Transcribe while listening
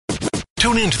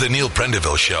Tune in to the Neil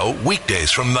Prendeville Show weekdays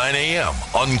from 9 a.m.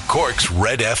 on Cork's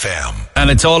RedFM.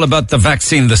 And it's all about the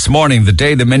vaccine this morning, the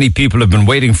day that many people have been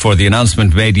waiting for, the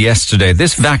announcement made yesterday.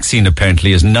 This vaccine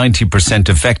apparently is 90%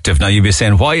 effective. Now you'll be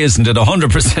saying, why isn't it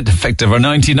 100% effective or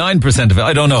 99% effective?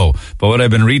 I don't know. But what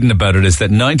I've been reading about it is that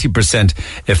 90%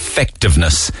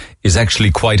 effectiveness is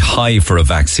actually quite high for a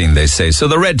vaccine, they say. So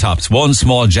the red tops, one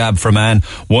small jab for man,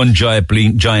 one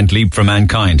giant leap for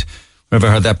mankind. Ever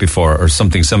heard that before, or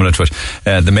something similar to it?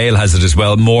 The Mail has it as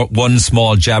well. One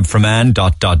small jab for man, ...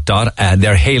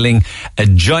 They're hailing a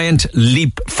giant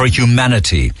leap for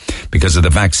humanity because of the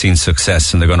vaccine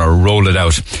success, and they're going to roll it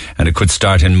out, and it could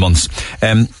start in months.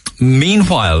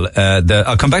 Meanwhile,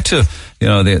 I'll come back to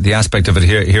the aspect of it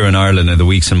here in Ireland in the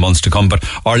weeks and months to come. But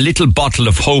our little bottle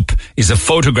of hope is a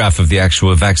photograph of the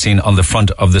actual vaccine on the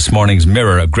front of this morning's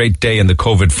Mirror. A great day in the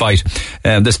COVID fight.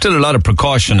 There's still a lot of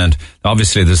precaution, and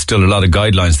obviously there's still a lot of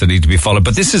guidelines that need to be followed.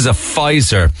 But this is a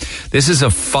Pfizer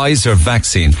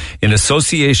vaccine in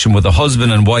association with a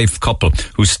husband and wife couple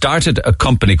who started a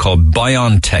company called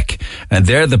BioNTech, and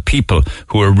they're the people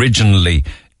who originally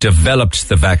developed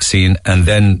the vaccine and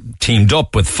then teamed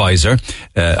up with Pfizer,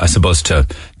 I suppose, to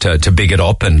big it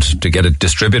up and to get it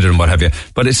distributed and what have you.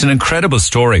 But it's an incredible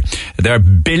story. They're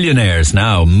billionaires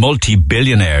now,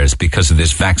 multi-billionaires because of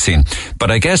this vaccine. But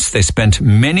I guess they spent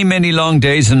many, many long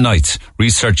days and nights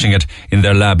researching it in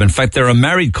their lab. In fact, they're a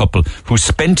married couple who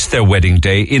spent their wedding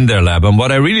day in their lab. And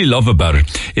what I really love about it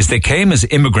is they came as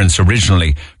immigrants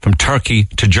originally from Turkey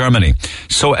to Germany.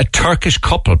 So a Turkish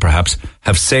couple, perhaps,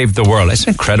 have saved the world. It's an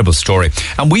incredible story.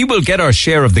 And we will get our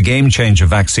share of the game changer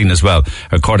vaccine as well,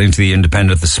 according to the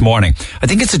Independent this morning. I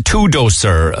think it's a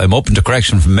 2-doser. I'm open to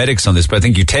correction from medics on this, but I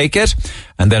think you take it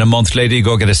and then a month later you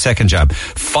go get a second jab.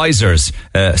 Pfizer's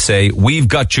say, we've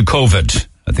got you COVID.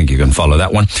 I think you can follow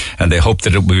that one. And they hope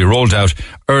that it will be rolled out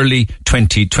early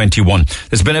 2021.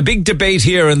 There's been a big debate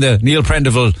here in the Neil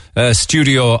Prendeville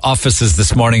studio offices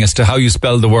this morning as to how you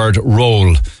spell the word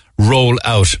roll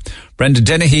out. Brenda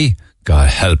Dennehy, God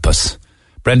help us.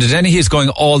 Brenda Dennehy is going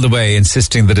all the way,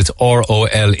 insisting that it's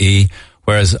R-O-L-E,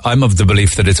 whereas I'm of the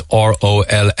belief that it's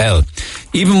R-O-L-L.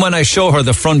 Even when I show her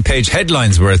the front page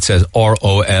headlines where it says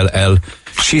R-O-L-L,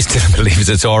 she still believes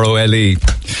it's R-O-L-E.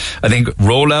 I think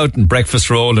roll out and breakfast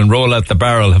roll and roll out the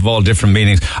barrel have all different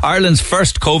meanings. Ireland's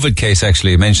first COVID case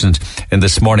actually mentioned in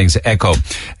this morning's Echo,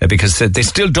 because they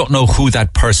still don't know who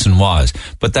that person was.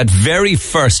 But that very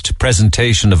first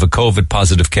presentation of a COVID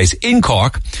positive case in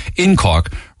Cork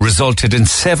resulted in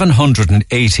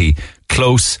 780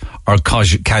 close or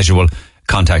casual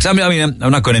contacts. I mean,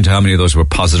 I'm not going into how many of those were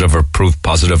positive or proof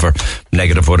positive or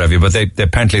negative or whatever, but they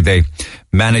apparently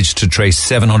managed to trace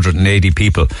 780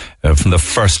 people from the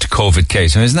first COVID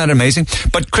case. And isn't that amazing?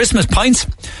 But Christmas pints,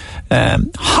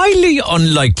 highly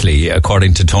unlikely,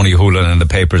 according to Tony Hoolan in the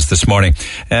papers this morning.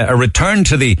 A return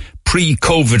to the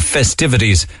pre-COVID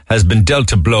festivities has been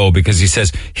dealt a blow because he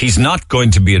says he's not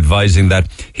going to be advising that.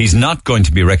 He's not going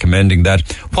to be recommending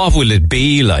that. What will it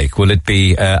be like? Will it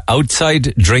be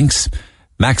outside drinks?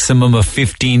 Maximum of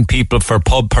 15 people per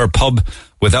pub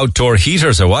with outdoor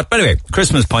heaters or what? But anyway,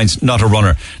 Christmas pints, not a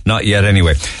runner. Not yet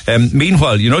anyway.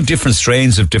 Meanwhile, different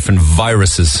strains of different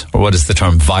viruses, or what is the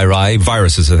term?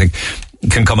 Viruses, I think,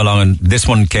 can come along. And this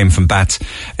one came from bats.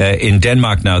 In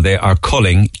Denmark now, they are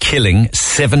killing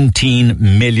 17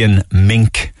 million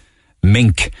mink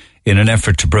in an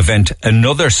effort to prevent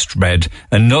another spread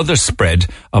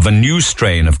of a new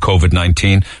strain of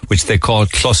COVID-19, which they call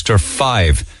Cluster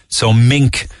 5. So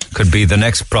mink could be the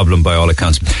next problem by all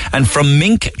accounts. And from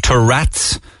mink to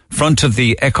rats, front of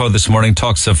the Echo this morning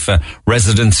talks of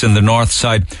residents in the north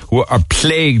side who are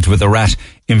plagued with a rat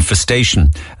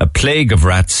infestation, a plague of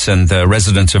rats, and the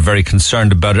residents are very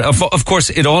concerned about it. Of course,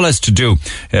 it all has to do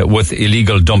with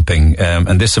illegal dumping,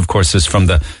 and this, of course, is from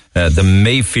the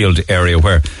Mayfield area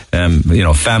where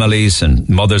families and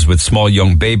mothers with small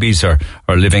young babies are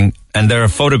living. And there are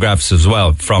photographs as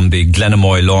well from the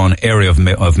Glenamoy Lawn area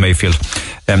of Mayfield.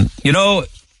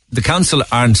 The council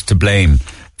aren't to blame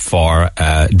for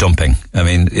dumping. I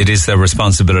mean, it is their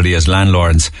responsibility as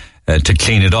landlords to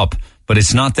clean it up. But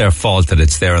it's not their fault that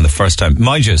it's there on the first time.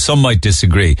 Mind you, some might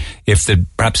disagree. If the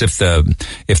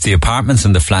apartments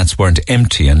and the flats weren't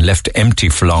empty and left empty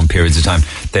for long periods of time,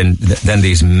 then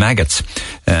these maggots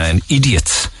and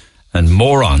idiots and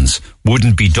morons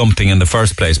wouldn't be dumping in the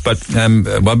first place. But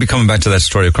I'll be coming back to that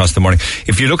story across the morning.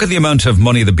 If you look at the amount of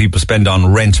money that people spend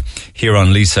on rent here on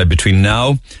Leaside between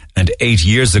now and 8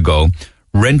 years ago,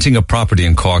 renting a property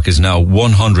in Cork is now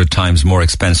 100 times more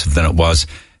expensive than it was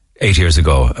 8 years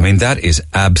ago. I mean, that is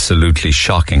absolutely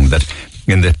shocking that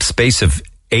in the space of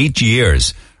 8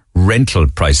 years, rental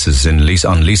prices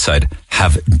on lease side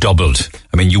have doubled.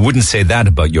 I mean, you wouldn't say that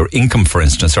about your income, for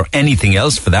instance, or anything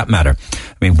else for that matter.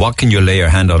 I mean, what can you lay your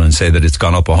hand on and say that it's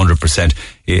gone up 100%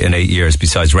 in 8 years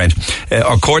besides rent?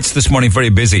 Our courts this morning very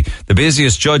busy. The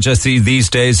busiest judge I see these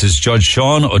days is Judge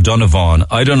Sean O'Donovan.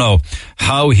 I don't know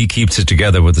how he keeps it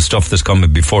together with the stuff that's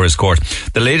coming before his court.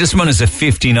 The latest one is a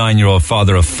 59-year-old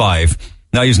father of 5.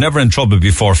 Now, he's never in trouble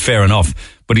before, fair enough,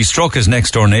 but he struck his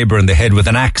next door neighbour in the head with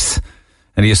an axe.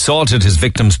 And he assaulted his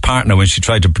victim's partner when she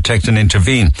tried to protect and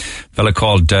intervene. A fella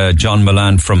called John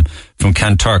Milan from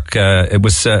Kanturk. It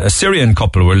was a Syrian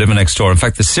couple who were living next door. In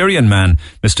fact, the Syrian man,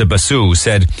 Mr. Basu,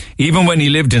 said even when he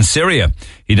lived in Syria,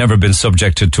 he'd never been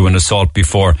subjected to an assault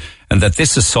before, and that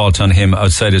this assault on him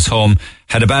outside his home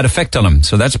had a bad effect on him.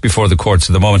 So that's before the courts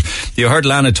at the moment. You heard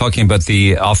Lana talking about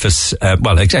the office.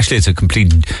 Actually, it's a complete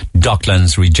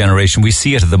Docklands regeneration. We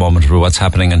see it at the moment with what's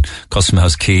happening in Custom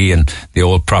House Quay and the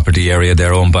old property area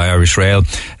there owned by Irish Rail,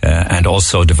 and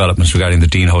also developments regarding the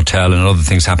Dean Hotel and other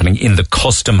things happening in the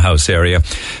Custom House area.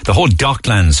 The whole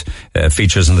Docklands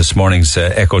features in this morning's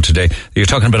Echo today. You're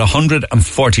talking about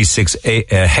 146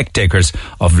 hectares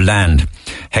of land,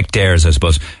 hectares, I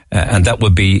suppose, and that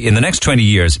would be, in the next 20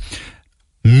 years,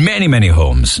 many, many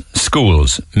homes,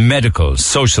 schools, medical,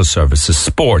 social services,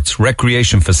 sports,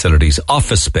 recreation facilities,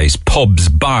 office space, pubs,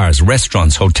 bars,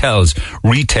 restaurants, hotels,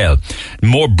 retail,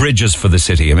 more bridges for the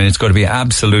city. I mean, it's going to be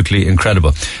absolutely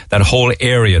incredible. That whole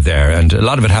area there, and a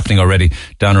lot of it happening already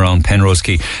down around Penrose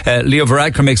Quay. Leo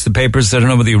Varadkar makes the papers. I don't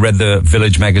know whether you read the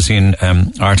Village magazine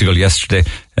article yesterday.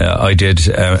 I did,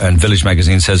 and Village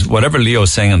magazine says whatever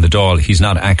Leo's saying on the Dáil, he's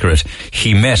not accurate.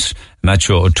 He met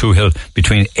Matthew O'Toohill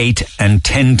between 8 and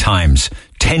 10 times.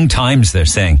 10 times, they're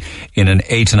saying, in an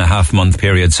 8.5 month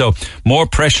period. So more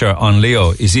pressure on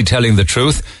Leo. Is he telling the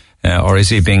truth? Or is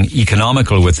he being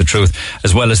economical with the truth?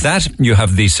 As well as that, you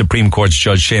have the Supreme Court's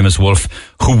Judge Seamus Wolfe,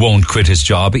 who won't quit his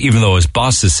job, even though his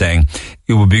boss is saying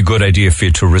it would be a good idea for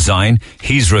you to resign.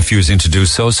 He's refusing to do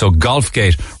so. So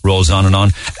Golfgate rolls on and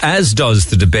on, as does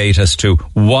the debate as to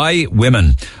why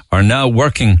women are now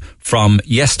working from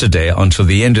yesterday until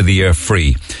the end of the year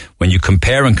free. When you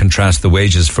compare and contrast the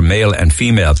wages for male and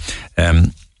female,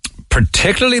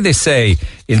 particularly, they say,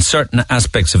 in certain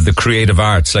aspects of the creative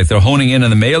arts, like they're honing in on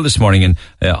the Mail this morning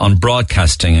on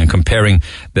broadcasting and comparing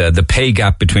the pay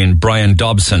gap between Brian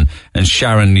Dobson and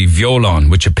Sharon Ní Bheoláin,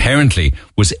 which apparently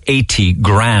was 80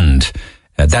 grand.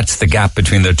 That's the gap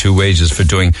between their two wages for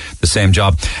doing the same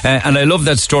job. And I love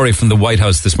that story from the White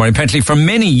House this morning. Apparently for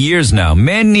many years now,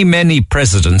 many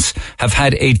presidents have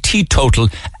had a teetotal,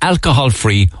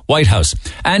 alcohol-free White House.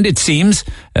 And it seems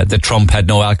that Trump had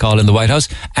no alcohol in the White House.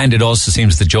 And it also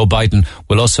seems that Joe Biden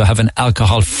will also have an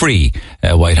alcohol-free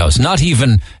White House. Not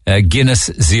even Guinness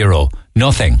Zero.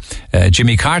 Nothing.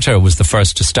 Jimmy Carter was the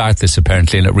first to start this,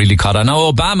 apparently, and it really caught on. Now,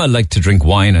 Obama liked to drink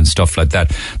wine and stuff like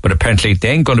that, but apparently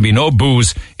there ain't going to be no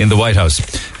booze in the White House.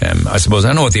 I suppose, I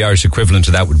don't know what the Irish equivalent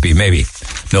to that would be. Maybe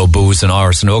no booze in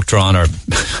Áras an Uachtaráin,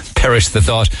 or perish the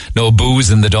thought, no booze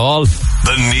in the Dáil.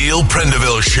 The Neil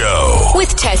Prendeville Show. With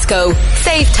Tesco.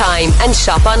 Save time and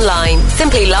shop online.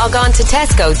 Simply log on to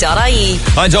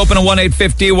tesco.ie. Lines open at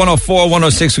 1850 104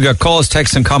 106. We've got calls,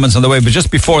 texts and comments on the way, but just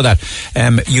before that,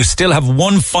 you still have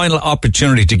one final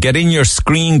opportunity to get in your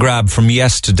screen grab from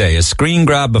yesterday. A screen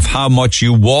grab of how much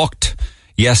you walked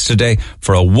yesterday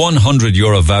for a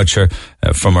 €100 voucher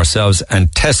from ourselves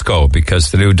and Tesco, because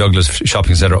the new Douglas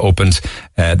Shopping Centre opens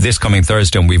this coming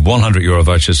Thursday, and we've €100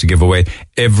 vouchers to give away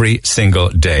every single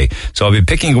day. So I'll be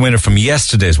picking a winner from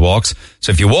yesterday's walks.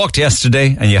 So if you walked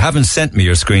yesterday and you haven't sent me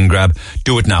your screen grab,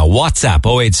 do it now. WhatsApp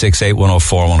 0868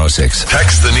 104 106.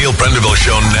 Text the Neil Prendeville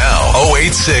Show now.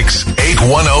 086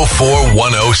 8104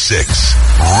 106.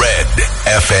 Red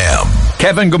FM.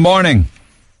 Kevin, good morning.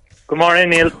 Good morning,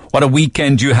 Neil. What a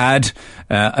weekend you had.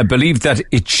 I believe that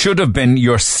it should have been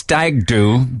your stag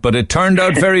do, but it turned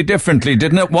out very differently,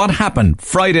 didn't it? What happened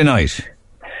Friday night?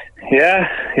 Yeah,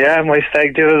 my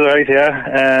stag do was right,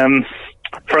 yeah.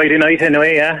 Friday night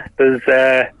anyway, yeah. There's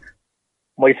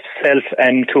myself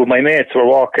and two of my mates were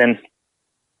walking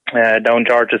down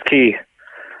George's Quay,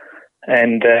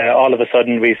 and all of a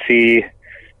sudden we see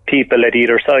people at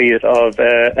either side of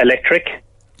Electric,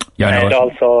 and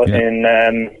also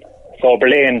in Sober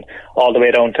Lane all the way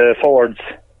down to Ford's.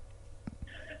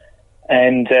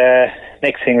 And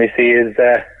next thing we see is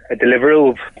a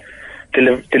Deliveroo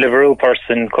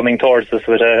person coming towards us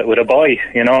with a boy,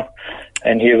 you know,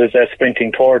 and he was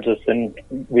sprinting towards us, and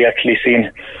we actually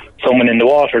seen someone in the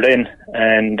water then,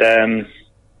 and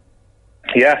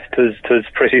it was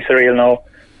pretty surreal now.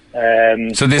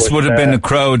 So this would have been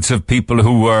crowds of people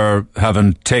who were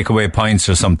having takeaway pints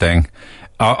or something,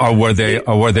 Or were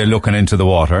they looking into the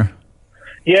water?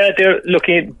 Yeah, they're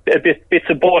looking at bits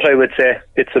of both, I would say.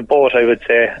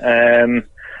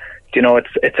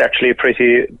 It's actually a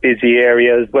pretty busy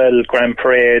area as well, Grand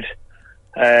Parade.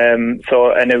 And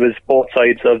it was both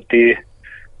sides of the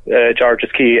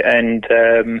George's Quay and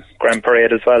Grand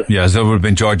Parade as well. Yeah, so it would have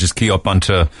been George's Quay up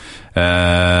onto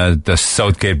the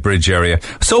Southgate Bridge area.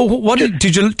 So,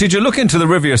 did you look into the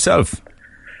river yourself?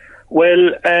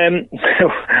 Well,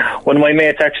 one of my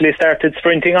mates actually started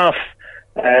sprinting off,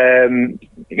 trying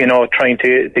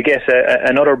to get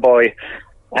another boy,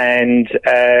 and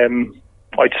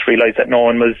I just realised that no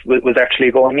one was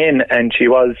actually going in, and she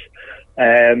was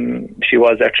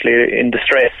actually in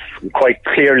distress quite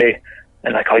clearly.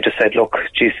 And I just said, look,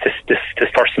 geez, this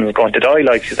person is going to die.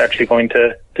 Like, she's actually going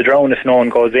to drown if no one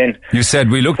goes in. You said,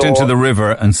 we looked into the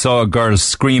river and saw a girl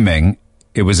screaming.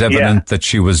 It was evident that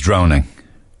she was drowning.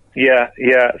 Yeah.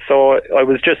 So I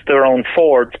was just around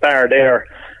Ford's Bar there,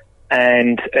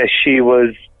 and she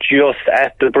was just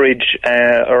at the bridge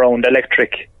around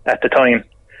Electric at the time.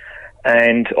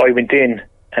 And I went in,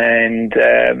 and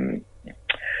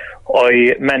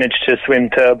I managed to swim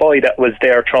to a buoy that was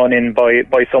there thrown in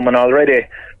by someone already.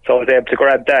 So I was able to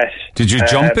grab that. Did you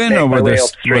jump in, or were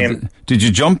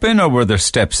there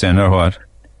steps in, or what?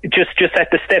 Just at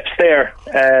the steps there.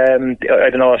 I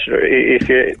don't know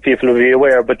if people will be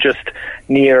aware, but just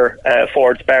near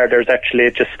Ford's Bar, there's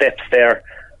actually just steps there.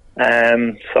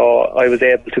 So I was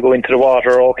able to go into the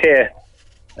water okay.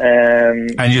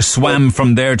 And you swam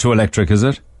from there to Electric, is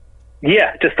it?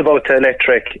 Yeah, just about to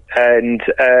Electric, and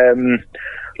a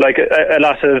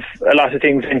lot of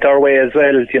things went our way as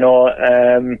well.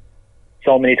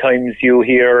 So many times you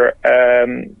hear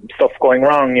stuff going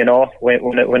wrong,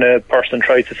 when a person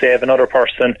tries to save another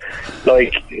person.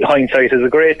 Like, hindsight is a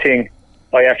great thing.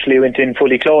 I actually went in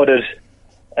fully clothed,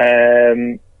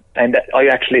 and I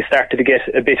actually started to get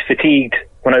a bit fatigued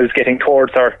when I was getting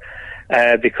towards her,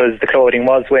 because the clothing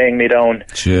was weighing me down.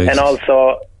 Jeez. And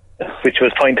also, which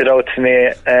was pointed out to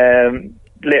me,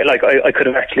 I could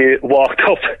have actually walked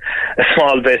up a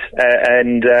small bit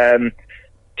and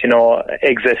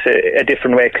exit a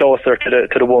different way closer to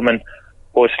the woman.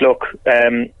 But look,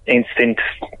 instinct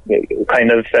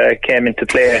kind of came into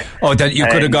play. Oh, that you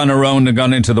could have gone around and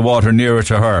gone into the water nearer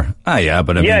to her. Yeah,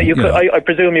 but I mean, you could. I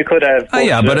presume you could have.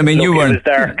 But I mean, you weren't. It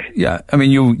was dark. Yeah, I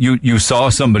mean, you saw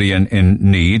somebody in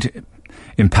need,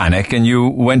 in panic, and you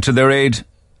went to their aid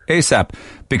ASAP,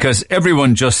 because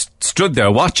everyone just stood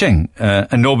there watching,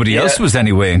 and nobody else was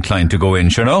anyway inclined to go in,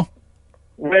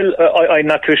 Well, I'm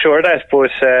not too sure of that,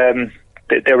 but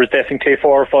there was definitely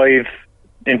 4 or 5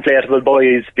 inflatable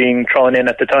buoys being thrown in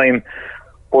at the time.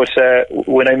 But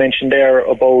when I mentioned there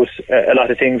about a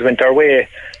lot of things went our way,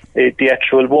 the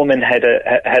actual woman had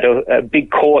a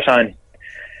big coat on,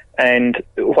 and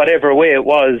whatever way it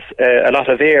was, a lot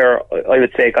of air, I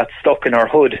would say, got stuck in her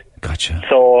hood. Gotcha.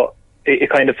 So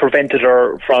it kind of prevented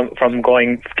her from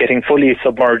getting fully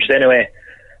submerged anyway.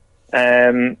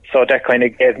 So that kind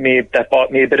of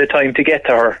bought me a bit of time to get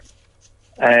to her.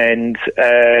 And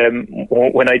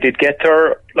when I did get to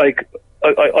her, like,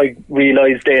 I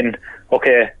realised then,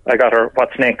 okay, I got her,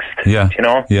 what's next? Yeah.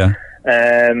 Yeah.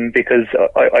 Because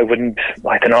I wouldn't,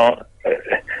 I don't know,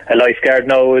 a lifeguard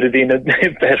now would have been a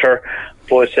bit better,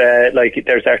 but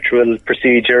there's actual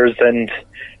procedures and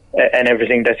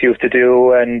everything that you have to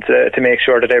do, and to make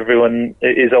sure that everyone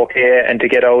is okay and to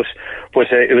get out.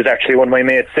 But it was actually one of my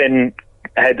mates then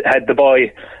had the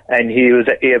boy, and he was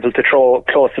able to throw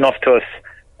close enough to us,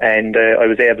 and I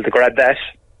was able to grab that,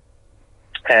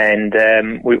 and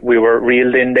we were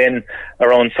reeled in then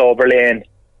around Sober Lane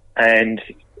and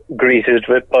greeted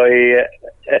by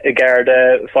a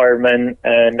Garda, fireman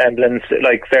and ambulance.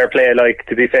 Like, fair play, like,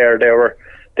 to be fair, they were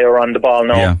on the ball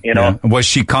now, Yeah. Was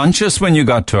she conscious when you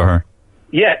got to her?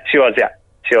 Yeah, she was,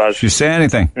 She was. Did she say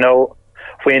anything? No.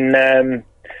 When,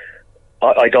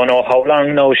 I don't know how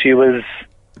long now she was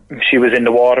in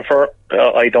the water for.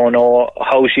 I don't know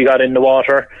how she got in the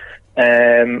water.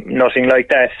 Nothing like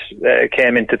that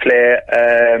came into play.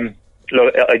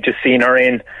 Look, I just seen her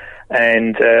in,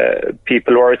 and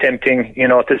people were attempting,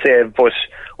 to save, but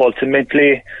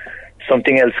ultimately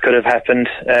something else could have happened.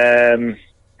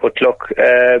 But look,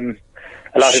 a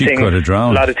lot she of things could have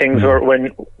drowned. A lot of things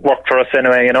worked for us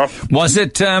anyway, Was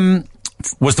it?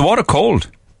 Was the water cold?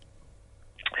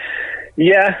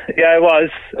 Yeah, it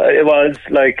was. It was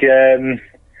like,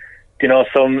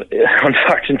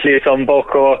 unfortunately, some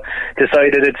bucko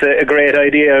decided it's a great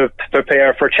idea to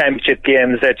prepare for championship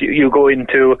games that you go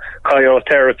into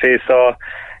cryotherapy. So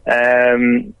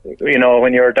You know,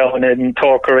 when you're down in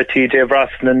Cork with TJ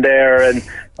Brosnan there,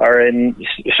 or in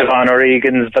Siobhan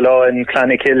O'Regan's below in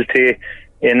Clonakilty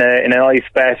in an ice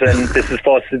bath, and this is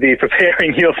supposed to be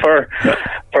preparing you for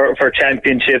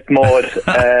championship mode.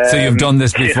 So you've done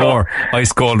this before, you know,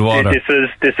 ice cold water.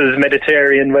 This is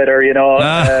Mediterranean weather, you know.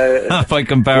 By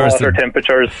comparison, water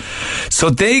temperatures.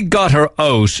 So they got her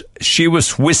out. She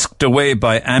was whisked away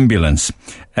by ambulance,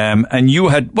 and you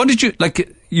had. What did you like?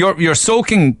 You're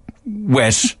soaking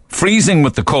wet, freezing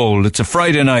with the cold. It's a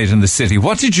Friday night in the city.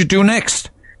 What did you do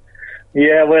next?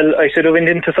 Yeah, well, I should have went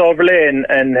into Sober Lane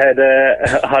and had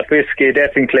a hot whiskey,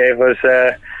 definitely, but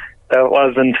that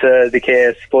wasn't the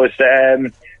case. But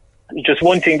just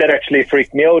one thing that actually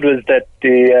freaked me out was that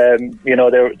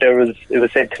it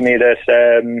was said to me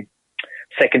that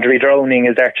secondary drowning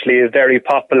is actually very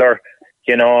popular,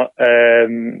 you know,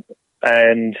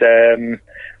 and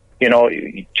you know,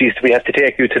 geez, we have to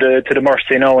take you to the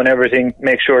Mercy now and everything,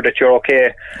 make sure that you're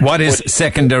okay. What is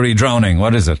secondary drowning?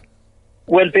 What is it?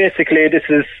 Well, basically, this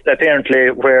is apparently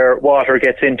where water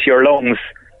gets into your lungs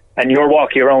and you're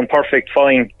walking around perfect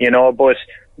fine, you know, but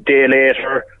a day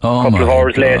later, a couple of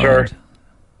hours later,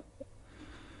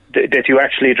 that you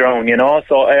actually drown, you know.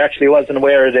 So I actually wasn't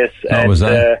aware of this. How was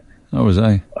I?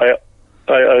 I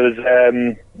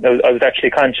was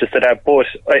actually conscious of that, but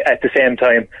at the same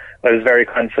time, I was very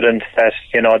confident that,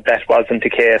 you know, that wasn't the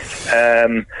case.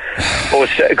 But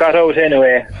I got out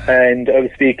anyway, and I was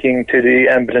speaking to the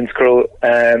ambulance crew.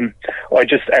 I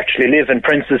just actually live in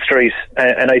Princess Street,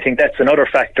 and I think that's another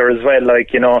factor as well.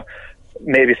 Like, you know,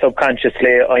 maybe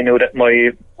subconsciously I knew that my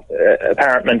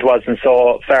apartment wasn't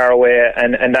so far away,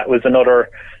 and that was another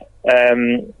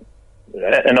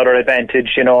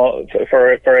advantage, you know,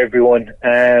 for everyone.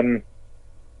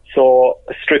 So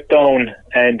I stripped down,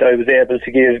 and I was able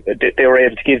to they were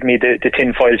able to give me the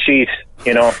tinfoil sheet,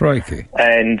 you know. Crikey.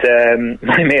 And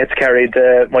my mates carried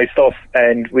my stuff,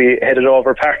 and we headed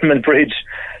over Parliament Bridge.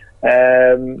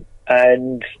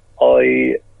 And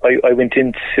I went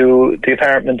into the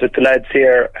apartment with the lads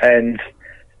here and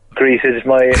greeted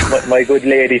my good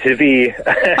lady to be.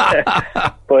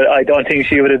 But I don't think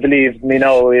she would have believed me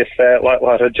now if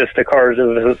what had just occurred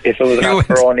if it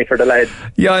was only for the lads.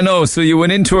 Yeah, I know. So you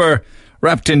went into her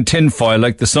wrapped in tinfoil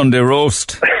like the Sunday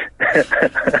roast.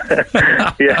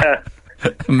 Yeah.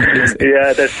 Amazing.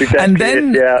 Yeah, that's exactly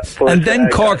it. Yeah. But, and then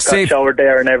Cork got Safe showered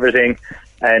there and everything,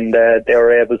 and they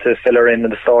were able to fill her into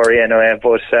the story anyway.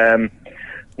 But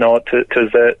no, it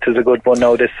was a good one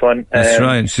now, this one. That's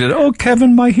right. She said, "Oh,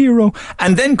 Kevin, my hero."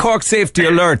 And then Cork Safety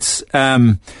Alerts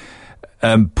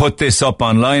put this up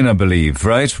online, I believe,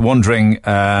 right? Wondering,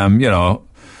 you know,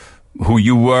 who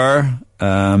you were,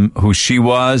 who she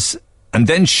was. And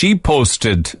then she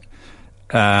posted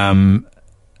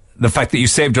the fact that you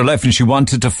saved her life, and she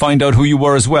wanted to find out who you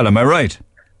were as well. Am I right?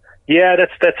 Yeah,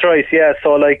 that's right. Yeah,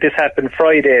 so like this happened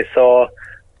Friday, so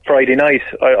Friday night,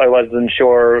 I wasn't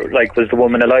sure, like, was the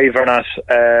woman alive or not?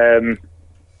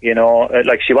 You know,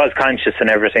 like, she was conscious and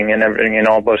everything, you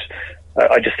know, but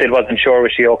I just still wasn't sure,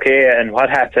 was she okay and what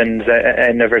happened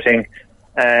and everything.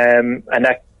 And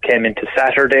that came into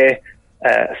Saturday,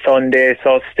 Sunday,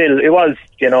 so still, it was,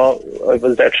 you know, I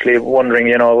was actually wondering,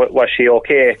 you know, was she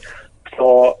okay?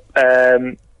 So,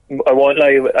 I won't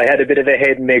lie, I had a bit of a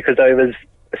head in me because I was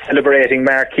celebrating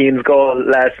Mark Keane's goal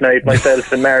last night.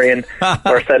 Myself and Marion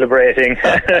were celebrating.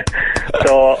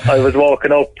 So I was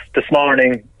woken up this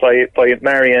morning by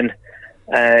Marion,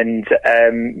 and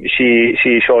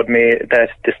she showed me that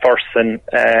this person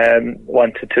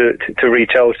wanted to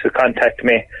reach out to contact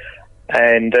me,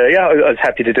 and yeah, I was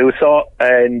happy to do so.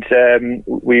 And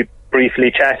we briefly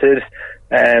chatted.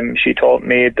 She told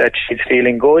me that she's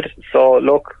feeling good. So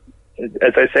look,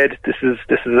 as I said, this is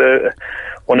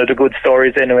one of the good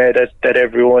stories anyway, that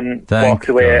everyone walked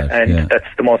away, and that's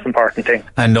the most important thing.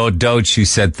 And no doubt she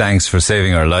said thanks for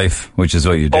saving her life, which is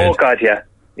what you did. Oh God,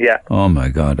 yeah. Oh my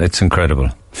God, it's incredible.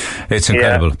 It's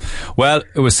incredible. Yeah. Well,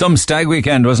 it was some stag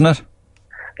weekend, wasn't it?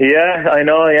 Yeah, I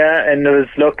know. Yeah, and it was.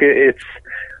 Look,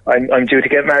 I'm due to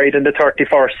get married on the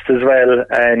 31st as well,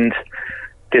 and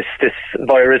this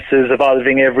virus is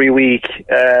evolving every week.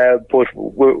 But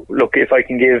look, if I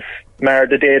can give Mar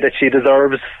the day that she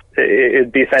deserves,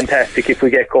 it'd be fantastic if we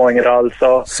get going at all.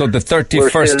 So the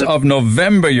 31st of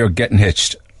November you're getting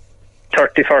hitched?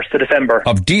 31st of December.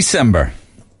 Of December?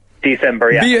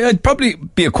 December, yeah. It'd probably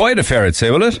be a quiet affair, I'd say,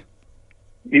 will it?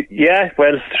 Yeah,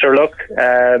 well, sure, look.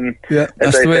 Yeah,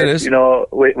 that's the way it is. You know,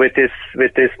 with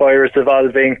this virus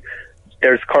evolving,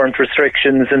 there's current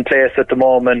restrictions in place at the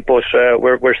moment, but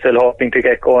we're still hoping to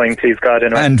get going, please God.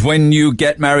 Anyway. And when you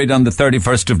get married on the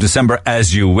 31st of December,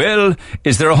 as you will,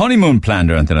 is there a honeymoon planned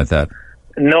or anything like that?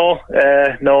 No,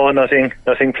 nothing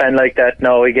planned like that.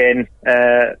 No, again,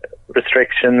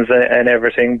 restrictions and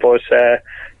everything, but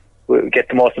we'll get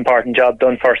the most important job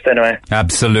done first anyway.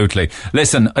 Absolutely.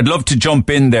 Listen, I'd love to jump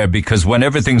in there because when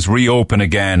everything's reopen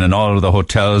again and all of the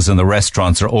hotels and the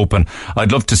restaurants are open,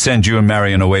 I'd love to send you and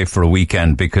Marion away for a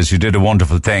weekend because you did a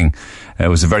wonderful thing. It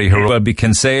was a very heroic. It could be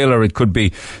Kinsale or it could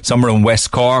be somewhere in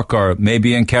West Cork or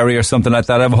maybe in Kerry or something like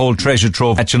that. I have a whole treasure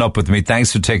trove catching up with me.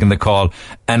 Thanks for taking the call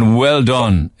and well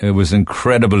done. It was an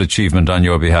incredible achievement on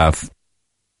your behalf.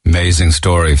 Amazing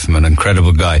story from an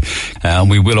incredible guy.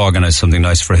 We will organise something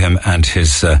nice for him and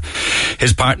his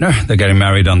partner. They're getting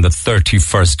married on the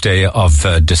 31st day of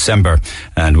December,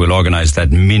 and we'll organise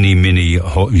that mini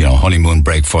honeymoon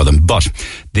break for them. But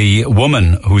the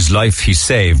woman whose life he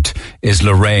saved is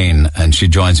Lorraine, and she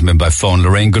joins me by phone.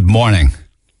 Lorraine, good morning.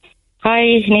 Hi,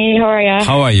 Neil. How are you?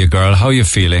 How are you, girl? How are you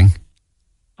feeling?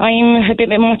 I'm a bit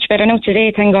much better now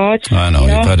today, thank God. I know,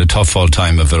 you've had a tough old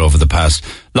time of it over the past.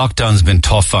 Lockdown's been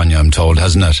tough on you, I'm told,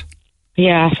 hasn't it?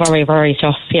 Yeah, very, very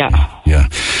tough, yeah. Yeah.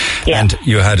 And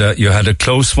you had a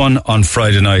close one on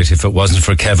Friday night. If it wasn't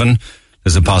for Kevin,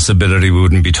 there's a possibility we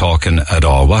wouldn't be talking at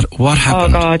all. What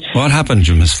happened? Oh, God. What happened,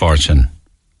 your misfortune?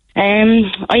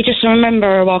 I just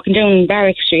remember walking down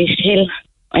Barrack Street Hill.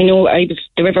 I know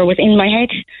the river was in my head,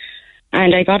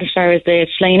 and I got as far as the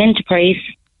Flying Enterprise,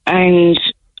 and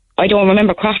I don't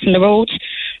remember crossing the road,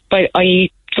 but I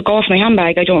took off my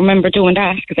handbag. I don't remember doing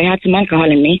that because I had some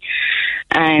alcohol in me,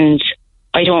 and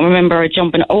I don't remember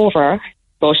jumping over,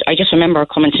 but I just remember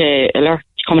coming alert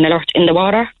in the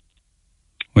water.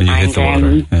 When you hit the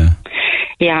water,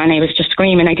 yeah, and I was just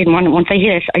screaming. Once I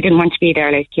hit it, I didn't want to be there.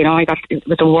 It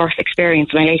was the worst experience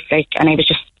of my life. And I was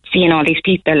just seeing all these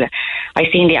people. I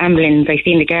seen the ambulance, I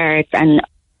seen the guards, and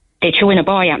they threw in a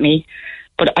buoy at me.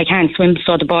 But I can't swim,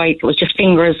 so the buoy was just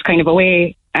fingers kind of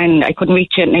away, and I couldn't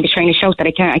reach it. And I was trying to shout that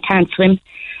I can't swim.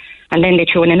 And then they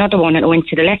threw in another one, and it went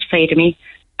to the left side of me,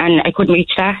 and I couldn't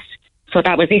reach that. So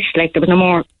that was it. There was no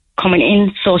more coming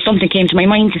in. So something came to my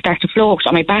mind to start to float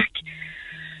on my back.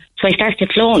 So I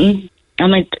started floating,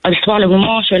 and I was swallowing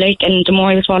water, and the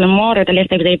more I was swallowing water, the less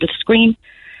I was able to scream.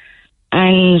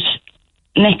 And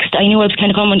next, I knew I was kind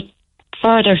of coming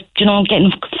further,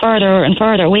 getting further and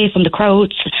further away from the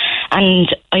crowds.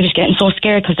 And I was getting so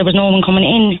scared because there was no one coming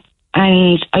in,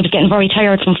 and I was getting very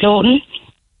tired from floating.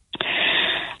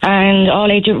 And all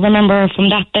I do remember from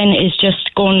that then is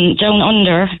just going down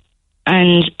under,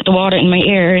 and the water in my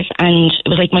ears, and it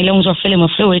was like my lungs were filling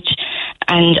with fluid,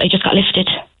 and I just got lifted.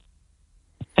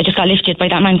 I just got lifted by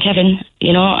that man, Kevin.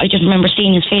 I just remember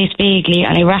seeing his face vaguely,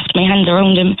 and I wrapped my hands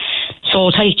around him so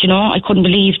tight, I couldn't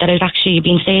believe that I'd actually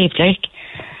been saved,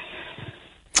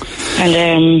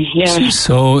 And, yeah.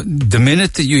 So, the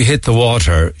minute that you hit the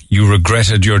water, you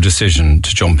regretted your decision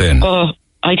to jump in? Oh,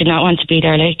 I did not want to be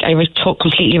there, I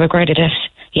completely regretted it,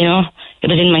 It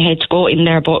was in my head to go in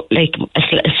there, but, as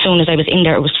soon as I was in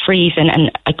there, it was freezing,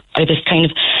 and I was kind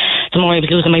of, the more I was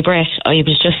losing my breath, I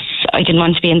didn't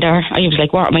want to be in there. I was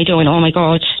like, what am I doing? Oh my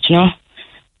God, It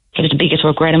was the biggest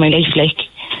regret of my life,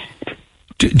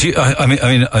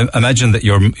 I imagine that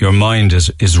your mind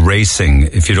is racing,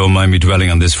 if you don't mind me dwelling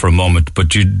on this for a moment, but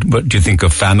do you think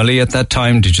of family at that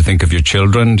time? Did you think of your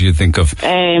children? Do you think of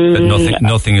that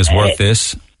nothing is worth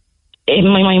this?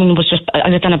 My mind was just, I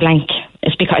was on a blank.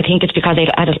 I think it's because I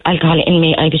had alcohol in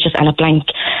me, I was just on a blank.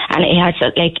 And it had,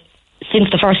 since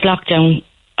the first lockdown,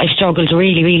 I struggled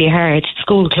really, really hard.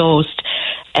 School closed,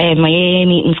 my AA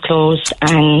meetings closed,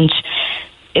 and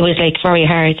it was very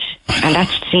hard. And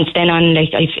that's since then on,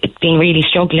 I've been really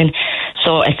struggling.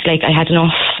 So it's I had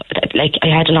enough, I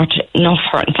had enough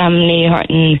hurting family,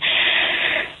 hurting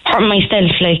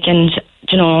myself, and,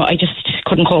 I just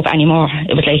couldn't cope anymore.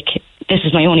 It was this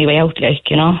is my only way out,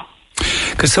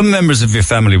 Because some members of your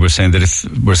family were saying that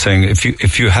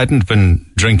if you hadn't been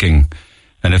drinking,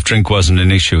 and if drink wasn't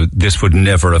an issue, this would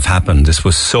never have happened. This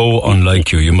was so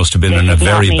unlike you. You must have been in a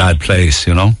very bad place,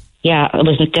 Yeah, it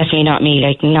was definitely not me,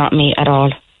 not me at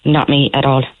all. Not me at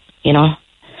all,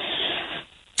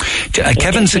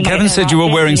 Kevin said you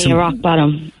were wearing some... rock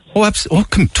bottom. Oh,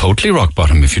 totally rock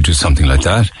bottom if you do something like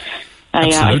that.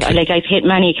 Absolutely. I've hit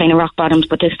many kind of rock bottoms,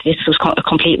 but this was a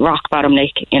complete rock bottom,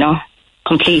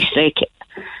 complete,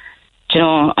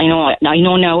 I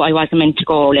know now I wasn't meant to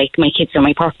go, my kids are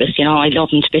my purpose, I love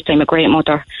them to bits, I'm a great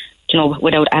mother,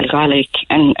 without alcohol,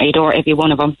 and I adore every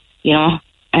one of them,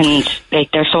 and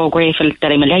they're so grateful that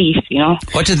I'm alive,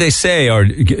 What did they say? Or are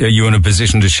you in a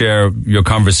position to share your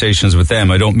conversations with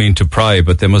them? I don't mean to pry,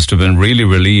 but they must have been really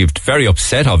relieved, very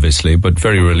upset obviously, but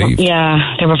very relieved.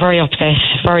 Yeah, they were very upset,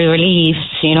 very relieved,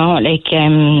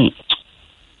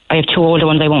 I have two older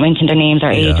ones. I won't mention their names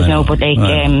or ages now, but like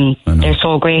they're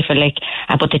so grateful. Like,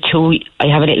 but the two, I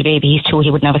have a little baby. He's 2. He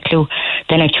wouldn't have a clue.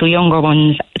 Then I have 2 younger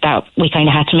ones that we kind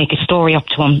of had to make a story up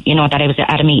to him. You know, that I was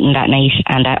at a meeting that night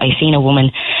and that I seen a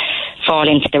woman fall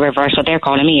into the river. So they're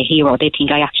calling me a hero. They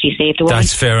think I actually saved a woman.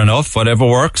 That's fair enough. Whatever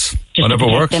works. Just whatever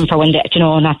works. Them for when they, you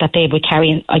know, not that they would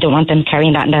carry. I don't want them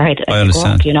carrying that in their head. I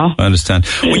understand. Up, you know. I understand.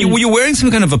 Were you wearing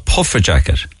some kind of a puffer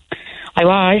jacket? I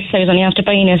was only after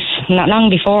buying it not long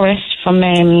before it from,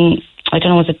 I don't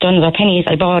know, was it Duns or Pennies?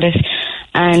 I bought it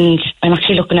and I'm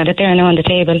actually looking at it there now on the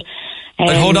table.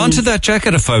 I'd hold on to that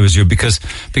jacket if I was you, because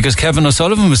Kevin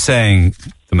O'Sullivan was saying,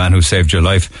 the man who saved your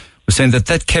life, was saying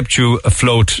that kept you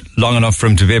afloat long enough for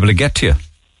him to be able to get to you.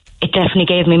 It definitely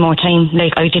gave me more time.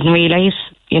 Like, I didn't realise,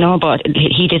 you know, but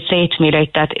he did say to me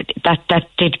like that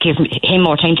did give him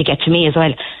more time to get to me as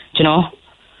well, you know.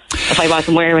 If I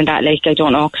wasn't wearing that, like, I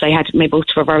don't know, because my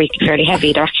boots were fairly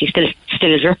heavy. They're actually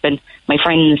still dripping. My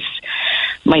friend,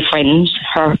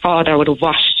 her father would have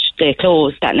washed the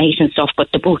clothes that night and stuff, but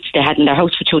the boots they had in their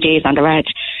house for 2 days on the red,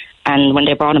 and when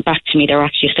they brought them back to me, they were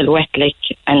actually still wet, like,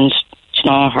 and you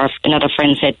know, another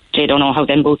friend said they don't know how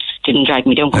them boots didn't drag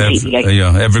me down completely.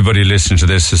 Everybody listening to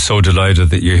this is so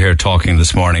delighted that you're here talking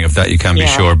this morning. Of that, you can be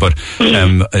sure. But I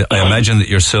imagine that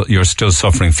you're still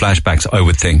suffering flashbacks, I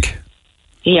would think.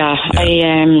 Yeah.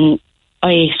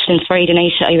 I since Friday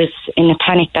night I was in a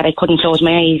panic that I couldn't close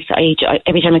my eyes.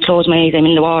 Every time I close my eyes, I'm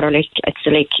in the water.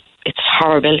 It's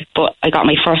horrible. But I got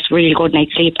my first really good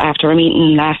night's sleep after a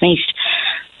meeting last night.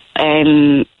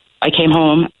 I came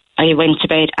home. I went to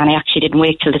bed and I actually didn't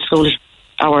wake till the school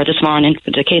hour this morning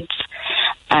with the kids,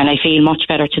 and I feel much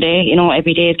better today. You know,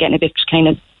 every day is getting a bit kind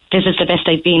of, this is the best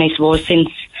I've been, I suppose, since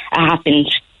it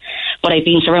happened. But I've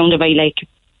been surrounded by like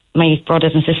my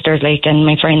brothers and sisters, like, and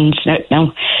my friends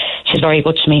now. She's very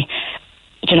good to me.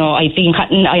 You know, I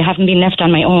haven't been left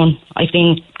on my own. I've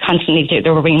been constantly, they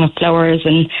were bringing me flowers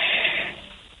and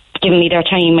giving me their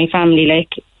time, my family,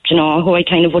 like, you know, who I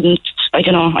kind of wouldn't, I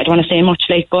don't know, I don't want to say much,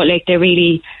 like, but like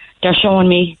they're showing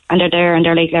me, and they're there, and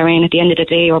they're like, Lorraine, at the end of the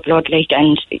day, your blood, like,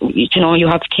 and you know, you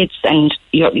have kids and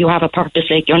you have a purpose,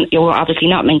 like, you're obviously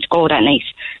not meant to go that night,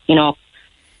 you know,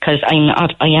 because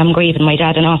I am grieving my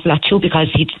dad an awful lot too, because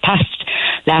he'd passed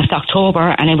last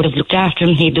October and I would have looked after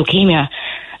him. He had leukemia,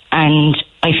 and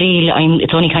I feel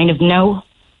it's only kind of now,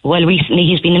 well, recently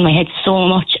he's been in my head so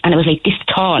much, and it was like this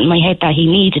thought in my head that he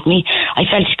needed me. I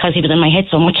felt because he was in my head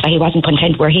so much that he wasn't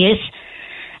content where he is,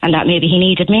 and that maybe he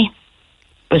needed me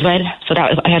as well. So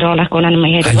I had all that going on in my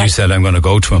head. And you said, I'm going to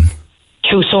go to him.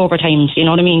 Through sober times, you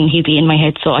know what I mean? He'd be in my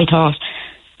head, so I thought,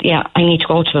 yeah, I need to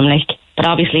go to him, like. But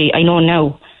obviously, I know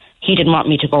now, he didn't want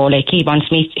me to go, like, he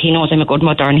knows I'm a good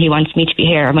mother and he wants me to be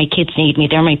here. My kids need me,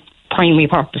 they're my primary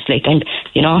purpose, like, and,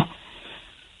 you know.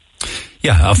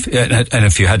 Yeah, and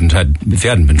if you hadn't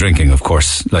been drinking, of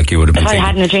course, like, you would have been thinking. If I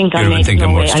hadn't a drink on me,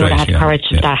 no way, I would have had courage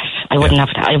of that. I wouldn't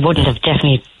have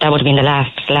definitely, that would have been the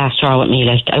last straw with me,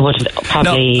 like, I would have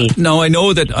probably... No, I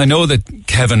know that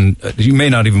Kevin, you may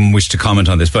not even wish to comment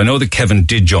on this, but I know that Kevin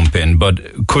did jump in,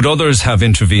 but could others have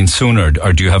intervened sooner,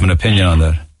 or do you have an opinion on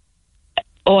that?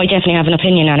 Oh, I definitely have an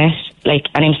opinion on it, like,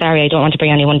 and I'm sorry, I don't want to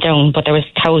bring anyone down, but there was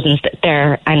thousands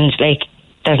there, and, like,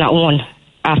 there's not one.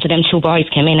 After them 2 boys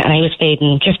came in and I was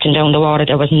drifting down the water,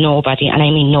 there was nobody, and I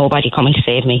mean nobody, coming to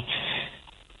save me.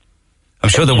 I'm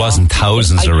sure there wasn't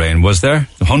thousands, Lorraine, was there?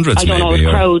 Hundreds, maybe? I don't know,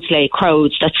 it was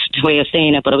crowds, that's the way of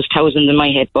saying it, but it was thousands in my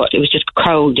head, but it was just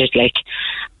crowded, like,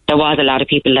 there was a lot of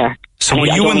people there. So were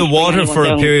you in the water for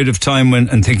a period of time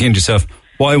and thinking to yourself,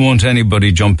 why won't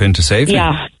anybody jump in to save me?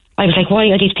 Yeah. I was like, why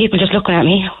are these people just looking at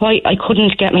me? Why? I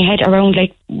couldn't get my head around,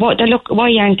 like, why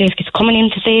aren't they coming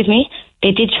in to save me? They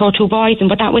did show 2 boys,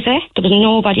 but that was it. There was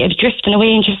nobody. I was drifting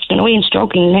away and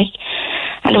struggling, like,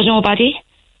 and there was nobody.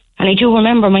 And I do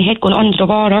remember my head going under the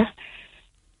water,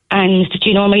 and,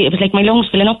 you know, it was like my lungs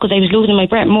filling up because I was losing my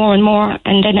breath more and more,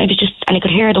 and then and I could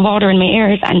hear the water in my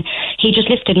ears, and he just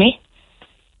lifted me.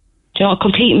 You know, a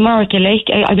complete miracle. Like,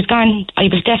 I was gone. I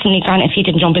was definitely gone if he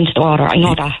didn't jump into the water. I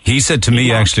know that. He said to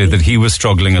me, actually, that he was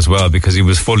struggling as well because he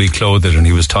was fully clothed and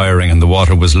he was tiring and the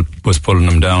water was pulling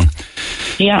him down.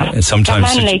 Yeah.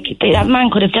 Sometimes that man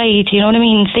could have died, you know what I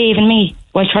mean, saving me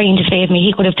while trying to save me.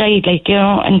 He could have died, like, you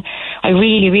know, and I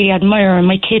really, really admire him.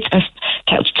 My kids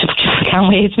can't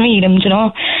wait to meet him, you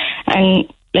know. And,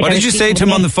 like, what did you say to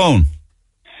him on the phone?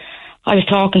 I was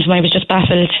talking to him. I was just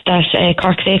baffled that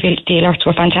Cork Safety, the alerts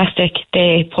were fantastic.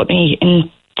 They put me in.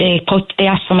 They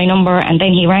asked for my number, and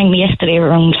then he rang me yesterday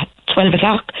around 12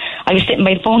 o'clock. I was sitting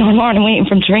by the phone all morning waiting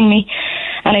for him to ring me.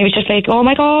 And I was just like, oh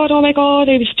my God.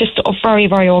 I was just very,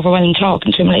 very overwhelmed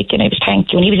talking to him, like, and I was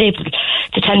thank you. And he was able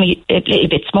to tell me little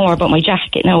bits more about my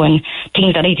jacket now and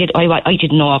things that I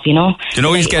didn't know of, you know. You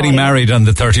know, he's getting married on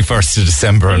the 31st of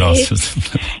December and all.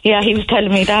 Yeah, he was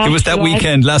telling me that. It was that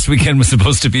weekend. Last weekend was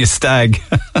supposed to be a stag.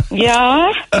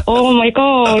 Yeah. Oh my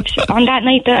God. On that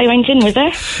night that I went in, was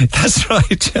it? That's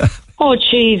right, yeah. Oh,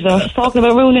 Jesus. Talking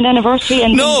about ruining anniversary.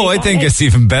 And no, I think it's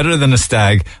even better than a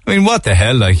stag. I mean, what the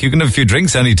hell? Like, you can have a few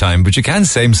drinks anytime, but you can't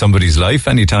save somebody's life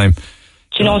anytime. Do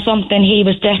you know something?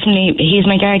 He's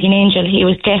my guardian angel. He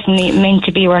was definitely meant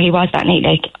to be where he was that night,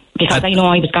 like, because I know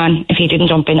I was gone. If he didn't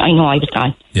jump in, I know I was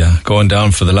gone. Yeah, going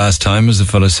down for the last time, as the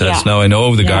fellow says. Yeah. Now, I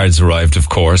know the guards arrived, of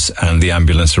course, and the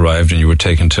ambulance arrived, and you were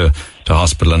taken to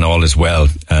hospital and all is well.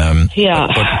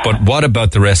 But what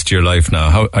about the rest of your life now?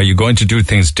 How are you going to do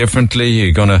things differently? Are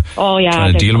you going to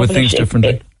try to deal with things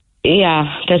differently?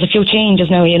 Yeah, there's a few changes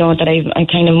now, you know, that I'm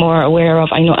kind of more aware of.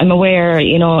 I know I'm aware,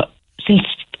 you know, since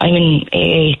I'm in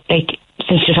AA,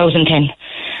 since 2010,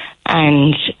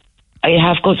 and I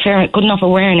have good enough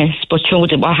awareness. But through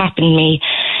what happened to me,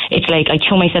 it's like I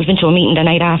threw myself into a meeting the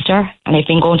night after, and I've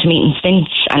been going to meetings since,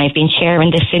 and I've been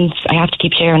sharing this since. I have to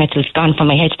keep sharing it till it's gone from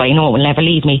my head, but I know it will never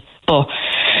leave me. But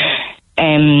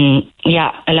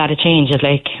a lot of changes.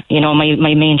 Like, you know,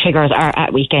 my main triggers are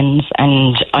at weekends,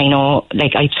 and I know,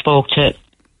 like, I spoke to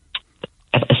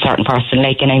a certain person,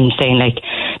 like, and I'm saying, like,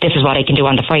 this is what I can do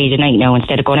on the Friday night now.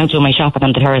 Instead of going out doing my shopping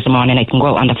on the Thursday morning, I can go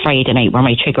out on the Friday night where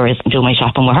my trigger is and do my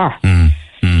shopping with her.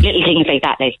 Little things like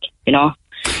that, like, you know.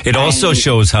 It also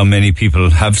shows how many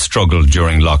people have struggled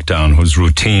during lockdown, whose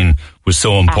routine was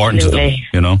so important to them,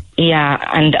 you know. Yeah,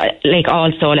 and like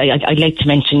also, like, I'd like to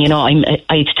mention, you know,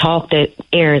 I'd talk the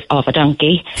ears of a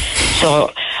donkey.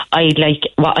 So I'd like,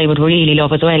 what I would really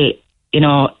love as well, you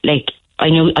know, like, I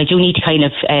do need to kind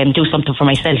of do something for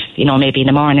myself, you know, maybe in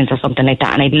the mornings or something like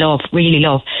that. And I'd really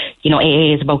love, you know,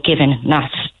 AA is about giving,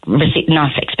 not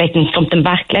expecting something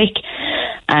back, like.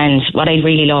 And what I'd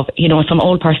really love, you know, some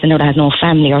old person now that has no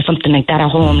family or something like that at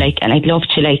home, like, and I'd love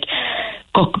to, like,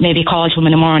 go, maybe call to them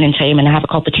in the morning time and have a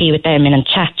cup of tea with them and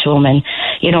chat to them and,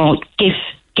 you know,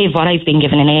 give what I've been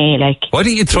given in AA, like. Why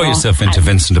don't you throw yourself into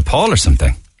Vincent de Paul or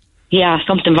something? Yeah,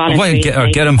 something voluntary.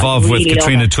 Get involved with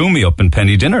Katrina Toomey up in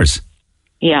Penny Dinners.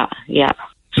 Yeah.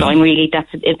 So I'm really, that's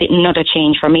another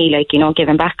change for me, like, you know,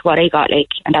 giving back what I got, like,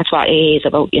 and that's what AA is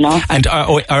about, you know. And are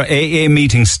AA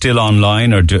meetings still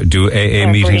online, or do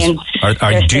AA meetings, are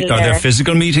there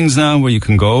physical meetings now where you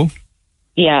can go?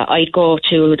 Yeah, I'd go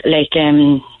to, like,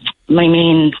 my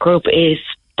main group is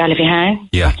Dalavihan.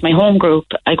 Yeah. That's my home group.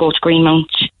 I go to Greenmount.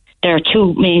 There are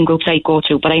two main groups I go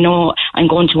to, but I know I'm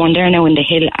going to one there now in the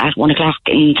hill at 1 o'clock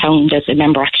in town. There's a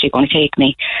member actually going to take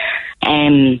me,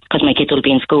 because my kids will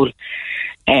be in school.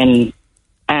 And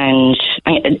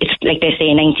it's like they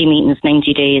say, 90 meetings,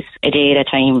 90 days, a day at a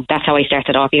time. That's how I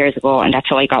started off years ago, and that's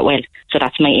how I got well. So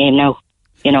that's my aim now,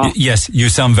 you know. Yes, you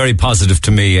sound very positive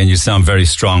to me, and you sound very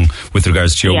strong with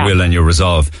regards to your will and your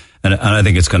resolve. And I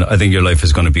think I think your life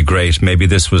is going to be great. Maybe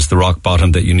this was the rock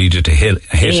bottom that you needed to hit.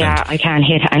 Yeah, I can't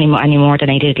hit any more than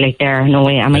I did, like, there. No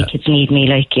way. And my kids need me,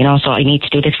 like, you know, so I need to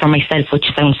do this for myself, which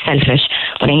sounds selfish,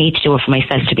 but I need to do it for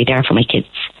myself to be there for my kids,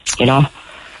 you know.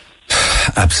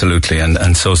 Absolutely,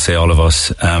 and so say all of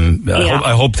us.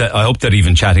 I hope that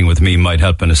even chatting with me might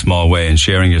help in a small way, and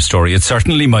sharing your story. It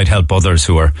certainly might help others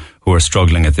who are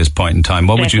struggling at this point in time.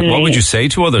 What would you say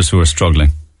to others who are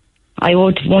struggling?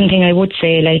 One thing I would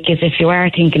say, like, is if you are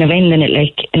thinking of ending it,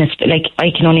 like, and it's like,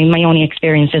 my only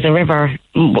experience is a river,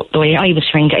 the way I was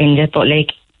trying to end it, but,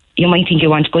 like, you might think you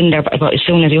want to go in there, but as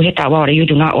soon as you hit that water, you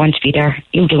do not want to be there.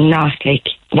 You do not, like,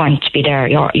 want to be there.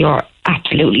 You're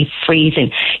absolutely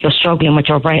freezing. You're struggling with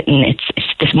your breath, and it's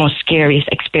the most scariest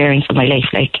experience of my life,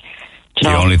 like.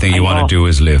 The only thing you want to do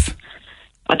is live.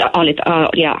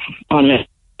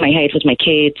 My head was my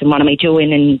kids, and what am I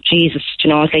doing? And Jesus,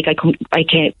 you know, it's like I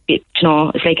can't, you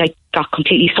know, it's like I got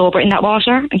completely sober in that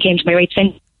water and came to my right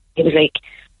sense. It was like,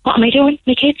 what am I doing?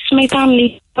 My kids, my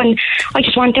family, and I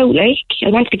just want out, like, I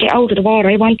wanted to get out of the water.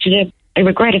 I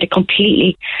regretted it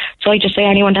completely. So I just say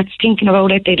anyone that's thinking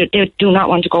about it, they do not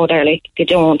want to go there, like, they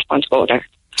don't want to go there.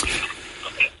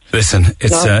 Listen,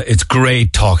 it's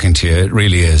great talking to you. It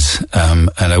really is. And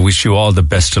I wish you all the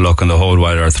best of luck in the whole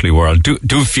wide earthly world.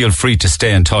 Do feel free to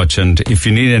stay in touch. And if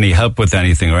you need any help with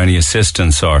anything or any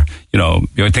assistance, or, you know,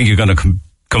 I think you're going to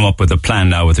come up with a plan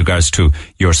now with regards to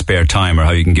your spare time, or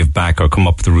how you can give back, or come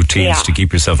up with the routines to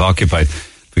keep yourself occupied.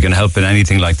 If we can help in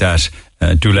anything like that,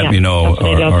 do let me know,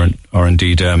 or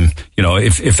indeed, you know,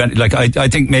 if like, I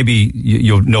think maybe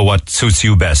you'll know what suits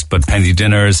you best, but Penny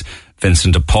Dinners,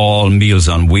 Vincent de Paul, Meals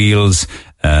on Wheels.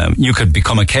 You could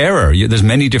become a carer. There's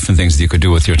many different things that you could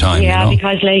do with your time. Yeah, you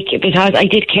know? because I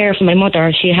did care for my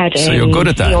mother. She had so you're good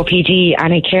at that. COPD,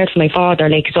 and I cared for my father.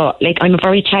 I'm a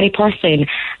very chatty person,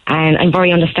 and I'm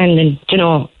very understanding, you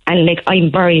know. And I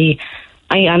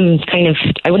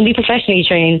wouldn't be professionally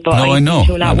trained, but I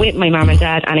do a lot with my mum and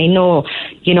dad, and I know,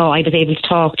 you know, I was able to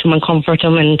talk to them and comfort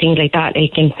them and things like that.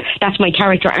 And that's my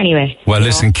character anyway. Well,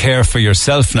 listen, care for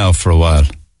yourself now for a while.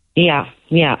 Yeah.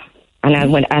 And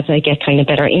as I get kind of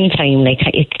better in time,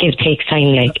 it takes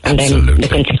time, and then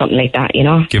look into something like that, you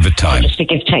know. Give it time. Just to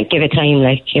give it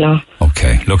time, you know.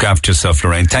 Okay, look after yourself,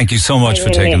 Lorraine. Thank you so much for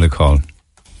taking the call.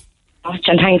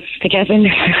 And thanks to Kevin.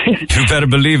 You better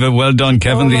believe it. Well done,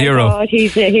 Kevin, the hero. God,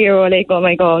 he's a hero. Oh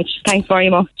my God. Thanks very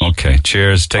much. Okay,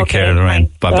 cheers. Take care,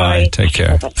 Lorraine. Bye-bye. Take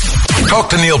care. Bye-bye.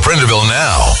 Talk to Neil Prendeville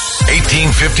now.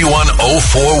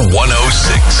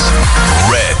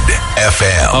 1851-04-106. Red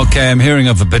FM. Okay, I'm hearing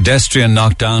of a pedestrian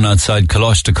knocked down outside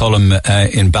Coloshtacallum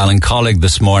in Ballincollig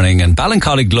this morning. And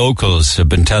Ballincollig locals have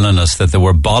been telling us that there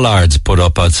were bollards put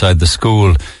up outside the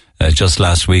school just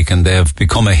last week, and they have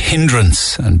become a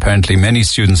hindrance, and apparently many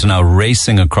students are now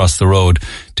racing across the road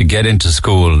to get into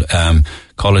school.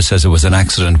 Caller says it was an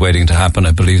accident waiting to happen.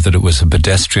 I believe that it was a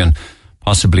pedestrian,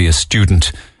 possibly a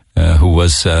student, who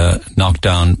was knocked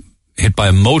down, hit by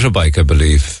a motorbike, I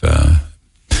believe. I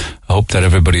hope that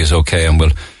everybody is okay, and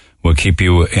we'll keep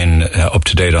you up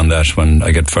to date on that when I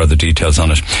get further details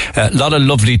on it. A lot of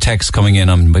lovely texts coming in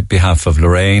on behalf of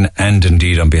Lorraine and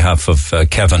indeed on behalf of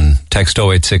Kevin. Text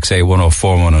 0868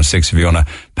 104 106 if you want to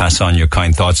pass on your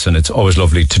kind thoughts, and it's always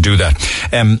lovely to do that.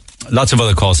 Lots of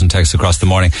other calls and texts across the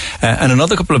morning, and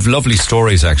another couple of lovely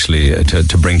stories actually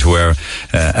to bring to air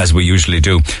as we usually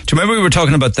do. Do you remember we were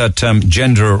talking about that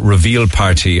gender reveal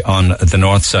party on the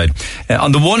north side?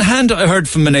 On the one hand, I heard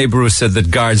from a neighbour who said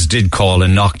that guards did call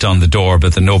and knocked on the door,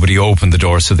 but that nobody opened the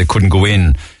door, so they couldn't go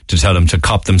in to tell them to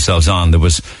cop themselves on. There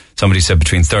was, somebody said,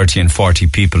 between 30 and 40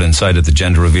 people inside of the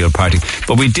gender reveal party.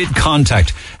 But we did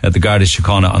contact the Garda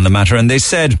Síochána on the matter, and they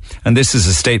said, and this is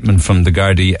a statement from the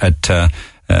Gardaí at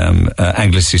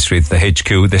Anglesey Street, the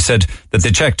HQ, they said that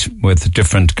they checked with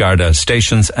different Garda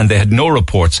stations and they had no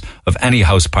reports of any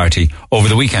house party over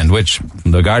the weekend, which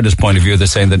from the Garda's point of view, they're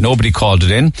saying that nobody called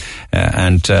it in,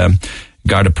 and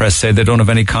Garda Press say they don't have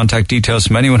any contact details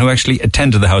from anyone who actually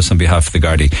attended the house on behalf of the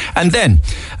Gardaí. And then,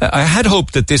 I had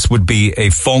hoped that this would be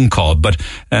a phone call, but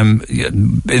in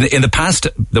the past,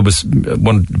 there was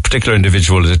one particular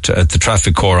individual at the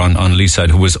traffic corps on Leeside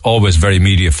who was always very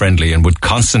media friendly and would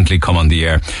constantly come on the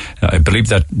air. I believe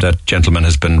that gentleman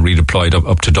has been redeployed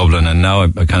up to Dublin, and now I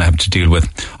kind of have to deal with,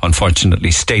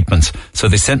 unfortunately, statements. So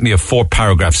they sent me a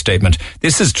 4-paragraph statement.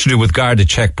 This is to do with Garda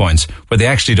checkpoints, where they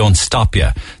actually don't stop you.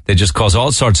 They just cause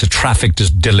all sorts of traffic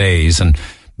delays and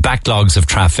backlogs of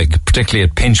traffic, particularly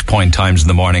at pinch point times in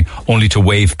the morning, only to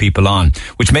wave people on,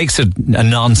 which makes it a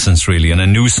nonsense really, and a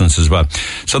nuisance as well.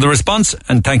 So the response,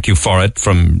 and thank you for it,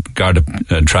 from Garda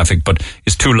Traffic, but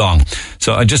is too long.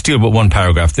 So I just deal with one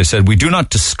paragraph. They said, we do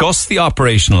not discuss the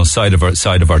operational side of our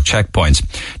checkpoints.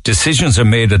 Decisions are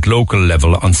made at local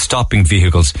level on stopping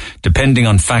vehicles depending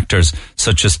on factors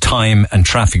such as time and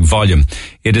traffic volume.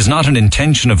 It is not an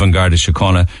intention of Garda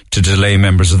Síochána to delay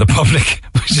members of the public,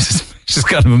 which is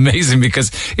kind of amazing,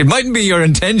 because it mightn't be your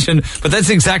intention, but that's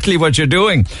exactly what you're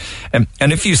doing. And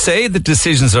if you say that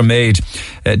decisions are made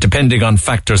depending on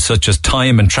factors such as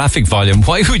time and traffic volume,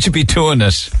 why would you be doing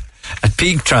it at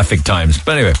peak traffic times?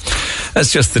 But anyway,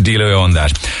 that's just the dealio on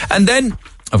that. And then,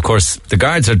 of course, the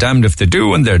guards are damned if they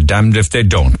do and they're damned if they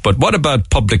don't. But what about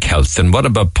public health and what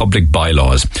about public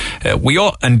bylaws?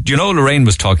 And you know, Lorraine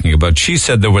was talking about, she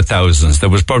said there were thousands. There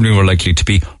was probably more likely to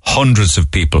be hundreds of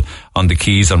people on the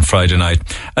quays on Friday night.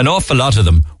 An awful lot of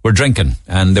them were drinking,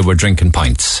 and they were drinking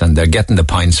pints, and they're getting the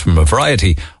pints from a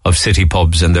variety of city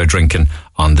pubs, and they're drinking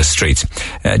on the streets.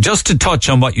 Just to touch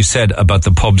on what you said about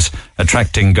the pubs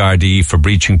attracting Gardaí for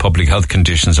breaching public health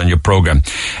conditions on your programme.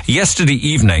 Yesterday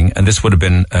evening, and this would have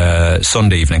been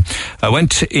Sunday evening, I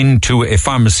went into a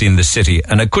pharmacy in the city,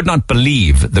 and I could not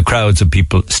believe the crowds of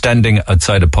people standing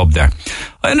outside a pub there.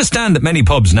 I understand that many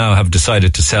pubs now have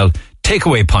decided to sell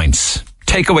takeaway pints,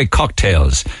 takeaway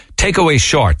cocktails, takeaway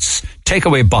shorts,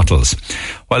 takeaway bottles.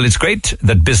 While it's great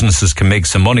that businesses can make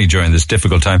some money during this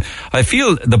difficult time, I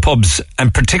feel the pubs,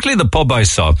 and particularly the pub I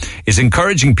saw, is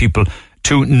encouraging people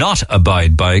to not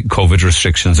abide by COVID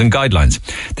restrictions and guidelines.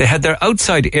 They had their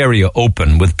outside area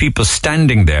open with people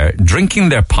standing there, drinking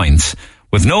their pints,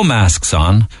 with no masks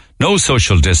on, no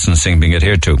social distancing being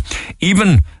adhered to.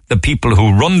 Even the people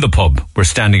who run the pub were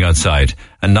standing outside,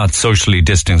 and not socially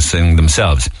distancing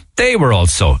themselves. They were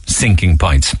also sinking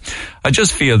pints. I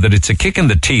just feel that it's a kick in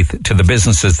the teeth to the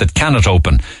businesses that cannot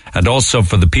open, and also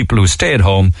for the people who stay at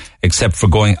home except for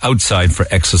going outside for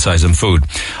exercise and food.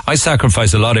 I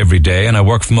sacrifice a lot every day and I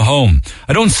work from home.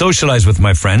 I don't socialize with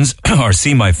my friends or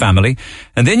see my family.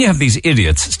 And then you have these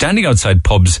idiots standing outside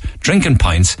pubs, drinking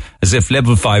pints as if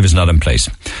level 5 is not in place.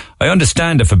 I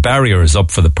understand if a barrier is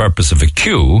up for the purpose of a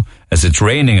queue, as it's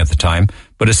raining at the time,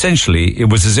 but essentially it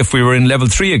was as if we were in level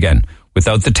 3 again,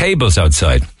 without the tables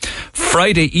outside.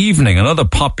 Friday evening, another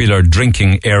popular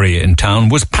drinking area in town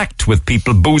was packed with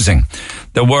people boozing.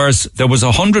 There was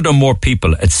 100 or more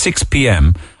people at 6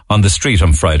 p.m. on the street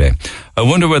on Friday. I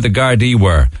wonder where the Gardaí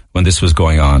were when this was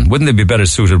going on. Wouldn't they be better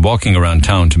suited walking around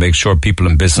town to make sure people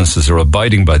and businesses are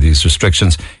abiding by these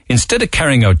restrictions instead of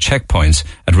carrying out checkpoints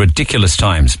at ridiculous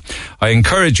times? I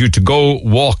encourage you to go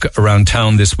walk around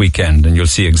town this weekend and you'll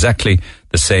see exactly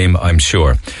the same, I'm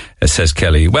sure, says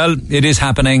Kelly. Well, it is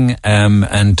happening, and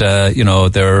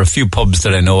there are a few pubs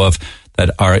that I know of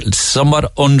that are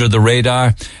somewhat under the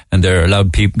radar, and they're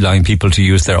allowing people to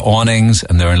use their awnings,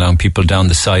 and they're allowing people down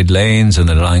the side lanes, and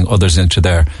they're allowing others into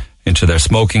their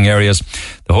smoking areas.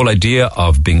 The whole idea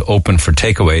of being open for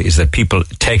takeaway is that people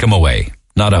take them away,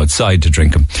 not outside to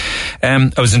drink them.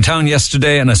 I was in town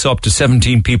yesterday and I saw up to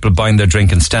 17 people buying their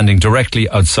drink and standing directly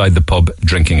outside the pub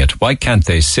drinking it. Why can't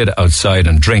they sit outside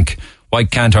and drink? Why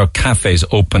can't our cafes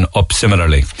open up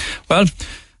similarly? Well,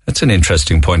 that's an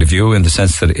interesting point of view in the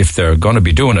sense that if they're going to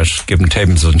be doing it, give them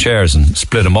tables and chairs and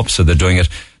split them up so they're doing it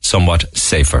somewhat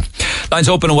safer. Lines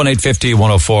open at 1850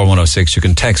 104 106. You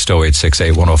can text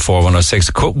 0868 104 106.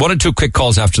 One or two quick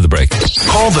calls after the break.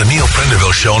 Call the Neil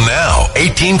Prendeville Show now.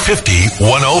 1850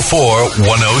 104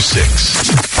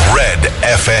 106. Red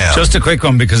FM. Just a quick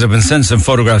one because I've been sent some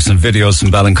photographs and videos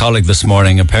from Ballincollig this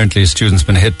morning. Apparently a student's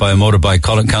been hit by a motorbike.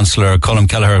 Councillor Colm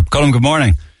Kelleher. Colm, good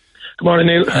morning. Good morning,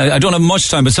 Neil. I don't have much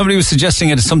time, but somebody was suggesting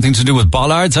it has something to do with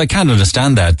bollards. I can't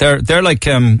understand that. They're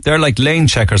like lane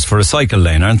checkers for a cycle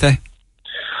lane, aren't they?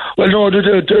 Well, no,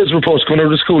 there's reports coming out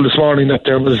of the school this morning that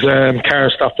there was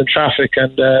cars stopped in traffic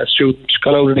and a student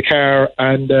got out of the car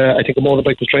and I think a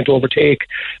motorbike was trying to overtake,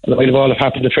 and it might have all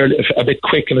happened a bit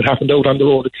quick, and it happened out on the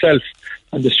road itself,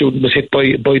 and the student was hit by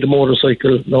the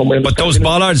motorcycle. But those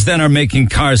bollards then are making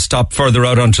cars stop further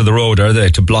out onto the road, are they,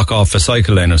 to block off a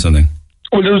cycle lane or something?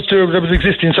 Well, there was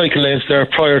existing cycle lanes there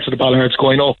prior to the bollards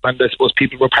going up, and I suppose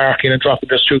people were parking and dropping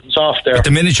their students off there. But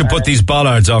the minute you put these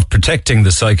bollards off protecting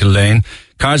the cycle lane,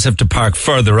 cars have to park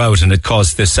further out, and it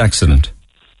caused this accident.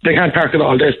 They can't park at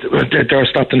all. They're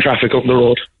stopped in traffic up the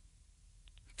road.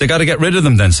 They got to get rid of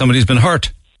them then. Somebody's been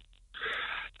hurt.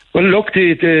 Well, look,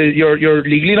 you're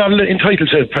legally not entitled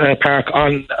to park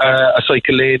on a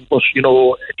cycle lane, but,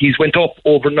 these went up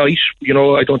overnight.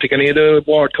 I don't think any of the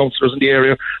ward councillors in the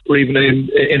area were even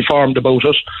informed about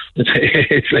it.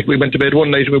 It's like we went to bed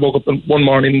one night and we woke up one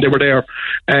morning and they were there.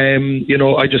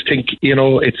 I just think,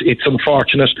 it's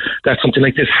unfortunate that something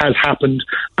like this has happened,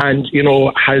 and,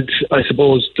 had, I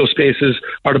suppose, those spaces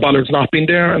or the bollards not been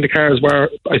there and the cars were,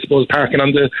 I suppose, parking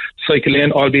on the cycle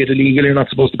lane, albeit illegally, you're not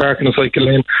supposed to park in a cycle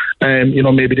lane.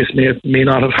 Maybe this may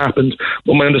not have happened.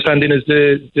 But my understanding is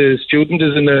the student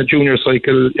is in a junior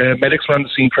cycle. Medics were on the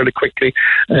scene fairly quickly.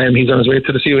 He's on his way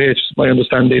to the COH, is my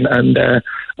understanding, and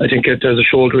I think there's a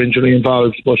shoulder injury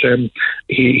involved. But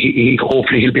he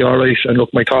hopefully he'll be all right. And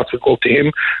look, my thoughts would go up to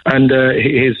him and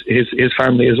his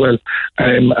family as well.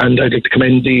 And I'd like to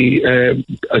commend the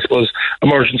I suppose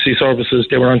emergency services.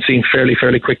 They were on scene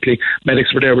fairly quickly.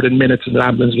 Medics were there within minutes, and the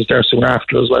ambulance was there soon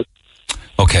after as well.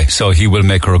 Okay, so he will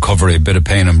make a recovery, a bit of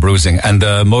pain and bruising. And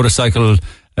the motorcycle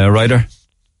rider?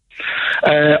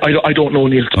 I don't know,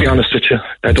 Neil, to be honest with you.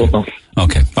 I don't know.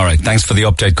 Okay, all right. Thanks for the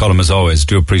update, Colm, as always.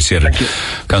 Do appreciate it. Thank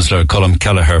you. Councillor Colm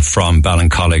Kelleher from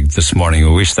Ballincollig this morning.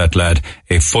 We wish that lad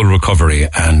a full recovery,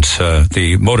 and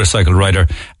the motorcycle rider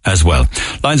as well.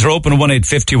 Lines are open at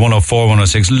 1850 104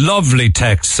 106. Lovely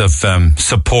texts of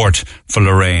support for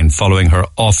Lorraine following her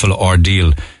awful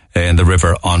ordeal in the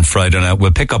river on Friday night.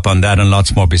 We'll pick up on that and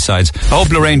lots more besides. I hope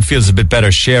Lorraine feels a bit better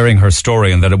sharing her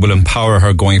story and that it will empower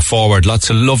her going forward. Lots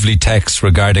of lovely texts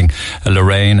regarding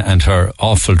Lorraine and her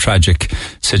awful tragic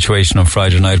situation on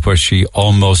Friday night where she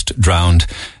almost drowned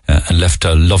and left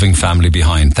a loving family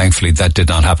behind. Thankfully, that did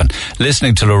not happen.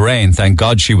 Listening to Lorraine, thank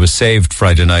God she was saved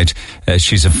Friday night.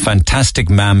 She's a fantastic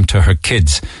mum to her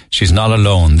kids. She's not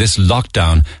alone. This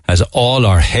lockdown has all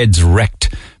our heads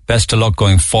wrecked. Best of luck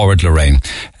going forward, Lorraine.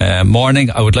 Morning,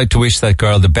 I would like to wish that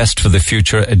girl the best for the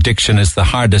future. Addiction is the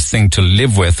hardest thing to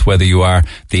live with, whether you are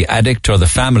the addict or the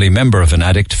family member of an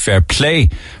addict. Fair play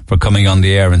for coming on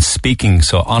the air and speaking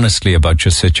so honestly about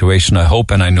your situation. I hope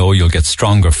and I know you'll get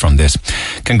stronger from this.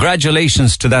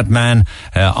 Congratulations to that man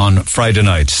on Friday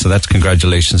night. So that's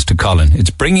congratulations to Colin. It's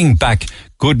bringing back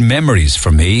good memories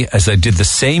for me, as I did the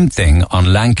same thing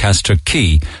on Lancaster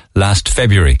Quay last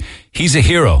February. He's a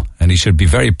hero and he should be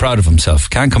very proud of himself.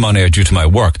 Can't come on air due to my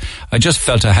work. I just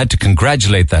felt I had to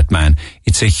congratulate that man.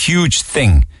 It's a huge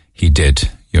thing he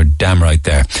did. You're damn right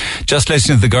there. Just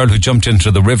listening to the girl who jumped into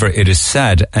the river, it is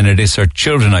sad, and it is her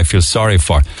children I feel sorry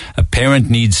for. A parent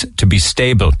needs to be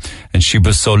stable, and she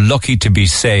was so lucky to be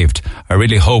saved. I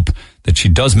really hope that she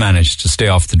does manage to stay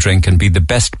off the drink and be the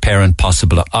best parent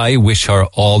possible. I wish her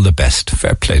all the best.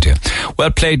 Fair play to you.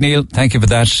 Well played, Neil. Thank you for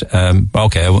that.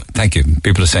 Okay, thank you.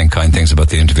 People are saying kind things about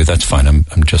the interview. That's fine.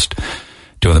 I'm just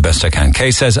doing the best I can. Kay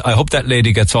says, I hope that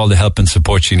lady gets all the help and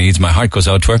support she needs. My heart goes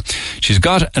out to her. She's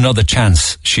got another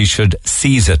chance. She should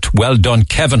seize it. Well done,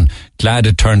 Kevin. Glad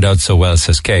it turned out so well,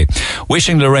 says Kay.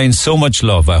 Wishing Lorraine so much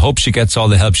love. I hope she gets all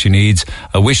the help she needs.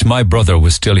 I wish my brother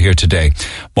was still here today.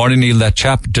 Morning, Neil. That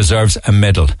chap deserves a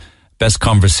medal. Best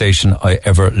conversation I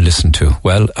ever listened to.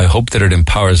 Well, I hope that it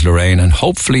empowers Lorraine, and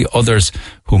hopefully others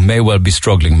who may well be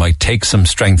struggling might take some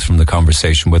strength from the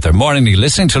conversation with her. Morning, Neil.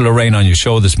 Listening to Lorraine on your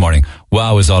show this morning,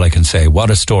 wow is all I can say.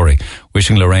 What a story.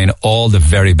 Wishing Lorraine all the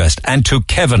very best. And to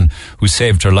Kevin, who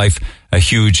saved her life, a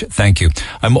huge thank you.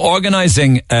 I'm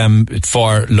organising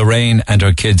for Lorraine and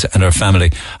her kids and her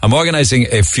family. I'm organising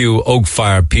a few Oak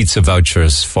Fire pizza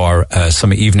vouchers for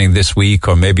some evening this week,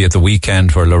 or maybe at the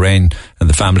weekend, where Lorraine and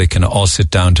the family can all sit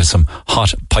down to some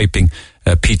hot piping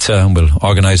pizza, and we'll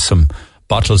organise some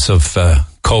bottles of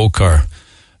Coke or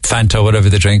Fanta, whatever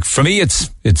they drink. For me, it's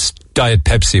Diet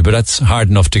Pepsi, but that's hard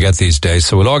enough to get these days.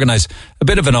 So we'll organise a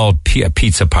bit of an all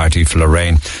pizza party for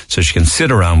Lorraine, so she can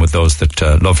sit around with those that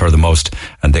love her the most,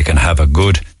 and they can have a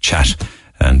good chat,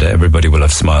 and everybody will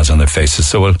have smiles on their faces.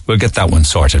 So we'll get that one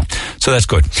sorted. So that's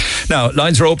good. Now,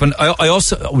 lines are open.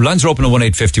 Lines are open at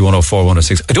 1850 104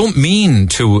 106. I don't mean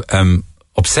to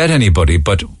upset anybody,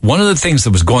 but one of the things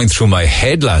that was going through my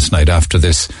head last night after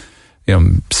this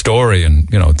story, and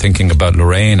thinking about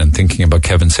Lorraine and thinking about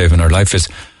Kevin saving her life, is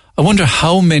I wonder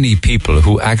how many people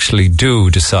who actually do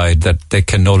decide that they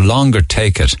can no longer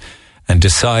take it and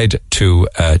decide to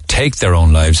take their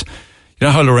own lives. You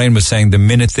know how Lorraine was saying the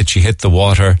minute that she hit the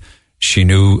water, she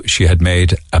knew she had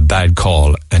made a bad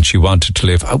call and she wanted to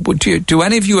live. Do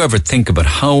any of you ever think about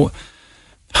how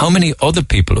many other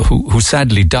people who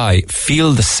sadly die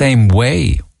feel the same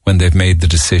way when they've made the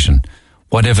decision?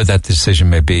 Whatever that decision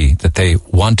may be, that they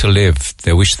want to live,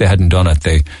 they wish they hadn't done it,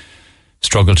 they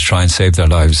struggle to try and save their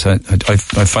lives. I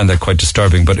find that quite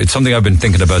disturbing, but it's something I've been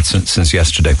thinking about since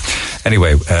yesterday.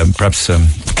 Anyway, perhaps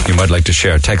you might like to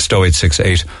share. Text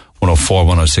 0868 104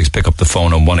 106. Pick up the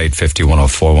phone on 1850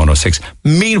 104 106.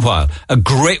 Meanwhile, a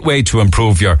great way to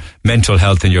improve your mental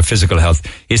health and your physical health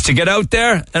is to get out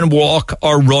there and walk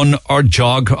or run or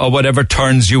jog or whatever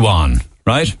turns you on.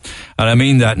 Right? And I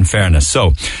mean that in fairness.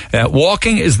 So,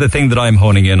 walking is the thing that I'm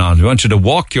honing in on. We want you to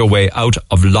walk your way out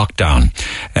of lockdown.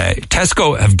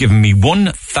 Tesco have given me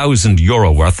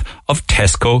 €1,000 worth of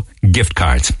Tesco gift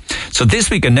cards. So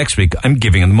this week and next week, I'm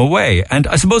giving them away. And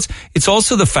I suppose it's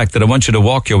also the fact that I want you to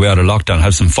walk your way out of lockdown,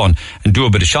 have some fun, and do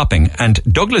a bit of shopping. And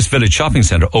Douglas Village Shopping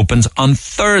Centre opens on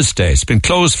Thursday. It's been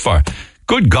closed for,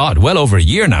 good God, well over a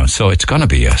year now. So it's going to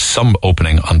be some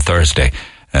opening on Thursday.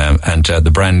 And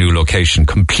the brand new location,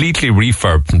 completely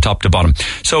refurbed from top to bottom.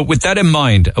 So with that in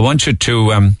mind, I want you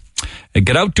to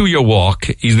get out, do your walk,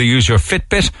 either use your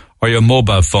Fitbit or your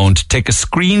mobile phone to take a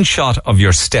screenshot of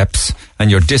your steps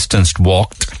and your distance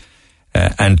walked,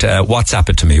 and WhatsApp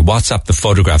it to me. WhatsApp the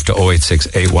photograph to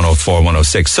 0868 104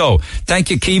 106. So, thank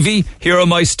you, Kiwi. Here are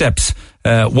my steps.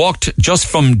 Walked just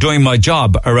from doing my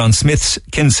job around Smith's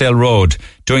Kinsale Road,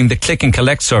 doing the click and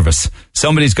collect service.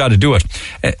 Somebody's got to do it.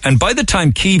 And by the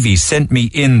time Kiwi sent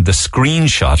me in the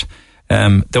screenshot,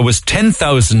 there was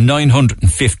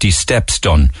 10,950 steps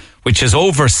done, which is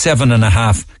over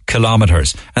 7.5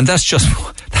 kilometres. And that's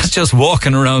just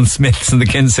walking around Smith's and the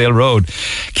Kinsale Road.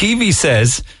 Kiwi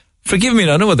says, forgive me, I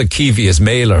don't know whether Kiwi is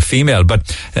male or female,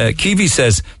 but Kiwi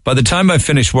says, by the time I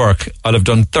finish work, I'll have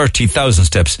done 30,000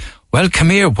 steps. Well, come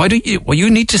here. You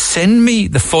need to send me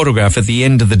the photograph at the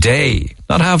end of the day,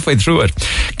 not halfway through it.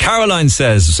 Caroline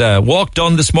says, walk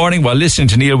done this morning while listening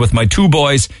to Neil with my two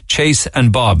boys, Chase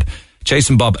and Bob. Chase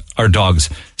and Bob are dogs.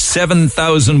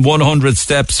 7,100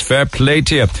 steps. Fair play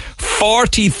to you.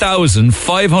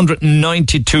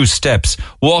 40,592 steps.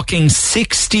 Walking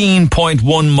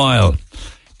 16.1 mile.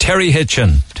 Terry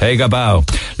Hitchin, take a bow.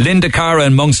 Linda Cara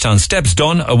in Monkstown, steps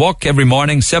done, a walk every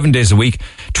morning, 7 days a week.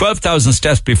 12,000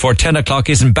 steps before 10 o'clock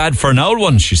isn't bad for an old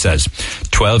one, she says.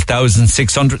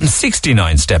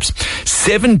 12,669 steps.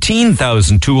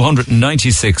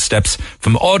 17,296 steps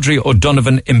from Audrey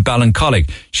O'Donovan in Ballincollig.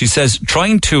 She says,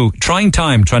 trying to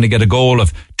get a goal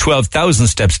of 12,000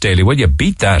 steps daily. Well, you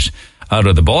beat that out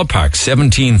of the ballpark.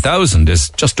 17,000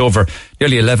 is just over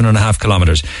nearly 11.5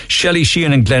 kilometres. Shelley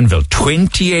Sheehan in Glenville,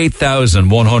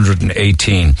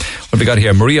 28,118. What have we got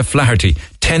here? Maria Flaherty,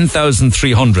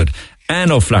 10,300. Anne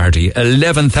O'Flaherty,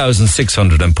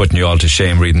 11,600. I'm putting you all to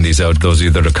shame reading these out. Those are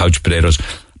either the couch potatoes.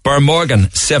 Burr Morgan,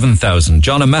 7,000.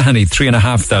 John O'Mahony,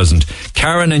 3,500.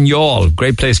 Karen in Youghal,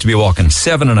 great place to be walking,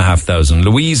 7,500.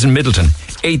 Louise in Middleton,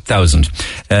 8,000.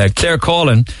 Claire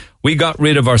Collin, we got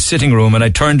rid of our sitting room and I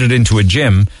turned it into a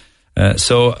gym.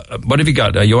 So what have you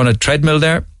got? You on a treadmill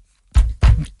there?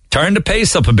 Turn the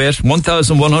pace up a bit.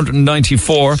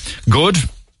 1,194. Good.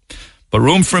 But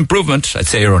room for improvement. I'd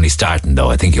say you're only starting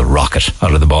though. I think you'll rock it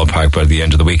out of the ballpark by the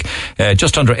end of the week.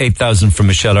 Just under 8,000 from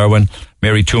Michelle Irwin.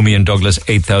 Mary Toomey in Douglas,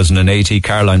 8,080.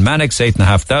 Caroline Mannix,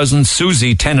 8,500.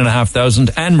 Susie,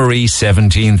 10,500. Anne-Marie,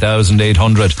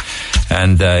 17,800.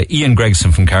 And Ian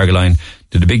Gregson from Carrigaline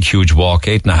did a big, huge walk,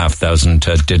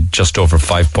 8,500, did just over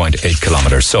 5.8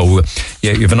 kilometres. So,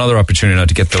 yeah, you have another opportunity now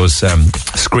to get those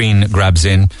screen grabs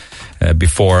in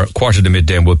before quarter to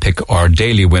midday, and we'll pick our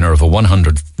daily winner of a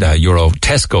 €100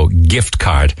 Tesco gift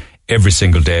card every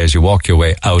single day as you walk your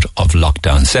way out of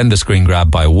lockdown. Send the screen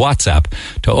grab by WhatsApp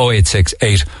to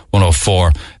 0868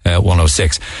 104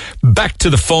 106. Back to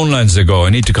the phone lines I go. I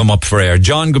need to come up for air.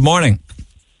 John, good morning.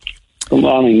 Good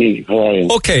morning, Neil. How are you?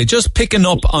 Okay, just picking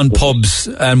up on pubs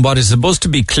and what is supposed to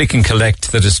be click and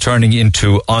collect that is turning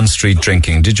into on-street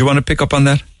drinking. Did you want to pick up on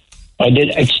that? I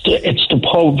did. It's the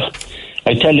pub.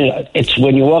 I tell you, it's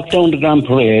when you walk down the Grand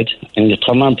Parade and you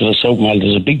turn onto the South Mall,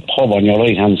 there's a big pub on your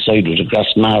right-hand side with a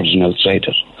grass margin outside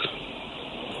it.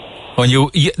 When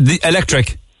the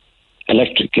electric?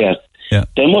 Electric, yeah. Yeah.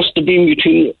 There must have been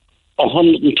between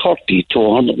 130 to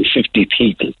 150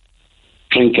 people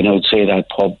drinking outside that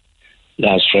pub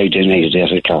last Friday night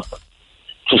at 8 o'clock.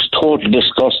 It was totally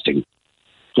disgusting.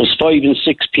 There was 5 and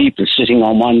 6 people sitting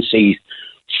on one seat,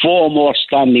 4 more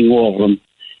standing over them,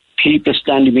 people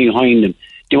standing behind them.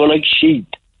 They were like sheep.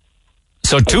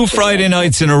 So 2 Friday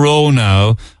nights in a row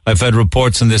now, I've had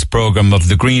reports in this programme of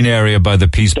the green area by the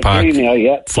Peace Park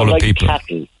full of like people.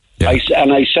 Cattle. Yeah. I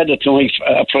said it to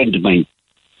a friend of mine.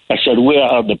 I said, where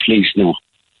are the police now?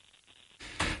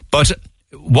 But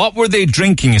what were they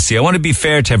drinking, you see? I want to be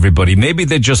fair to everybody. Maybe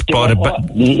they just brought it back.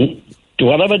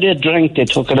 Whatever they drank, they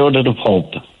took it out of the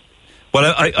pub.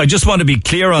 Well, I just want to be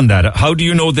clear on that. How do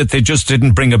you know that they just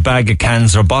didn't bring a bag of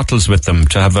cans or bottles with them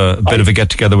to have a bit of a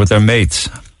get-together with their mates?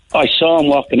 I saw them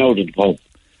walking out of the pub.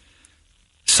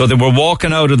 So they were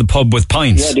walking out of the pub with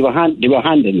pints? Yeah, they were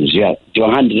handing us, yeah. They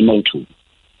were handing them out to them.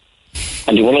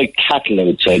 And they were like cattle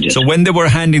outside it. So when they were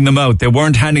handing them out, they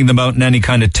weren't handing them out in any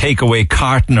kind of takeaway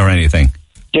carton or anything?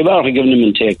 They were giving them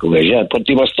in takeaway, yeah, but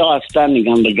they were still standing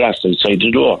on the grass outside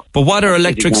the door. But what are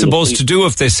electrics supposed to do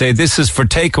if they say this is for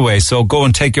takeaway, so go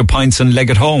and take your pints and leg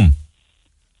it home?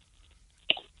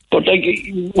 But like,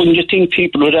 wouldn't you think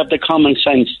people would have the common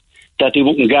sense that they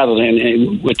wouldn't gather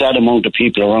with that amount of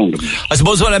people around them? I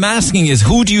suppose what I'm asking is,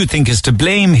 who do you think is to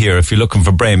blame here if you're looking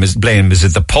for blame? Is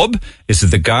it the pub? Is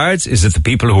it the guards? Is it the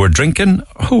people who are drinking?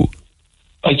 Who?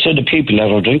 I'd say the people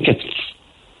that are drinking.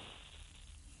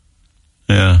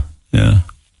 Yeah.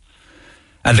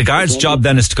 And the guard's job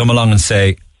then is to come along and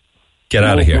say, get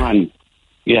out of here. Man.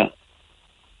 Yeah.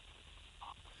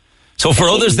 So for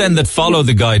others then that follow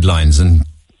the guidelines and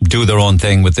do their own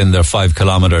thing within their 5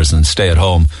 kilometres and stay at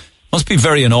home, must be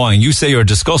very annoying. You say you're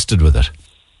disgusted with it.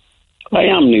 I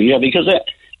am, Neil, yeah, because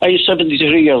I'm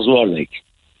 73 years old, like.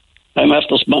 I'm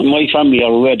after, my family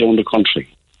are away down the country.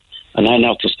 And I'm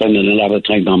after spending a lot of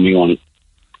time on my own.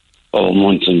 Oh,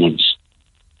 months and months.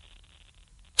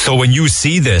 So when you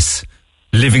see this,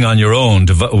 living on your own,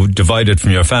 divided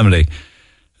from your family,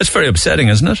 it's very upsetting,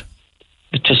 isn't it?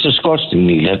 It's just disgusting,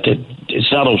 Neil.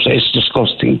 It's not upsetting, it's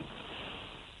disgusting.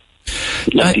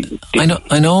 I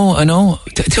know.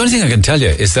 The only thing I can tell you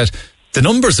is that the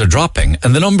numbers are dropping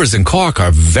and the numbers in Cork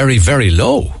are very, very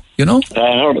low, you know?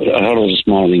 I heard it this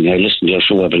morning. I listened to your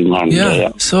show every morning.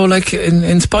 Yeah. So, like,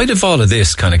 in spite of all of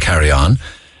this kind of carry on,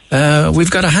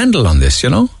 we've got a handle on this, you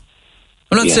know?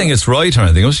 I'm not saying it's right or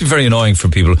anything. It must be very annoying for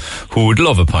people who would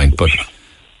love a pint, but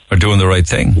are doing the right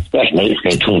thing. Well,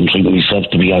 I don't drink myself,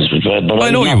 to be honest with you. But I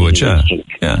know you would, yeah.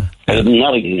 I'm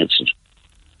not against it.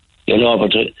 You know,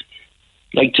 but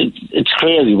it's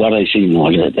crazy what I see now,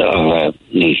 Neil, to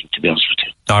be honest with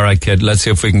you. All right, kid. Let's see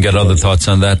if we can get other thoughts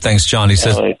on that. Thanks, John. He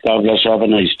says, God bless you. Have a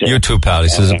nice day. You too, pal. He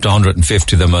says up to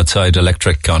 150 of them outside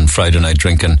electric on Friday night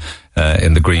drinking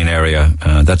in the green area.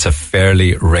 That's a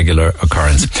fairly regular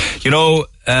occurrence. You know,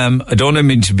 I don't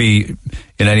mean to be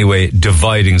in any way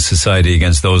dividing society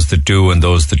against those that do and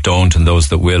those that don't and those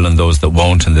that will and those that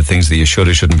won't and the things that you should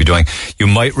or shouldn't be doing. You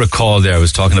might recall there, I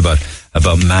was talking about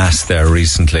Mass there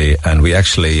recently, and we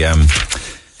actually...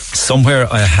 somewhere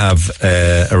I have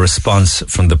a response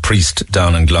from the priest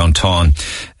down in Glounthaune.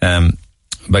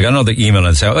 I got another email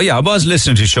and say, oh yeah, I was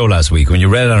listening to your show last week when you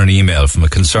read out an email from a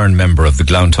concerned member of the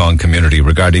Glounthaune community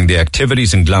regarding the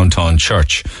activities in Glounthaune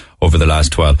Church over the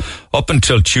last 12. Up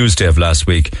until Tuesday of last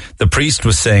week, the priest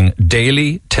was saying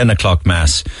daily 10 o'clock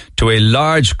Mass to a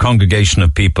large congregation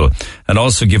of people and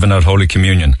also giving out Holy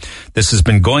Communion. This has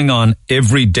been going on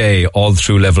every day all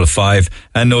through level 5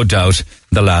 and no doubt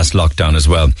the last lockdown as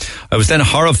well. I was then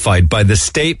horrified by the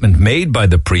statement made by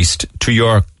the priest to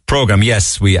your program.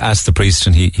 Yes, we asked the priest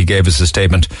and he gave us a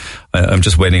statement. I'm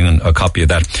just waiting on a copy of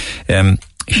that.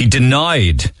 He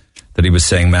denied that he was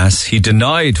saying Mass. He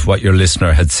denied what your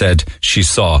listener had said she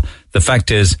saw. The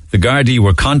fact is, the Gardaí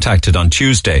were contacted on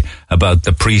Tuesday about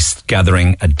the priest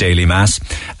gathering at daily Mass,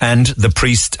 and the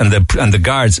priest and the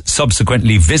guards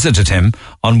subsequently visited him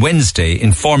on Wednesday,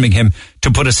 informing him to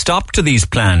put a stop to these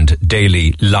planned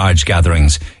daily large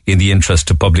gatherings in the interest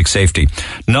of public safety.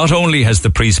 Not only has the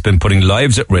priest been putting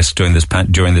lives at risk during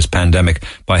this pandemic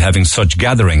by having such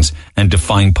gatherings and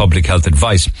defying public health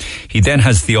advice, he then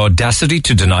has the audacity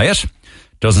to deny it.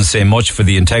 Doesn't say much for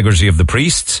the integrity of the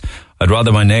priests. I'd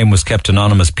rather my name was kept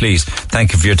anonymous, please.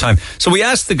 Thank you for your time. So we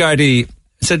asked the Gardaí,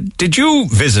 said, did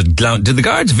the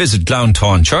guards visit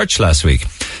Glounthaune Church last week?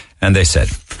 And they said,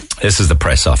 this is the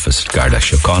press office, Garda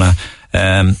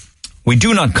Síochána. We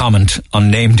do not comment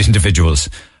on named individuals.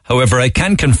 However, I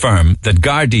can confirm that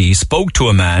Gardaí spoke to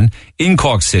a man in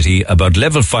Cork City about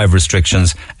level 5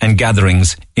 restrictions and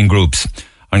gatherings in groups.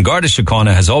 And Garda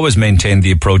Síochána has always maintained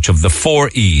the approach of the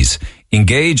 4 E's: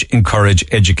 engage, encourage,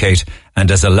 educate, and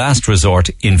as a last resort,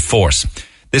 enforce.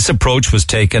 This approach was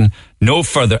taken. No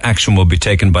further action will be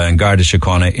taken by Garda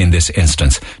Síochána in this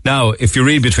instance. Now, if you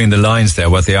read between the lines there,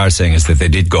 what they are saying is that they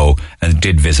did go and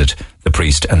did visit the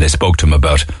priest and they spoke to him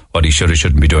about what he should or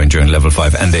shouldn't be doing during level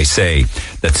 5. And they say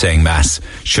that saying Mass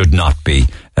should not be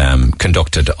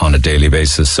conducted on a daily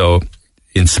basis. So,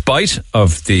 in spite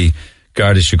of the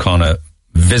Garda Síochána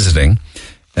visiting,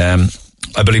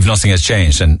 I believe nothing has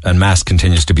changed and Mass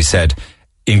continues to be said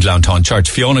in Glounthaune Church.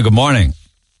 Fiona, good morning.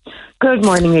 Good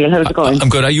morning, Neil. How's it going? I'm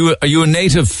good. Are you a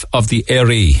native of the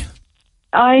Erie?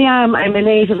 I am. I'm a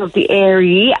native of the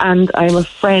Erie and I'm a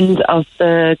friend of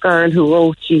the girl who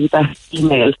wrote you that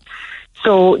email.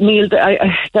 So, Neil,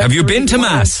 have you been to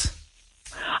Mass?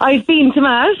 I've been to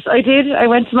Mass. I did. I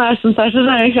went to Mass on Saturday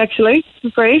night, actually. It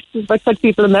was great. There's about 5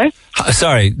 people in there.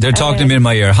 Sorry, they're talking to me in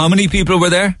my ear. How many people were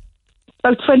there?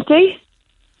 About 20.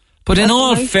 But in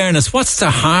all fairness, what's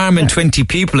the harm in 20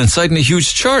 people inside in a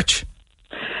huge church?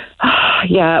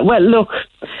 Yeah, well, look,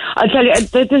 I'll tell you,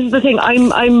 this is the thing.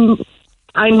 I'm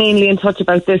mainly in touch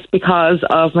about this because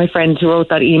of my friend who wrote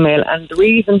that email, and the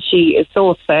reason she is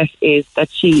so upset is that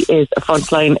she is a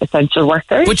frontline essential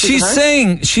worker. But she's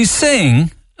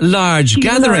saying large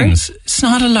gatherings. It's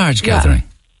not a large gathering.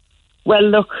 Well,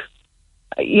 look,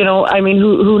 you know, I mean,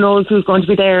 who knows who's going to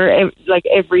be there like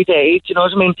every day? Do you know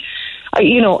what I mean?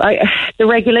 The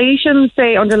regulations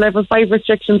say under level 5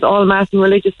 restrictions, all Mass and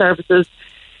religious services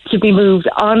to be moved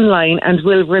online and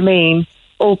will remain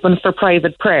open for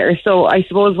private prayer. So I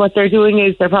suppose what they're doing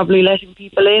is they're probably letting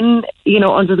people in, you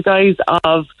know, under the guise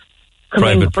of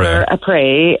coming for a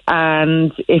pray,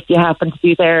 and if you happen to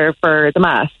be there for the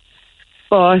Mass.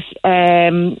 But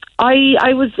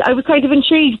I was kind of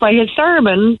intrigued by his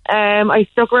sermon. I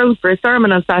stuck around for a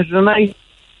sermon on Saturday night.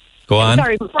 Go on.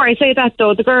 Sorry, before I say that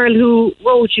though, the girl who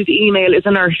wrote you the email is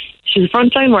a nurse. She's a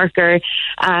frontline worker,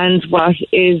 and what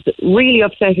is really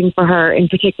upsetting for her in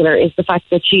particular is the fact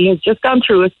that she has just gone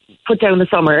through put down the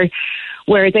summer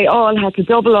where they all had to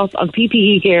double up on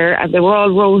PPE gear and they were all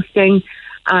roasting,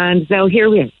 and now here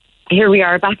we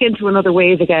are back into another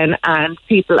wave again, and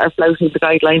people are flouting the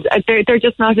guidelines. They're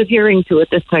just not adhering to it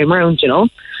this time around, you know.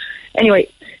 Anyway,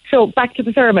 so back to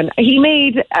the sermon. He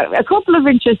made a couple of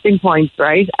interesting points,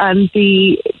 right? And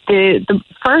the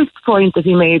first point that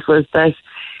he made was that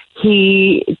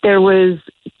he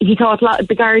thought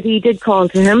the Gardaí did call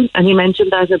to him, and he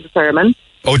mentioned that in the sermon.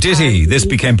 Oh, did he? This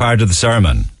became part of the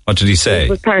sermon. What did he say? It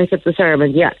was part of the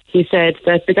sermon, yeah. He said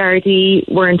that the Gardaí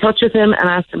were in touch with him and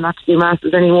asked him not to do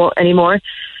masses anymore.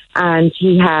 And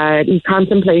he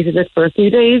contemplated it for a few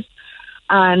days.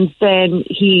 And then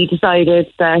he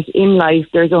decided that in life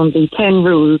there's only 10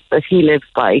 rules that he lives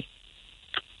by.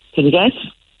 Can you guess?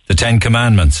 The 10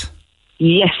 Commandments.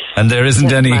 Yes. And there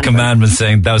isn't any commandment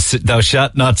saying thou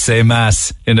shalt not say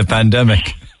mass in a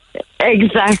pandemic.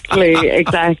 Exactly.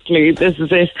 This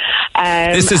is it.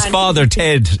 This is Father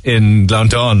Ted in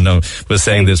Glounthaune was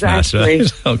saying this mass,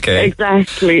 right? Okay.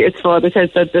 Exactly. It's Father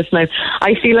Ted said this now.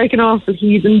 I feel like an awful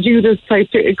heathen Judas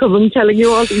type to come and telling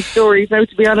you all these stories now,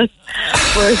 to be honest.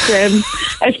 But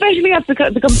especially after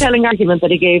the compelling argument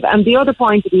that he gave. And the other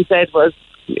point that he said was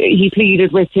he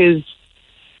pleaded with his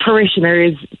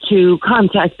parishioners to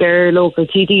contact their local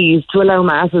TDs to allow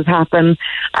masses happen,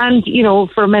 and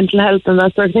for mental health and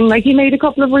that sort of thing. Like, he made a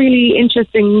couple of really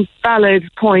interesting, valid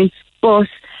points. But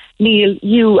Neil,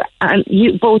 you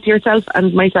both yourself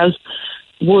and myself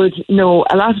would know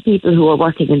a lot of people who are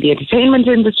working in the entertainment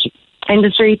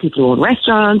industry, people who own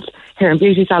restaurants, hair and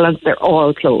beauty salons. They're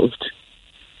all closed.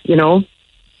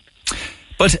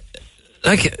 But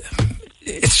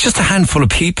it's just a handful of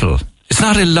people. It's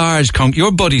not a large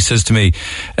your buddy says to me,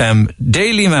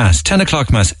 daily mass, 10 o'clock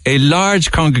mass, a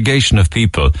large congregation of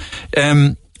people.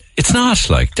 It's not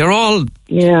like they're all,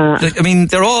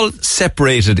 they're all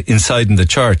separated inside in the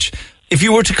church. If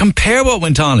you were to compare what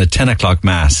went on at 10 o'clock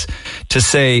mass to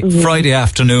say Friday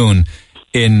afternoon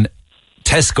in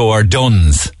Tesco or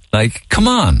Dunn's, come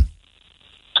on.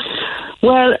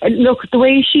 Well, look, the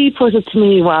way she put it to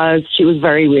me was she was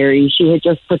very weary. She had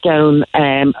just put down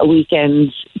a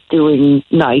weekend doing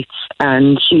nights,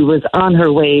 and she was on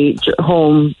her way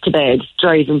home to bed,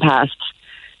 driving past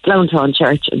Glounthaune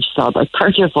Church, and she saw about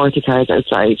 30 or 40 cars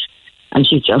outside. And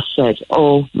she just said,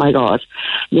 oh, my God.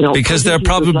 Because they're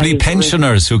probably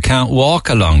pensioners who can't walk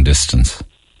a long distance.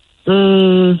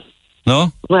 No?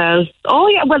 Well,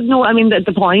 no, I mean,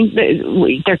 the point,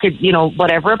 there could,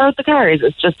 whatever about the cars.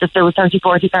 It's just if there were 30,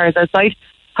 40 cars outside,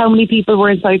 how many people were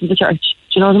inside of the church?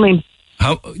 Do you know what I mean?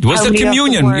 Was there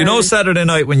communion? Saturday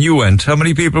night when you went, how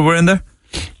many people were in there?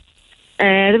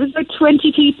 There was about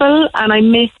 20 people, and I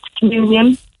missed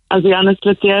communion, I'll be honest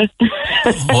with you.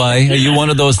 Why? Are you one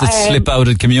of those that slip out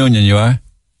at communion, you are?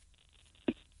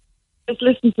 Just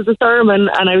listened to the sermon,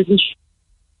 and I was in...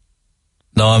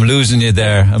 No, I'm losing you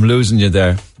there. Can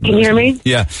you hear me?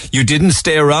 Yeah. You didn't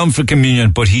stay around for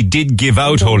communion, but he did give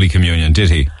out Holy Communion, did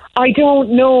he? I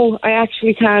don't know. I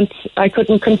actually can't. I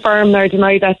couldn't confirm nor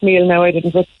deny that, Neil. No, I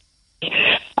didn't.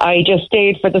 I just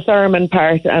stayed for the sermon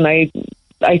part, and I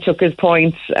took his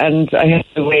points, and I had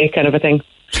to wait, kind of a thing.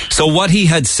 So what he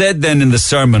had said then in the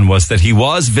sermon was that he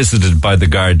was visited by the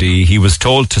Gardaí. He was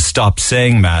told to stop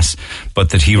saying mass, but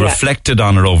that he reflected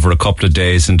on it over a couple of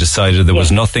days and decided there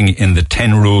was nothing in the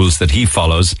 10 rules that he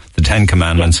follows, the 10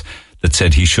 commandments, that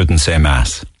said he shouldn't say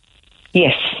mass.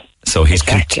 Yes. So he's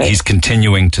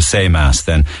continuing to say mass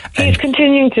then. He's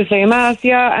continuing to say mass,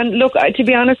 yeah. And look, to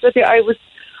be honest with you, I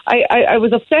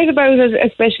was upset about it,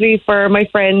 especially for my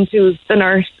friend who's the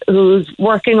nurse who's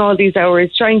working all these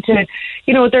hours, trying to,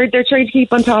 they're trying to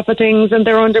keep on top of things, and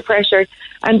they're under pressure,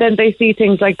 and then they see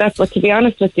things like that. But to be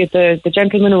honest with you, the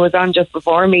gentleman who was on just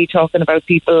before me talking about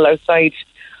people outside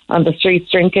on the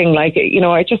streets drinking,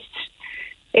 I just...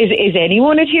 Is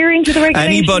anyone adhering to the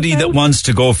regulations? Anybody that wants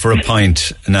to go for a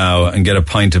pint now and get a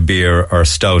pint of beer or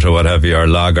stout or what have you, or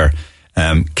lager,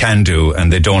 can do,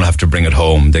 and they don't have to bring it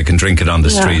home. They can drink it on the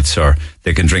streets, or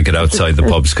they can drink it outside the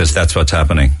pubs, because that's what's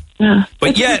happening. Yeah.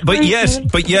 But yet,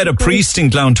 a priest in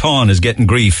Glounthaune is getting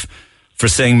grief for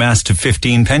saying mass to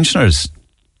 15 pensioners.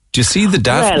 Do you see the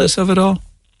daftness of it all?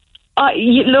 Do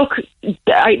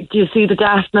you see the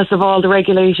daftness of all the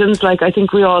regulations? I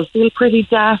think we all feel pretty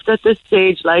daft at this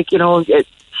stage,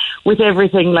 with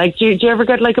everything. Do you ever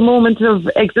get a moment of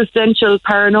existential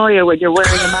paranoia when you're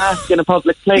wearing a mask in a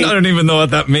public place? I don't even know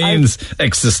what that means,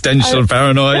 existential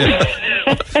paranoia.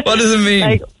 What does it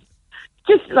mean?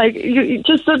 You're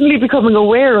just suddenly becoming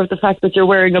aware of the fact that you're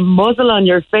wearing a muzzle on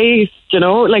your face,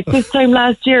 this time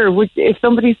last year, if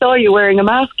somebody saw you wearing a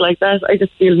mask like that, I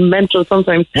just feel mental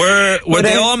sometimes. Were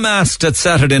they all masked at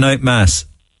Saturday night mass?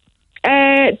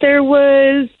 There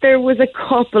was a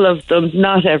couple of them,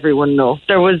 not everyone, no.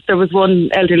 There was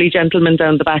one elderly gentleman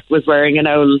down the back was wearing an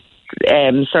owl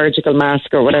surgical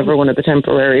mask or whatever, one of the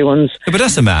temporary ones. Yeah, but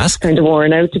that's a mask. Kind of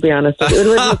worn out, to be honest.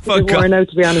 Worn out,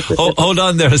 to be honest. Hold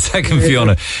on there a second,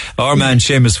 Fiona. Our man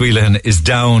Seamus Whelan is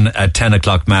down at 10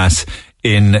 o'clock mass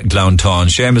in Glounthaune.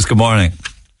 Seamus, good morning.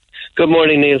 Good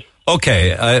morning, Neil.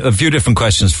 Okay, a few different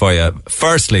questions for you.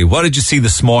 Firstly, what did you see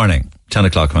this morning? 10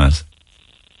 o'clock Mass?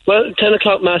 Well, 10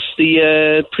 o'clock Mass,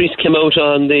 the priest came out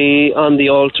on the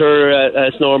altar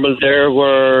as normal. There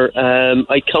were,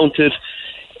 I counted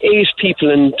 8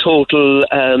 people in total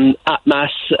at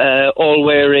Mass, all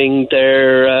wearing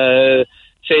their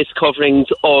face coverings,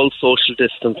 all social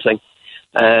distancing.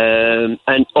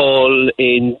 And all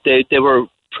they were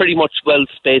pretty much well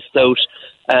spaced out.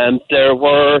 There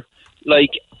were,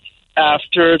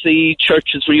 after the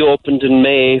churches reopened in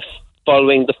May,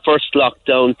 following the first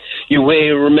lockdown, you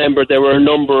may remember there were a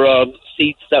number of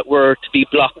seats that were to be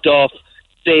blocked off.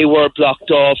 They were blocked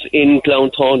off in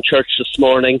Glounthaune Church this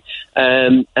morning,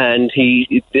 and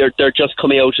they're just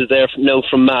coming out of there now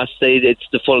from Mass. It's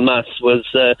the full Mass was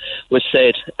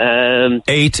said.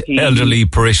 8 elderly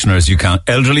parishioners. You count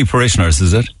elderly parishioners,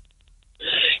 is it?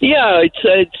 Yeah,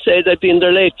 I'd say they'd be in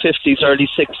their late 50s, early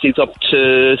 60s, up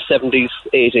to 70s,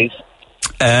 80s.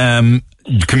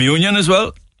 Communion as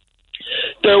well?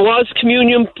 There was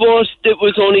communion, but it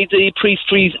was only the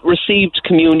priest received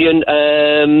communion.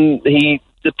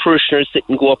 The parishioners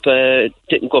didn't go up to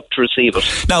receive it.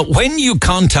 Now, when you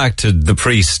contacted the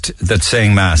priest that's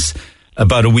saying Mass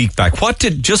about a week back,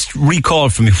 just recall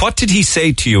for me, what did he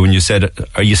say to you when you said,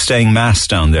 are you saying Mass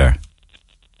down there?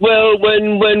 Well,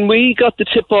 when we got the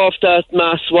tip off that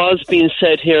Mass was being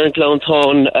said here in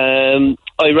Glounthaune,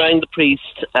 I rang the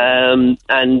priest and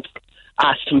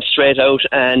asked him straight out,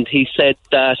 and he said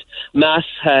that Mass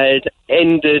had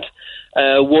ended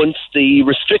once the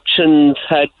latest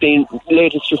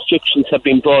restrictions had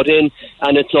been brought in,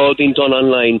 and it's all been done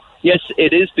online. Yes,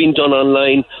 it is being done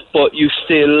online, but you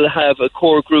still have a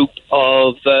core group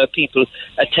of people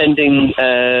attending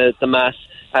the Mass.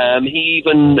 He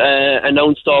even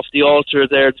announced off the altar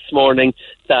there this morning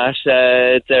that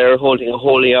they're holding a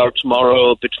holy hour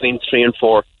tomorrow between 3 and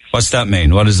 4. What's that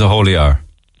mean? What is the holy hour?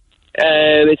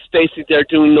 It's basically they're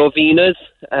doing novenas,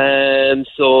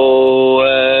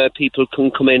 so people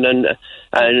can come in and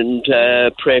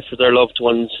pray for their loved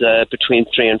ones between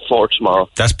 3 and 4 tomorrow.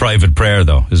 That's private prayer,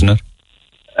 though, isn't it?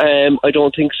 I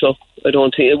don't think so.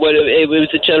 Well, it was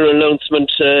a general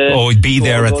announcement. He'd be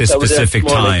there at this specific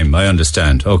time. I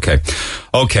understand. Okay.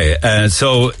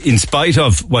 So, in spite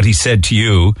of what he said to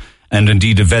you, and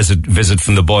indeed a visit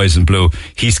from the boys in blue,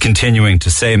 he's continuing to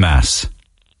say Mass.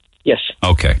 Yes.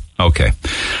 Okay.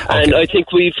 And I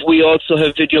think we also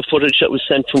have video footage that was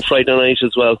sent from Friday night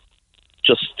as well.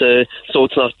 Just so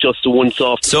it's not just a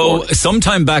once-off. So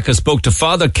sometime back I spoke to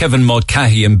Father Kevin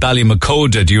Mulcahy in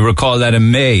Ballymacoda. Do you recall that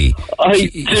in May?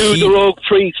 The rogue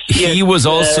priest. Yes. He was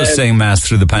also saying Mass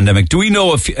through the pandemic. Do we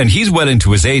know and he's well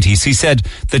into his 80s, he said,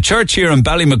 the church here in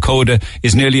Ballymacoda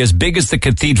is nearly as big as the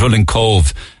cathedral in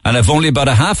Cove, and I've only about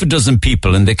a half a dozen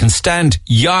people, and they can stand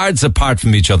yards apart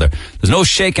from each other. There's no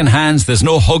shaking hands, there's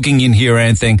no hugging in here or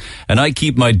anything, and I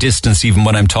keep my distance even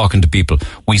when I'm talking to people.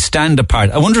 We stand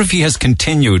apart. I wonder if he has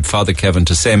continued, Father Kevin,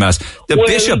 to say Mass. The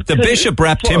bishop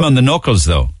rapped him on the knuckles,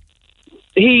 though.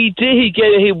 He did. He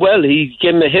gave him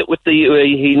a hit with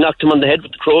he knocked him on the head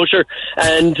with the crosier,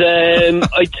 and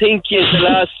I think in the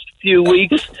last few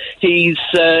weeks he's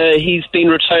been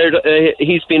retired.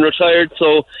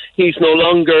 So he's no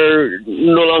longer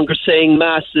saying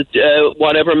Mass.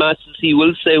 Whatever Masses he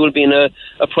will say will be in a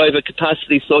private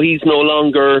capacity. So he's no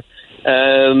longer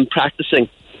practicing.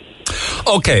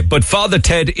 Okay, but Father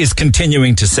Ted is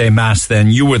continuing to say Mass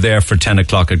then. You were there for 10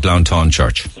 o'clock at Glounthaune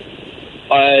Church.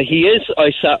 He is.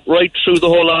 I sat right through the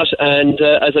whole lot, and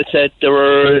as I said, there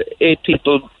were 8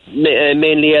 people,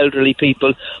 mainly elderly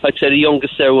people. I'd say the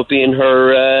youngest there would be in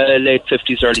her late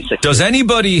 50s, early 60s. Does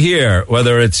anybody here,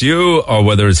 whether it's you or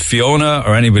whether it's Fiona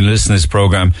or anybody listening to this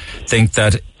programme, think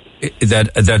that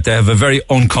they have a very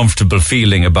uncomfortable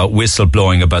feeling about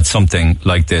whistleblowing about something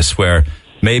like this, where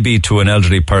maybe to an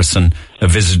elderly person a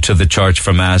visit to the church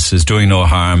for Mass is doing no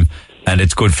harm and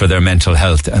it's good for their mental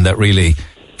health, and that really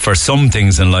for some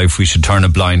things in life we should turn a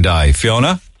blind eye?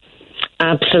 Fiona?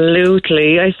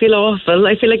 Absolutely. I feel awful.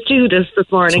 I feel like Judas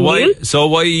this morning. So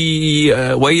why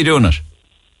are you doing it?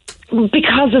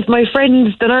 Because of my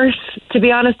friend, the nurse, to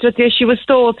be honest with you. She was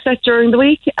so upset during the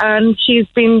week, and she's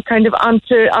been kind of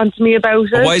onto me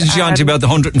about it. Why isn't she onto about the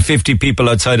 150 people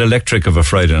outside Electric of a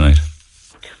Friday night?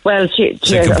 Well,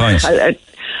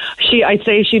 I'd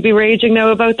say she'd be raging now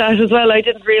about that as well. I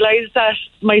didn't realise that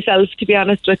myself, to be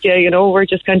honest with you. We're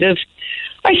just kind of,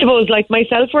 I suppose, like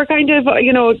myself, we're kind of,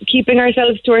 keeping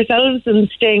ourselves to ourselves and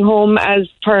staying home as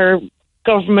per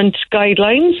government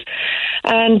guidelines.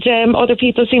 And other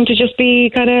people seem to just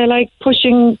be kind of like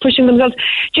pushing themselves.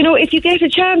 Do you know, if you get a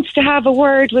chance to have a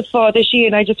word with Father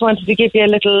Sheehan, I just wanted to give you a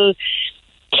little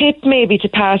tip maybe to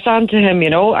pass on to him, you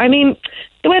know. I mean,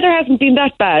 the weather hasn't been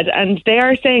that bad, and they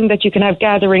are saying that you can have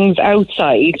gatherings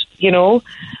outside, you know.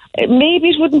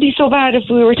 Maybe it wouldn't be so bad if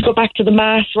we were to go back to the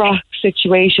mass rock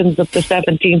situations of the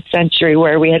 17th century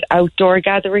where we had outdoor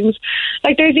gatherings.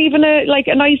 Like, there's even a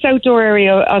nice outdoor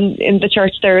area in the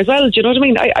church there as well. Do you know what I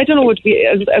mean? I don't know, would it be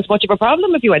as much of a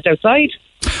problem if you went outside?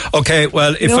 Okay,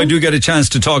 well, if I do get a chance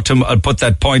to talk to him, I'll put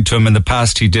that point to him. In the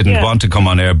past, he didn't want to come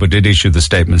on air, but did issue the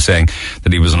statement saying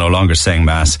that he was no longer saying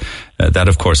Mass. That,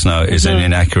 of course, now is an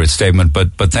inaccurate statement,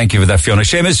 but thank you for that, Fiona.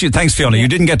 Seamus, thanks, Fiona. You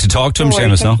didn't get to talk to him,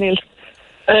 Seamus, no? Neil.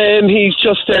 He's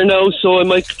just there now, so I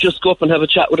might just go up and have a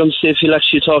chat with him, see if he'll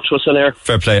actually talk to us on air.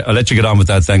 Fair play. I'll let you get on with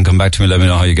that then. Come back to me, let me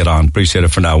know how you get on. Appreciate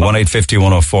it for now.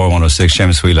 1-850-104-106,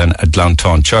 Seamus Whelan at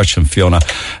Glounthaune Church, and Fiona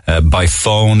by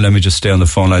phone. Let me just stay on the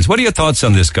phone lines. What are your thoughts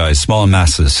on this, guys? Small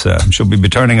masses. Should we be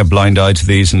turning a blind eye to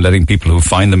these and letting people who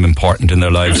find them important in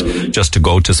their lives just to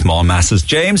go to small masses?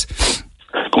 James?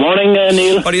 Good morning,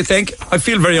 Neil. What do you think? I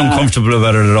feel very uncomfortable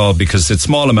about it at all because it's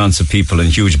small amounts of people in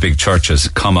huge big churches.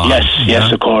 Come on.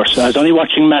 Yes, of course. I was only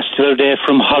watching Mass the other day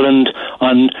from Holland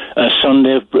on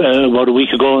Sunday, about a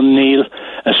week ago, Neil.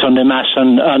 A Sunday Mass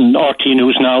on RT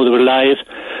News now. They were live.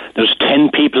 There's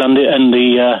 10 people on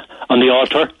the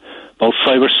altar. About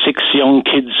 5 or 6 young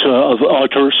kids of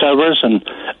altar servers and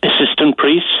assistant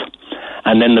priests.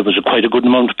 And then there was quite a good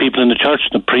amount of people in the church.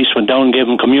 The priest went down and gave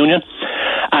them communion.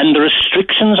 And the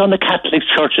restrictions on the Catholic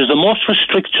Church is the most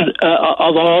restricted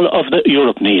of all of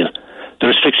Europe, Neil. The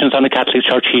restrictions on the Catholic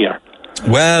Church here.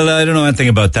 Well, I don't know anything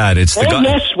about that. It's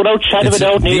yes, without shadow of a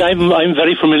doubt, Neil. I'm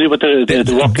very familiar with the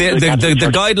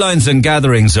guidelines and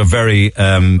gatherings are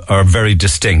very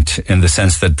distinct in the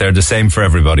sense that they're the same for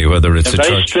everybody, whether it's they're a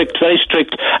very church. Very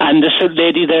strict. And this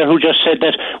lady there who just said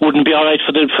that wouldn't be all right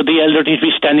for the elderly to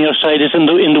be standing outside is in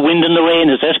the wind and the rain,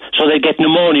 is it? So they get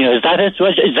pneumonia. Is that it?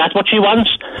 Is that what she wants?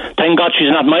 Thank God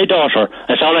she's not my daughter.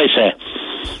 That's all I say.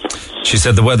 She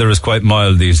said the weather is quite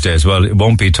mild these days. Well, it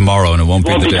won't be tomorrow, and it won't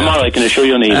be the day tomorrow, after. I can assure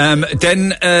you, Neil.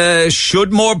 Then,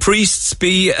 should more priests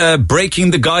be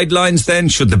breaking the guidelines then?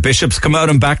 Should the bishops come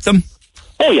out and back them?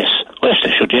 Oh, yes. Yes,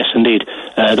 they should, yes, indeed.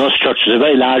 Those churches are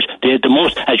very large. The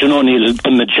most, as you know, Neil,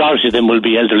 the majority of them will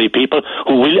be elderly people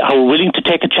who are willing to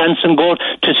take a chance and go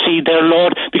to see their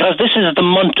Lord, because this is the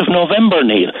month of November,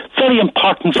 Neil. Very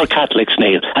important for Catholics,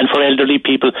 Neil, and for elderly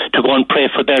people to go and pray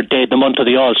for their dead, the month of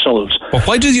the All Souls. Well,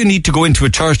 why do you need to go into a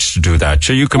church to do that?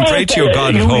 So you can pray to your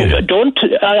God at home.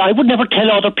 I would never tell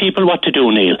other people what to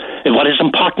do, Neil. What is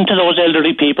important to those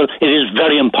elderly people, it is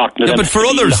very important to them. But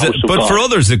for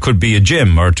others, it could be a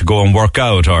gym or to go and work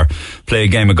out or play a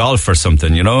game of golf or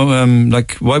something, you know?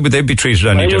 Why would they be treated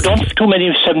any differently? You don't have too many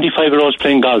 75-year-olds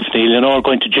playing golf, Neil, you know, or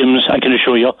going to gyms, I can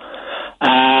assure you.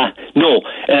 No,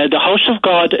 the house of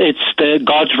God, it's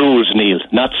God's rules, Neil,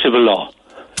 not civil law.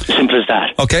 Simple as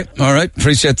that. Okay, all right,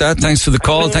 appreciate that. Thanks for the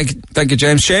call. Thank you,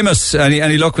 James. Seamus,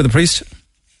 any luck with the priest?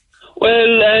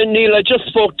 Well, Neil, I just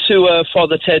spoke to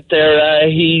Father Ted there.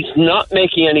 He's not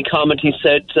making any comment. He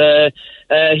said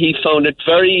he found it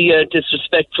very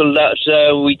disrespectful that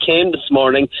we came this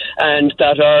morning and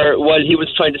that while he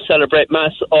was trying to celebrate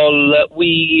Mass, all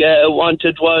we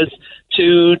wanted was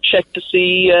to check to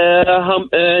see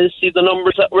the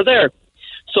numbers that were there.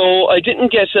 So I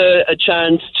didn't get a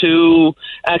chance to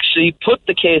actually put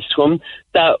the case to him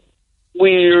that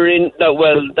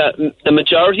that the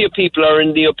majority of people are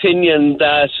in the opinion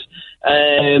that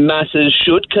masses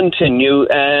should continue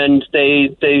and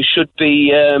they should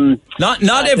be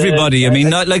not everybody. I mean,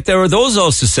 not like there are those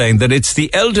also saying that it's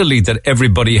the elderly that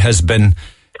everybody has been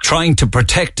trying to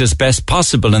protect as best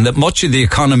possible, and that much of the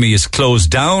economy is closed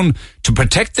down to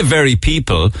protect the very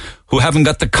people who haven't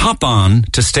got the cop on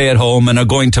to stay at home and are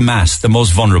going to Mass, the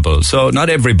most vulnerable. So not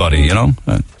everybody, you know.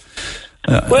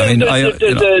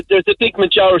 There's a big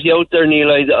majority out there,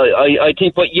 Neil. I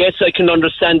think, but yes, I can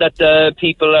understand that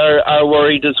people are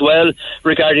worried as well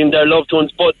regarding their loved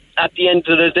ones. But at the end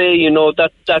of the day, you know,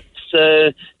 that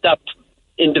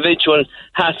individual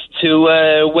has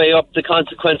to weigh up the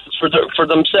consequences for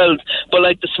themselves. But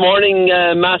like this morning,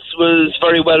 Mass was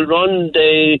very well run.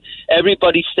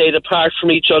 Everybody stayed apart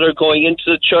from each other going into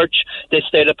the church. They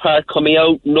stayed apart coming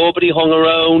out. Nobody hung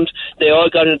around. They all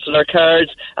got into their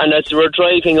cars. And as they were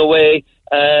driving away,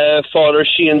 Father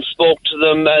Sheehan spoke to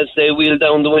them as they wheeled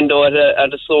down the window at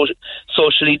a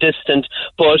socially distant.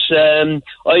 But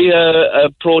I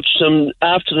approached him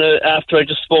after I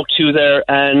just spoke to you there,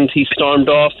 and he stormed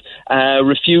off,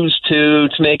 refused to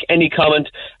make any comment.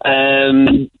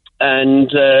 and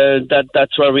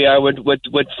that's where we are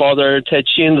with Father Ted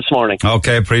Sheehan this morning.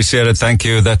 Okay, appreciate it. Thank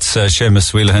you. That's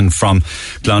Seamus Wheelahan from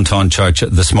Glantown Church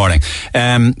this morning.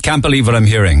 Can't believe what I'm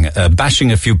hearing.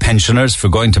 Bashing a few pensioners for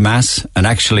going to Mass and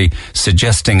actually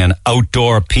suggesting an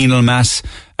outdoor penal Mass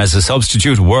as a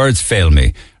substitute. Words fail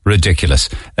me. Ridiculous.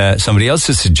 Somebody else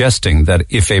is suggesting that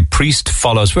if a priest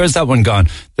follows, where's that one gone?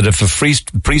 That if a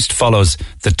priest follows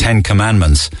the 10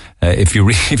 Commandments, if you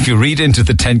read into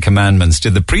the 10 Commandments,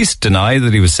 did the priest deny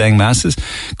that he was saying masses?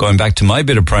 Going back to my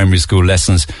bit of primary school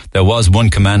lessons, there was one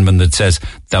commandment that says,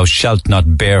 "Thou shalt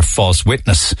not bear false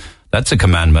witness." That's a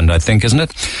commandment, I think, isn't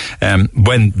it?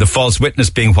 When the false witness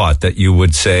being what? That you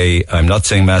would say, "I'm not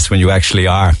saying Mass," when you actually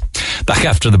are. Back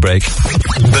after the break.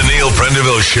 The Neil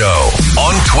Prendeville Show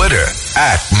on Twitter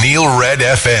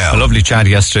 @NeilRedFM. A lovely chat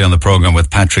yesterday on the programme with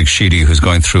Patrick Sheedy, who's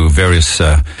going through various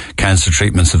cancer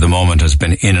treatments at the moment, has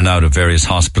been in and out of various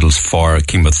hospitals for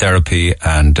chemotherapy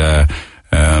and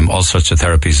all sorts of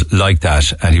therapies like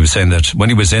that. And he was saying that when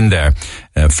he was in there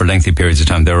for lengthy periods of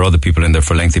time, there are other people in there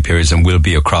for lengthy periods and will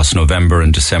be across November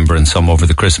and December and some over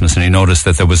the Christmas. And he noticed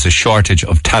that there was a shortage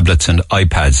of tablets and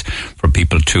iPads for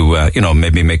people to,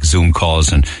 maybe make Zoom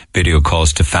calls and video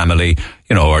calls to family,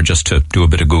 or just to do a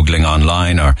bit of Googling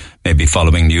online, or maybe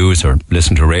following news, or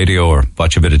listen to radio, or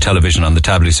watch a bit of television on the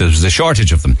tablet. He said there was a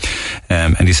shortage of them.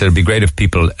 And he said it'd be great if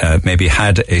people maybe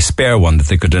had a spare one that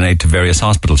they could donate to various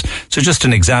hospitals. So just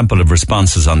an example of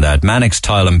responses on that. Mannix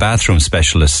Tile and Bathroom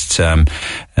Specialists down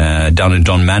in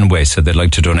Dunmanway said they'd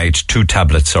like to donate 2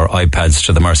 tablets or iPads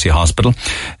to the Mercy Hospital.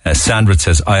 Sandra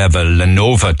says, "I have a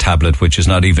Lenovo tablet which is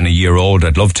not even a year old.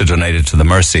 I'd love to donate it to the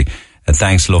Mercy.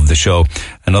 Thanks, love the show."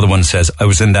 Another one says, "I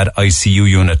was in that ICU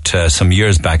unit some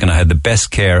years back and I had the best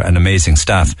care and amazing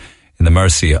staff in the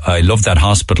Mercy. I love that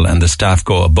hospital and the staff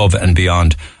go above and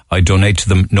beyond. I donate to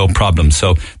them, no problem."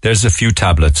 So there's a few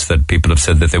tablets that people have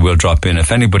said that they will drop in.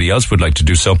 If anybody else would like to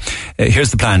do so,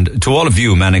 here's the plan. To all of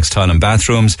you, Mannix Tile and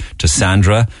Bathrooms, to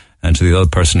Sandra, and to the other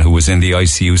person who was in the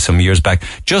ICU some years back,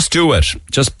 just do it.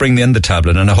 Just bring in the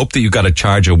tablet, and I hope that you got a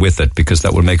charger with it, because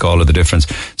that will make all of the difference.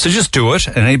 So just do it,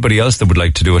 and anybody else that would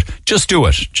like to do it, just do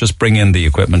it. Just bring in the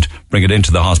equipment, bring it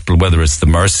into the hospital, whether it's the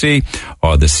Mercy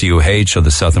or the CUH or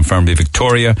the South Infirmary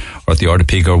Victoria or the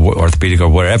orthopedic or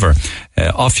wherever.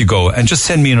 Off you go, and just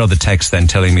send me another text then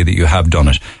telling me that you have done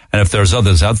it. And if there's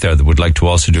others out there that would like to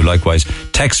also do likewise,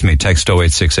 text me, text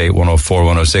 0868 104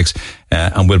 106,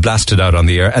 and we'll blast it out on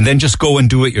the air. And then just go and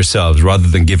do it yourselves rather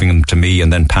than giving them to me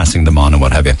and then passing them on and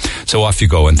what have you. So off you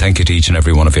go, and thank you to each and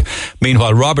every one of you.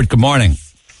 Meanwhile, Robert, good morning.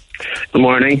 Good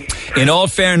morning. In all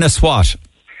fairness, what?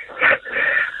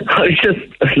 I just,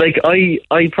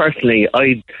 I personally,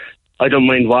 I don't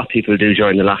mind what people do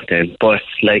during the lockdown, but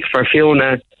for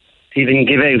Fiona to even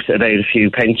give out about a few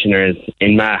pensioners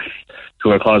in Mass who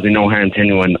are causing no harm to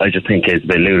anyone, I just think is a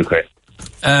bit ludicrous.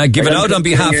 Give it out on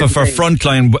behalf of her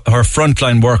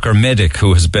frontline worker medic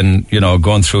who has been,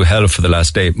 going through hell for the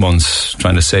last 8 months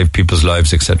trying to save people's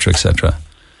lives, etc., etc.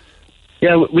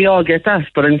 Yeah, we all get that,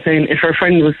 but I'm saying if her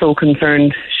friend was so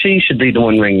concerned, she should be the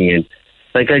one ringing in.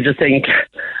 I just think,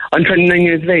 I'm 29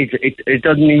 years of age, it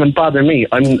doesn't even bother me.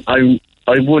 I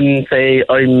wouldn't say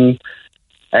I'm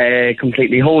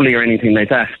completely holy or anything like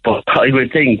that, but I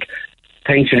would think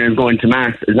pensioners going to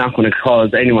Mass is not going to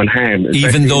cause anyone harm.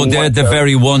 Even though they're the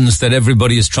very ones that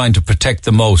everybody is trying to protect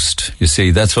the most, you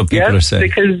see, that's what people are saying.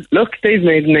 Because, look, they've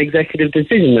made an executive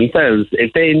decision themselves.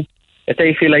 If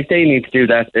they feel like they need to do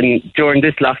that, and during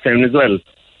this lockdown as well,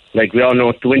 we all know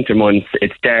it's the winter months,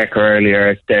 it's darker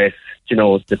earlier, there's,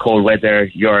 the cold weather,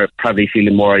 you're probably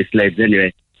feeling more isolated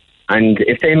anyway. And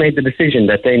if they made the decision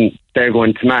that they're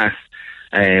going to Mass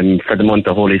for the month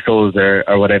of Holy Souls or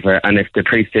whatever, and if the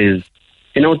priest is,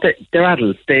 they're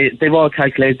adults, they've all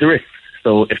calculated the risks.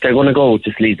 So if they're going to go,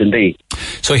 just leave them be.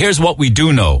 So here's what we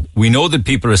do know. We know that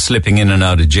people are slipping in and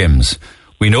out of gyms.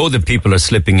 We know that people are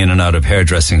slipping in and out of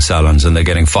hairdressing salons and they're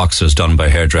getting foxers done by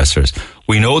hairdressers.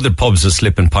 We know that pubs are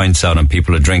slipping pints out and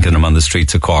people are drinking them on the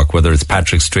streets of Cork, whether it's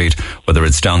Patrick Street, whether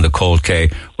it's down the Cold Quay,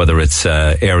 whether it's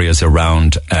areas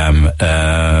around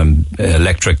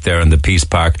Electric there in the Peace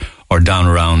Park, or down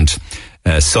around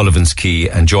Sullivan's Quay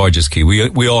and George's Quay.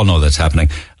 We all know that's happening,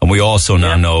 and we also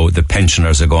now know that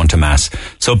pensioners are going to Mass.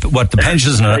 So what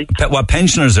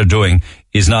pensioners are doing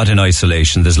is not in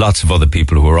isolation. There's lots of other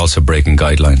people who are also breaking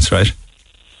guidelines, right?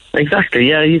 Exactly.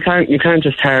 Yeah, you can't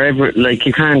just tar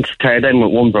you can't tar them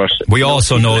with one brush. We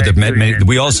also know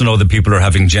that people are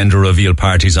having gender reveal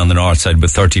parties on the north side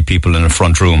with 30 people in a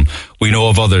front room. We know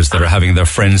of others that are having their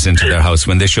friends into their house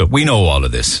when they should. We know all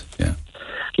of this. Yeah.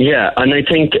 Yeah, and I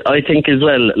think as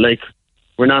well,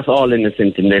 we're not all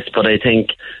innocent in this, but I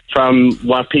think from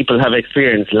what people have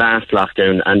experienced last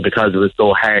lockdown, and because it was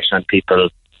so harsh on people,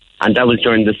 and that was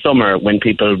during the summer when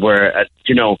people were,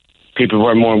 people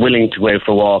were more willing to go out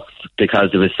for walks because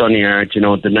it was sunnier,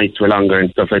 the nights were longer and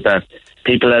stuff like that.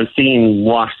 People have seen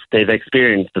what they've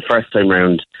experienced the first time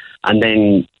round, and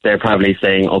then they're probably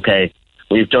saying, okay,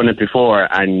 we've done it before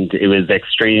and it was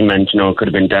extreme and, could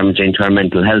have been damaging to our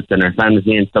mental health and our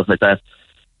sanity and stuff like that.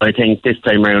 I think this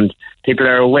time round, people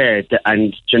are aware that,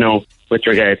 and, with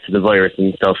regards to the virus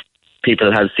and stuff,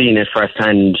 people have seen it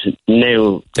firsthand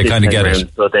now. They kind of get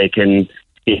it. So they can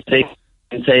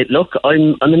say, look,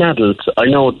 I'm an adult. I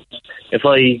know if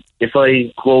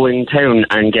I go in town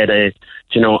and get a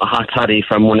hot toddy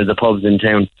from one of the pubs in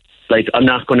town, like, I'm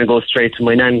not going to go straight to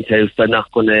my nan's house. I'm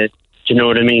not going to, do you know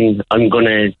what I mean? I'm going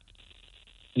to,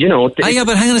 yeah,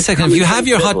 but hang on a second. If you have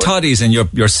your hot toddies and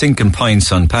you're sinking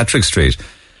pints on Patrick Street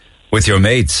with your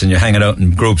mates and you're hanging out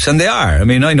in groups, and they are. I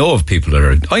mean, I know of people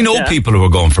people who are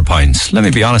going for pints. Let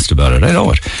me be honest about it. I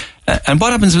know it. And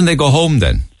what happens when they go home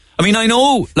then? I mean, I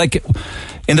know, like,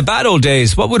 in the bad old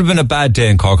days, what would have been a bad day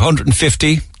in Cork?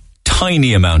 150?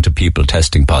 Tiny amount of people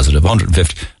testing positive,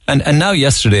 150. And now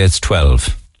yesterday it's 12.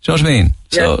 Do you know what I mean?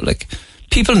 Yeah. So, like,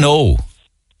 people know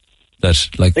that,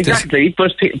 like... Exactly,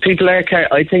 but people are...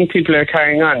 I think people are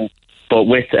carrying on, but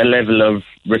with a level of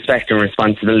respect and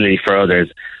responsibility for others.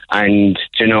 And,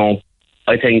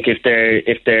 I think if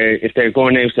they're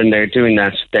going out and they're doing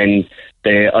that, then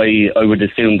I would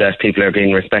assume that people are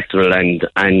being respectful and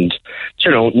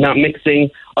not mixing.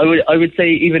 I would say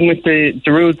even with the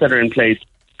rules that are in place,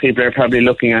 people are probably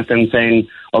looking at them saying,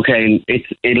 okay,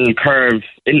 it'll curve.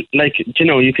 You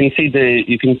can see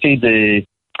the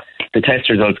test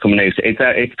results coming out.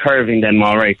 It's curving them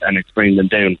all right, and it's bringing them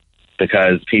down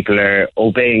because people are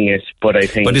obeying it. But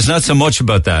it's not so much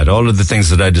about that. All of the things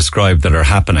that I described that are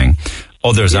happening,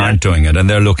 others aren't doing it, and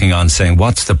they're looking on saying,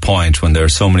 what's the point when there are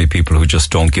so many people who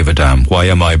just don't give a damn? Why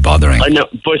am I bothering? I know,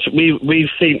 but we've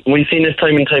seen this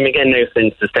time and time again now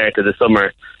since the start of the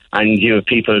summer, and you have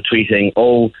people tweeting,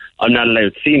 oh, I'm not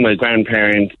allowed to see my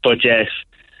grandparents, but yet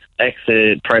X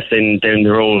person down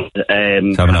the road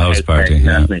having a house party.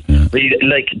 Yeah.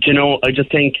 I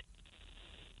just think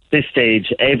this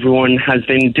stage everyone has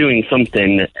been doing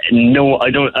something. No, I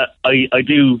don't. I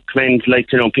do commend,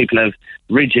 people have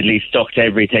rigidly stuck to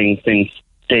everything since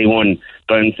day one,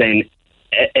 but I'm saying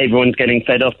everyone's getting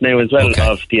fed up now as well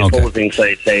of the opposing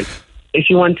side saying, if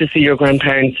you want to see your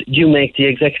grandparents, you make the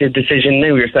executive decision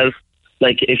now yourself.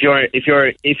 Like, if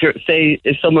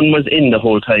someone was in the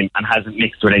whole time and hasn't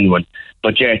mixed with anyone,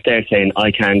 but they're saying,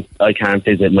 I can't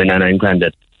visit my nana and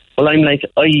granddad. Well, I'm like,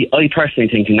 I personally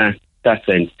think in that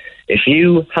sense, if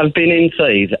you have been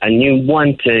inside and you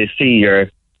want to see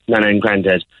your nana and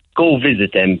granddad, go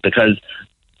visit them, because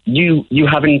you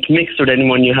haven't mixed with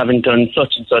anyone, you haven't done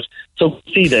such and such, so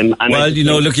see them. And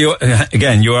look, you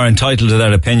are entitled to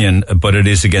that opinion, but it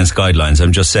is against guidelines.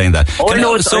 I'm just saying that. I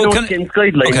know it's against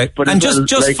guidelines. Okay, but and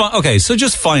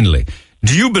just finally,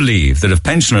 do you believe that if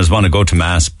pensioners want to go to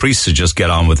Mass, priests should just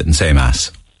get on with it and say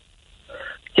Mass?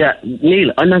 Yeah,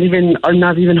 Neil, I'm not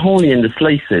even holy in the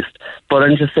slightest, but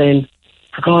I'm just saying,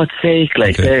 for God's sake,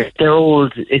 they're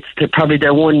old, it's probably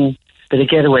their one bit of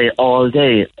getaway all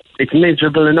day. It's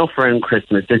miserable enough around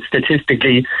Christmas. It's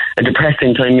statistically a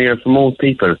depressing time of year for most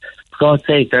people. For God's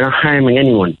sake, they're not harming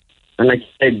anyone. And like you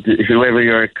said, whoever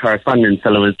your correspondent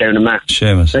fellow is down a Mass.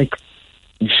 Seamus.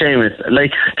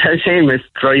 Tell Seamus,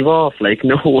 drive off.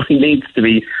 No one needs to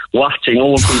be watching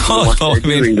old people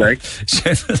doing.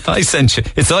 I sent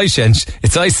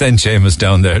Seamus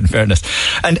down there, in fairness.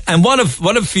 And what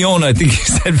if Fiona? I think you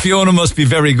said Fiona must be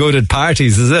very good at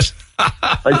parties. Is it?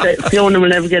 I said Fiona will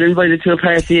never get invited to a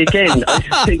party again. I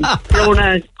just think,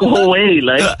 Fiona, go away.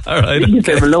 All right. Leave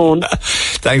them alone.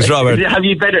 Thanks, Robert. Have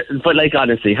you better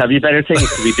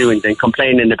things to be doing than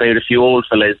complaining about a few old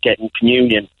fellas getting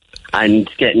communion and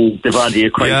getting the body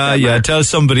of Christ? Yeah. Tell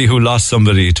somebody who lost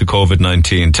somebody to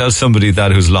COVID-19. Tell somebody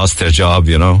that who's lost their job,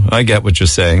 I get what you're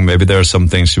saying. Maybe there are some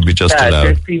things should be just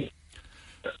allowed. People,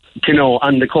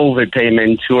 on the COVID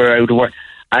payment who are out of work.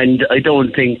 And I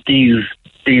don't think these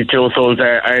Joe Souls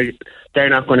they're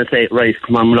not going to say, right,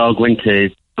 come on, we'll all go into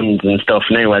funds and stuff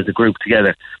now as a group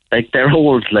together. Like, they're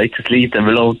old, like, just leave them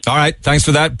alone. All right, thanks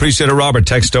for that. Appreciate it, Robert.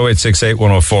 Text 0868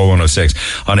 104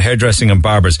 106 on hairdressing and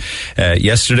barbers.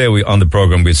 Yesterday on the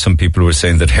programme, we had some people who were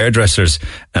saying that hairdressers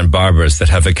and barbers that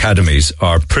have academies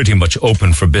are pretty much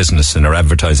open for business and are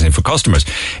advertising for customers.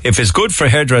 If it's good for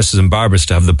hairdressers and barbers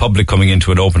to have the public coming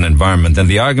into an open environment, then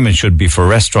the argument should be for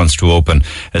restaurants to open,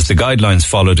 as the guidelines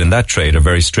followed in that trade are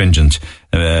very stringent.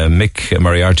 Mick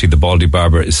Moriarty, the Baldy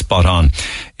barber, is spot on.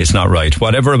 It's not right.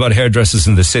 Whatever about hairdressers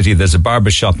in the city, there's a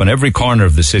barber shop on every corner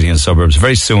of the city and suburbs.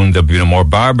 Very soon there'll be no more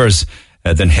barbers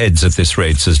than heads at this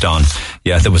rate, says Don.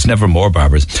 Yeah, there was never more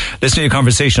barbers. Listen to your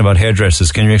conversation about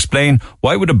hairdressers. Can you explain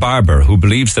why would a barber who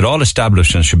believes that all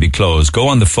establishments should be closed go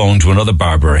on the phone to another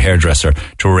barber or hairdresser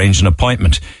to arrange an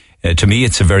appointment? To me,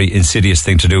 it's a very insidious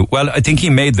thing to do. Well, I think he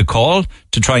made the call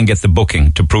to try and get the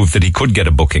booking, to prove that he could get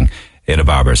a booking in a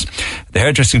barber's. The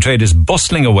hairdressing trade is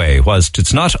bustling away. Whilst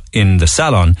it's not in the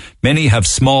salon, many have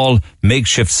small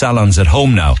makeshift salons at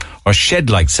home now, or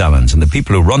shed-like salons, and the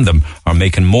people who run them are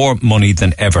making more money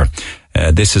than ever.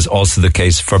 This is also the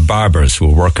case for barbers who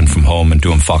are working from home and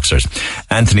doing foxers.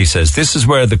 Anthony says, this is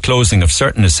where the closing of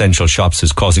certain essential shops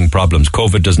is causing problems.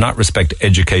 COVID does not respect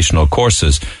educational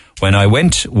courses. When I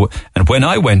went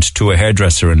to a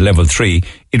hairdresser in level 3,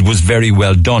 it was very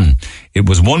well done. It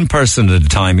was one person at a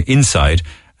time inside,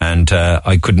 and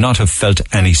I could not have felt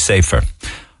any safer.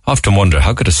 I often wonder,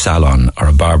 how could a salon or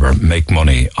a barber make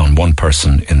money on one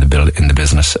person in the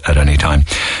business at any time?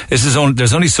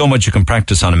 There's only so much you can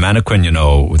practice on a mannequin,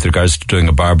 with regards to doing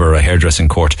a barber or a hairdressing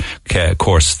course.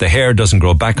 The hair doesn't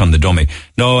grow back on the dummy.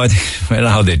 No, I don't know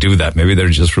how they do that. Maybe they'll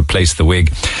just replace the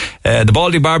wig. The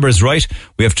Baldy barber is right.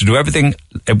 We have to do everything.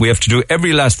 We have to do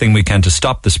every last thing we can to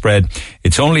stop the spread.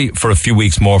 It's only for a few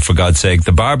weeks more, for God's sake.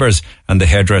 The barbers and the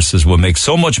hairdressers will make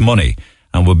so much money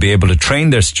and will be able to train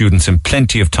their students in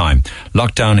plenty of time.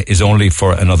 Lockdown is only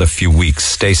for another few weeks.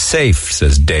 Stay safe,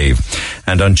 says Dave.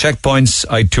 And on checkpoints,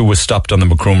 I too was stopped on the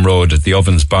Macroom Road at the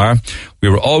Ovens Bar. We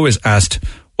were always asked,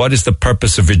 what is the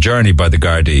purpose of your journey, by the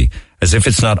Gardaí? As if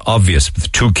it's not obvious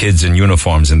with 2 kids in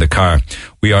uniforms in the car.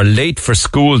 We are late for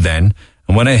school then,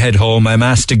 and when I head home, I'm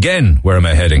asked again, where am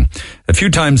I heading? A few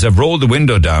times I've rolled the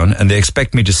window down and they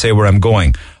expect me to say where I'm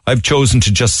going. I've chosen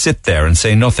to just sit there and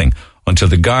say nothing until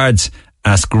the guards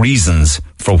ask reasons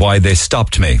for why they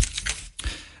stopped me.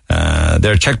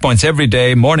 There are checkpoints every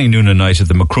day, morning, noon and night at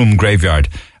the Macroom Graveyard.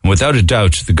 And without a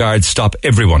doubt, the guards stop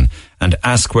everyone and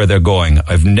ask where they're going.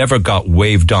 I've never got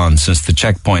waved on since the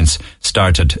checkpoints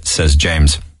started, says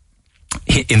James.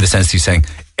 In the sense he's saying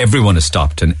everyone is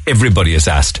stopped and everybody is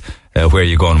asked where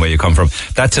you go and where you come from.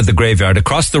 That's at the graveyard.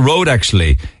 Across the road,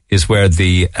 actually, is where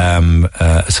the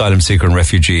Asylum Seeker and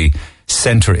Refugee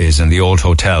Centre is, in the old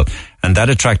hotel. And that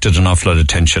attracted an awful lot of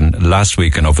attention last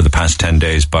week and over the past 10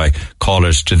 days by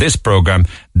callers to this programme,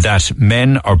 that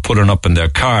men are pulling up in their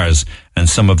cars and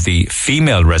some of the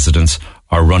female residents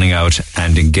are running out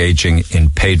and engaging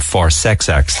in paid-for sex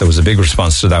acts. There was a big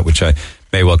response to that, which I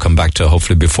may well come back to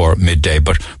hopefully before midday.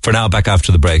 But for now, back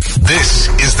after the break. This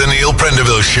is the Neil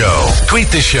Prendeville Show. Tweet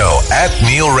the show at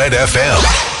Neil Red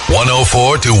FM.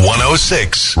 104 to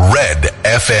 106 Red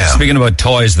FM. Speaking about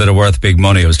toys that are worth big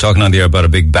money, I was talking on the air about a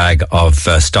big bag of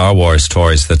Star Wars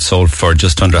toys that sold for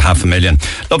just under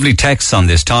 $500,000. Lovely texts on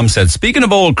this. Tom said, speaking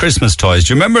of old Christmas toys,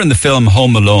 do you remember in the film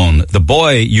Home Alone, the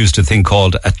boy used a thing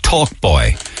called a talk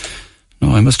boy?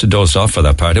 No, I must have dozed off for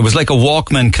that part. It was like a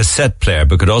Walkman cassette player,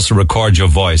 but could also record your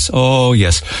voice. Oh,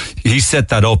 yes. He set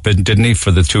that up, didn't he,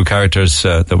 for the 2 characters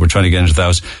that were trying to get into the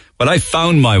house. Well, I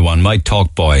found my one, my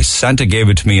talk boy. Santa gave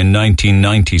it to me in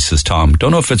 1990, says Tom. Don't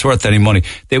know if it's worth any money.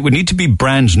 They would need to be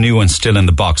brand new and still in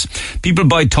the box. People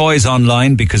buy toys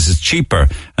online because it's cheaper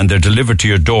and they're delivered to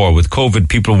your door. With COVID,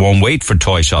 people won't wait for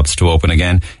toy shops to open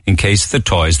again in case the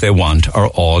toys they want are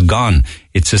all gone.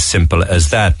 It's as simple as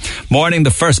that. Morning,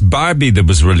 the first Barbie that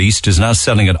was released is now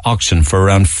selling at auction for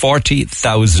around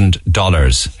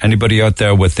 $40,000. Anybody out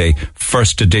there with a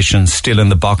first edition still in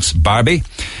the box Barbie?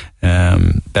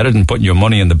 Better than putting your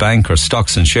money in the bank or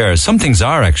stocks and shares. Some things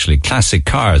are actually classic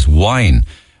cars, wine,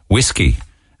 whiskey,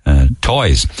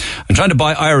 toys. I'm trying to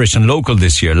buy Irish and local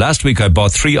this year. Last week I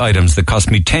bought 3 items that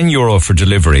cost me €10 for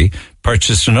delivery.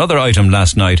 Purchased another item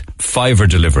last night, $5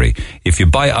 delivery. If you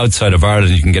buy outside of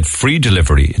Ireland, you can get free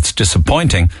delivery. It's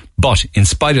disappointing, but in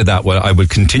spite of that, well, I will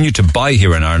continue to buy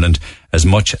here in Ireland as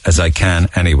much as I can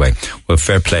anyway. Well,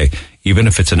 fair play. Even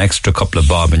if it's an extra couple of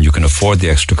bob and you can afford the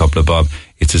extra couple of bob,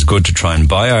 it's as good to try and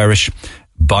buy Irish,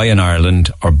 buy in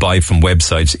Ireland or buy from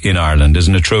websites in Ireland.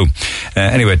 Isn't it true?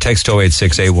 Anyway, text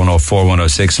 0868 104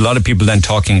 106. A lot of people then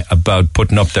talking about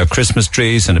putting up their Christmas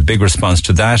trees, and a big response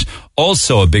to that.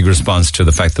 Also a big response to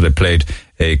the fact that I played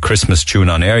a Christmas tune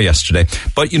on air yesterday.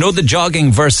 But you know, the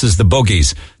jogging versus the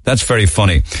buggies, that's very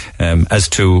funny, as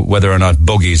to whether or not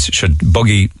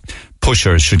buggy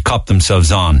pushers should cop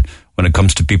themselves on when it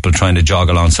comes to people trying to jog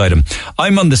alongside them.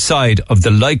 I'm on the side of the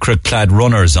lycra-clad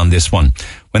runners on this one.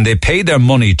 When they pay their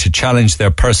money to challenge their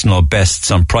personal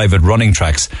bests on private running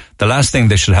tracks, the last thing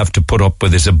they should have to put up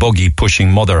with is a buggy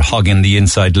pushing mother hogging the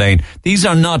inside lane. These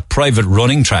are not private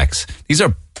running tracks. These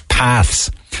are paths.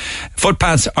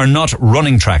 Footpaths are not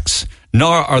running tracks,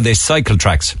 nor are they cycle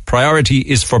tracks. Priority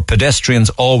is for pedestrians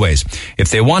always. If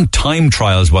they want time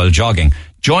trials while jogging,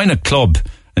 join a club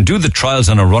and do the trials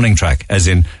on a running track, as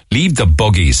in leave the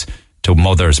buggies to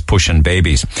mothers pushing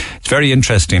babies. It's very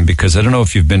interesting because I don't know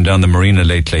if you've been down the marina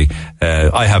lately.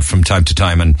 I have from time to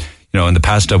time, and you know, in the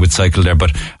past I would cycle there,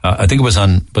 but I think was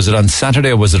it on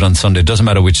Saturday or was it on Sunday? It doesn't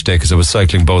matter which day because I was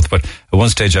cycling both, but at one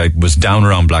stage I was down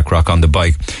around Blackrock on the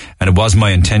bike, and it was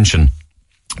my intention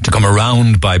to come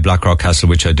around by Blackrock Castle,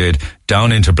 which I did,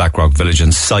 down into Blackrock Village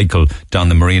and cycle down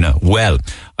the marina. Well,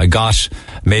 I got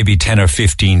maybe 10 or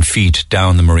 15 feet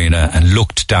down the marina and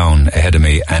looked down ahead of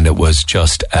me, and it was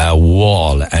just a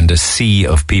wall and a sea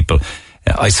of people.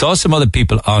 I saw some other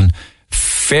people on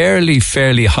fairly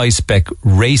high-spec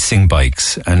racing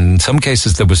bikes, and in some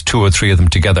cases there was 2 or 3 of them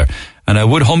together. And I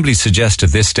would humbly suggest at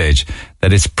this stage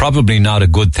that it's probably not a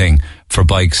good thing for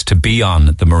bikes to be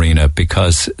on the marina,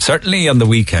 because certainly on the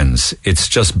weekends it's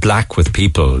just black with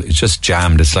people. It's just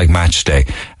jammed. It's like match day.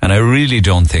 And I really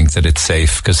don't think that it's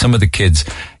safe, because some of the kids,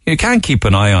 you can't keep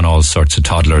an eye on all sorts of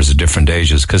toddlers at different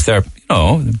ages because they're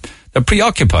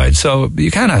preoccupied. So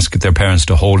you can't ask their parents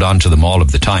to hold on to them all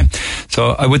of the time.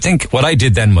 So I would think what I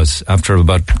did then was, after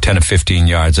about 10 or 15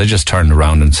 yards, I just turned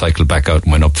around and cycled back out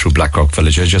and went up through Blackrock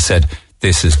Village. I just said,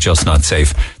 this is just not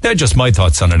safe. They're just my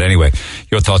thoughts on it anyway.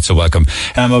 Your thoughts are welcome.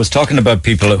 I was talking about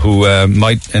people who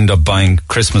might end up buying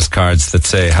Christmas cards that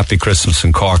say Happy Christmas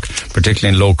in Cork,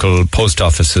 particularly in local post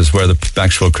offices where the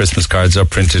actual Christmas cards are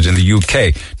printed in the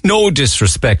UK. No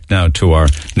disrespect now to our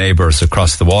neighbours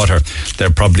across the water. They're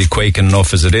probably quaking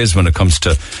enough as it is when it comes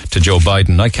to Joe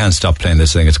Biden. I can't stop playing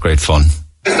this thing. It's great fun.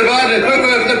 Mr. Biden, quick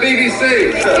with the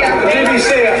BBC. The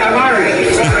BBC, I'm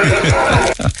Irish.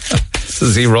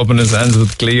 Is he rubbing his hands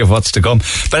with glee of what's to come?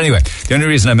 But anyway, the only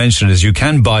reason I mention it is you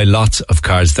can buy lots of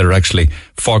cards that are actually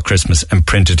for Christmas and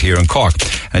printed here in Cork.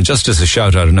 And just as a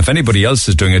shout out, and if anybody else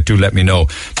is doing it, do let me know.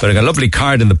 But I got a lovely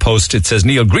card in the post. It says,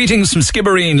 Neil, greetings from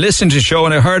Skibbereen. Listening to the show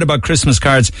and I heard about Christmas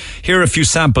cards. Here are a few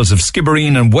samples of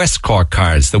Skibbereen and West Cork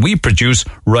cards that we produce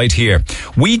right here.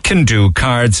 We can do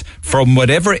cards from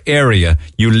whatever area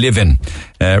you live in.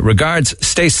 Regards,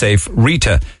 stay safe,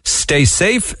 Rita. Stay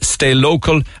safe, stay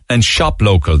local, and shop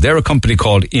local. They're a company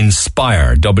called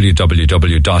Inspire,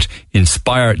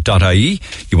 www.inspire.ie.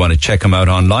 You want to check them out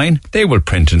online? They will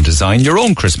print and design your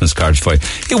own Christmas cards for you.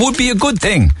 It would be a good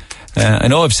thing. I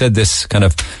know I've said this kind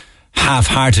of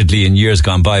half-heartedly in years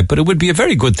gone by, but it would be a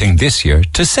very good thing this year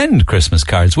to send Christmas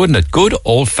cards, wouldn't it? Good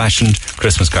old-fashioned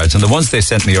Christmas cards. And the ones they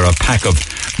sent me are a pack of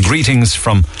greetings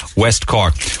from West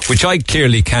Cork, which I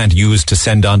clearly can't use to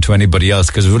send on to anybody else,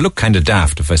 because it would look kind of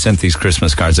daft if I sent these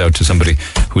Christmas cards out to somebody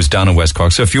who's down in West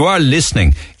Cork. So if you are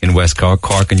listening in West Cork,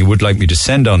 and you would like me to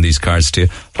send on these cards to you,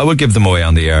 I will give them away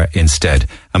on the air instead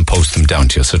and post them down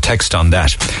to you. So text on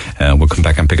that. We'll come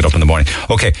back and pick it up in the morning.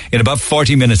 Okay, in about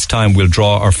 40 minutes time, we'll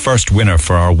draw our first winner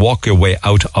for our Walk Your Way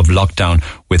Out of Lockdown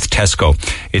with Tesco.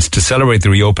 It's to celebrate the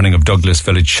reopening of Douglas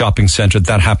Village Shopping Centre.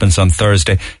 That happens on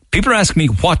Thursday. People are asking me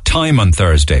what time on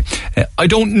Thursday. I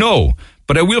don't know,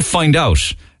 but I will find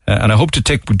out. And I hope to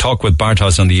talk with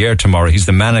Bartos on the air tomorrow. He's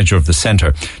the manager of the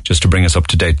centre, just to bring us up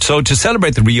to date. So to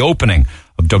celebrate the reopening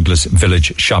of Douglas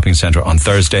Village Shopping Centre on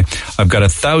Thursday, I've got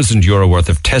 €1,000 worth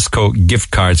of Tesco gift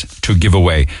cards to give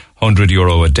away,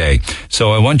 €100 a day.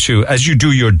 So I want you, as you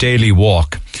do your daily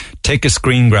walk, take a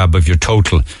screen grab of your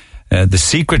total. The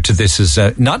secret to this is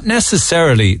not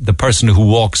necessarily the person who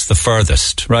walks the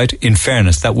furthest, right? In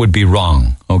fairness, that would be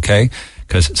wrong, okay?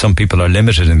 Because some people are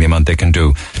limited in the amount they can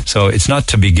do. So it's not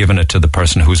to be given it to the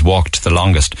person who's walked the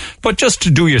longest, but just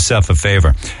to do yourself a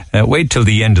favour. Wait till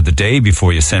the end of the day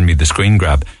before you send me the screen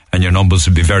grab, and your numbers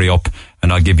will be very up,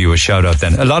 and I'll give you a shout out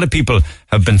then. A lot of people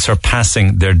have been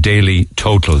surpassing their daily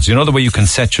totals. You know the way you can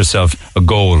set yourself a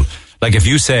goal. Like if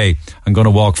you say, I'm going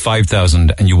to walk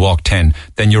 5,000 and you walk 10,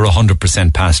 then you're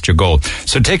 100% past your goal.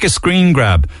 So take a screen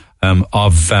grab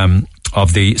of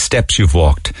the steps you've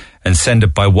walked. and send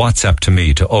it by WhatsApp to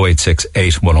me to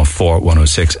 0868 104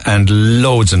 106. And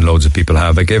loads of people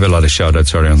have. I gave a lot of shout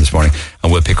outs earlier on this morning,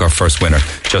 and we'll pick our first winner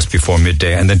just before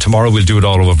midday. And then tomorrow we'll do it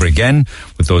all over again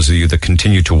with those of you that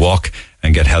continue to walk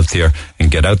and get healthier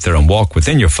and get out there and walk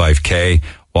within your 5K.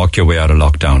 Walk your way out of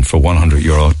lockdown for €100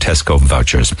 Tesco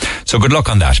vouchers. So good luck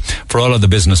on that. For all of the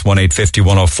business, 1850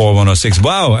 104 106.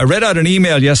 Wow, I read out an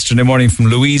email yesterday morning from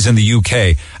Louise in the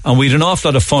UK, and we had an awful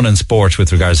lot of fun and sport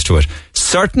with regards to it.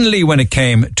 Certainly when it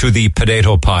came to the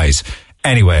potato pies.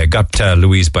 Anyway, I got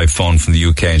Louise by phone from the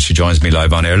UK, and she joins me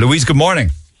live on air. Louise, good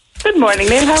morning. Good morning,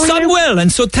 Neil. How are you? Well,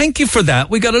 and so thank you for that.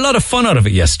 We got a lot of fun out of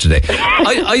it yesterday.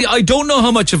 I don't know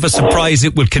how much of a surprise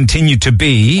it will continue to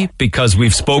be, because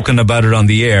we've spoken about it on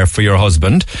the air for your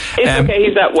husband. It's okay,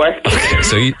 he's at work. Okay,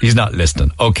 so he's not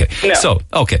listening. Okay. No.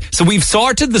 So we've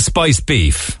sorted the spiced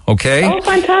beef, okay? Oh,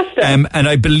 fantastic. And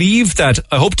I believe that,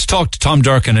 I hope to talk to Tom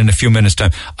Durkin in a few minutes'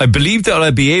 time. I believe that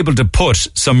I'll be able to put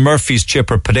some Murphy's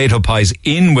Chipper potato pies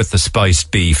in with the spiced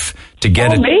beef to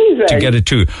get it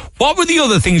too. What were the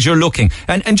other things you're looking?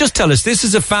 And just tell us, this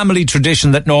is a family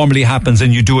tradition that normally happens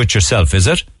and you do it yourself, is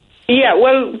it? Yeah,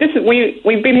 well,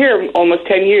 we've been here almost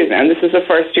 10 years now, and this is the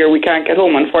first year we can't get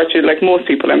home. Unfortunately, like most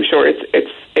people, I'm sure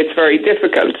it's very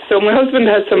difficult. So my husband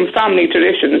has some family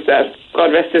traditions that,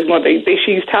 God rest his mother,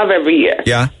 she used to have every year.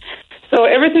 Yeah. So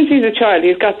ever since he's a child,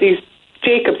 he's got these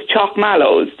Jacob's chalk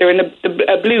mallows. They're in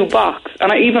a blue box,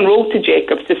 and I even wrote to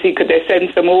Jacob's to see could they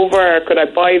send some over, or could I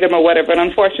buy them or whatever. And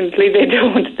unfortunately, they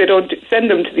don't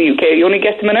send them to the UK. You only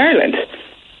get them in Ireland.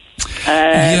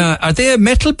 Are they a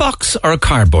metal box or a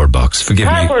cardboard box? Forgive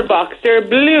me. Cardboard box. They're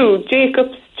blue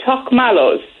Jacob's chalk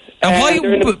mallows. And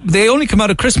why they only come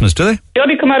out at Christmas, do they? They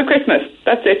only come out at Christmas.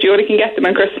 That's it. You only can get them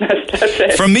on Christmas. That's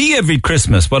it. For me, every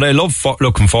Christmas, what I love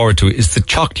looking forward to is the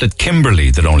chocolate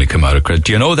Kimberley that only come out at Christmas.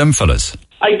 Do you know them, fellas?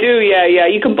 I do, yeah.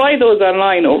 You can buy those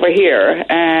online over here,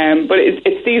 but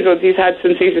it's these ones he's had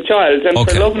since he's a child, and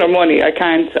for love nor money, I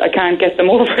can't get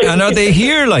them over. And are they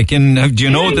here? Do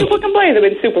you know that people can buy them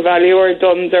in Super Value or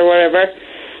Dunn's or wherever?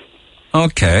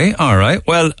 Okay, all right.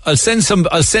 Well, I'll send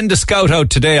a scout out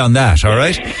today on that. All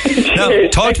right. Now,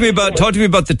 talk to me about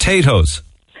the Tatoes.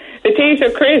 The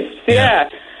Tato crisps, yeah.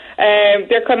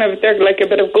 They're like a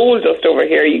bit of gold dust over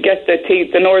here. You get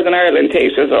the Northern Ireland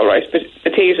Tatoes, all right, but the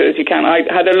Tatoes you can. I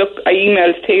had a look. I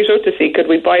emailed Tato to see could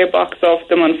we buy a box off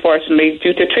them. Unfortunately,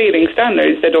 due to trading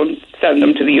standards, they don't send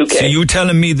them to the UK. So you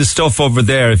telling me the stuff over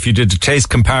there? If you did a taste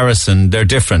comparison, they're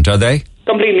different, are they?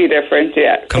 Completely different,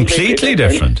 yeah. Completely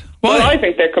different. Why? Well, I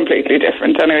think they're completely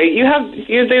different. Anyway,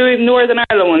 you do Northern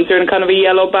Ireland ones. They're in kind of a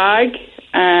yellow bag,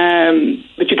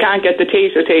 but you can't get the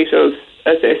Tatoes,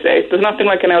 as they say. There's nothing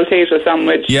like an El Tato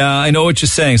sandwich. Yeah, I know what you're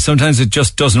saying. Sometimes it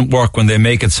just doesn't work when they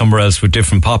make it somewhere else with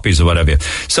different poppies or whatever.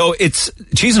 So it's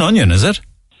cheese and onion, is it?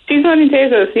 Cheese and onion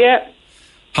Tatoes, yeah.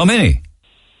 How many?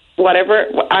 Whatever,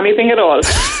 anything at all.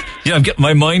 Yeah,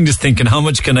 my mind is thinking, how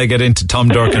much can I get into Tom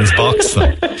Durkin's box?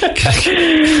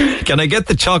 Can I get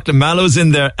the chocolate mallows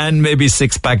in there and maybe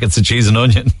 6 packets of cheese and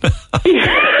onion?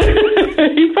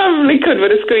 You probably could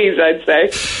with a squeeze, I'd say.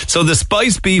 So the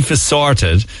spiced beef is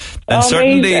sorted, and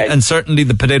certainly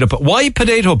the potato pie. Why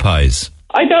potato pies?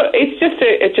 I don't. It's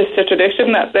just a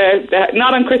tradition that they're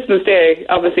not on Christmas Day,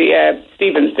 obviously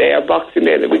Stephen's Day or Boxing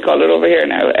Day that we call it over here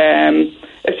now.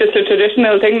 It's just a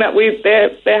traditional thing that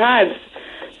they had.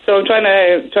 So I'm trying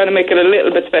to make it a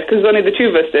little bit special, because there's only the two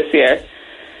of us this year.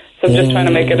 So I'm just trying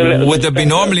to make it a little bit Would there be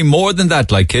normally more than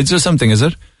that, like kids or something, is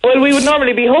it? Well, we would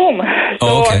normally be home.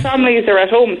 So our families are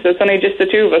at home, so it's only just the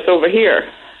two of us over here.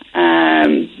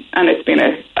 And it's been,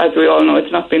 as we all know,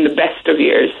 it's not been the best of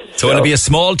years. So it'll be a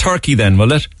small turkey then,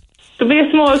 will it? It'll be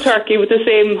a small turkey with the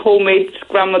same homemade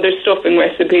grandmother stuffing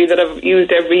recipe that I've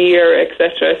used every year,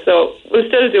 etc. So we'll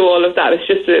still do all of that. It's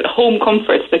just the home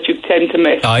comforts that you tend to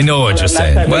miss. I know what you're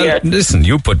saying. Well, listen,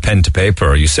 you put pen to paper,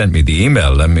 or you sent me the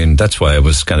email. I mean, that's why I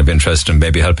was kind of interested in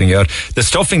maybe helping you out. The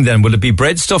stuffing then, will it be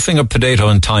bread stuffing or potato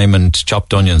and thyme and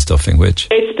chopped onion stuffing? Which?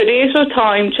 It's potato,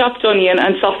 thyme, chopped onion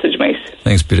and sausage meat.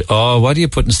 Thanks, Peter. Oh, what are you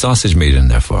putting sausage meat in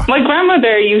there for? My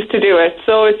grandmother used to do it,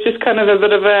 so it's just kind of a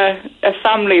bit of a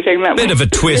family thing. Bit of a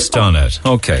twist on it.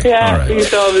 Okay. Yeah, all right. we used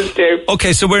to always do.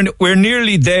 Okay, so we're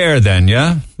nearly there then,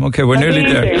 yeah? Okay, we're nearly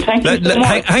there. Thank you so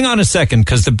much. Hang on a second,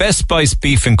 because the best spiced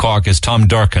beef in Cork is Tom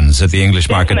Durkin's at the English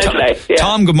Market.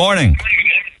 Tom, good morning.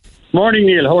 Morning,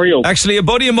 Neil. How are you? Actually, a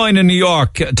buddy of mine in New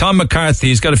York, Tom McCarthy,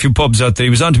 he's got a few pubs out there. He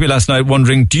was on to me last night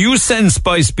wondering, do you send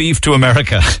spiced beef to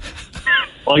America?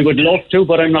 I would love to,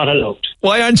 but I'm not allowed.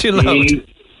 Why aren't you allowed?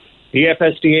 The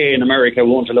FSDA in America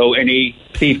won't allow any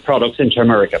beef products into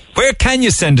America. Where can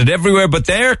you send it? Everywhere but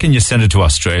there? Can you send it to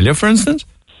Australia, for instance?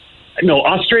 No,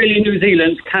 Australia, New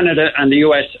Zealand, Canada and the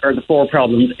US are the 4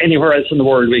 problems. Anywhere else in the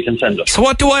world we can send them. So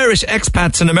what do Irish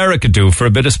expats in America do for a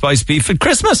bit of spiced beef at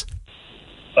Christmas?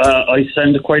 I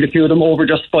send quite a few of them over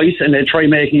just spice, and they try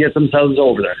making it themselves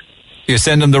over there. You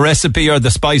send them the recipe or the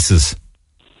spices?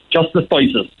 Just the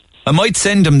spices. I might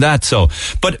send him that, so.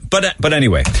 But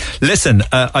anyway, listen,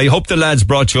 I hope the lads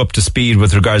brought you up to speed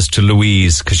with regards to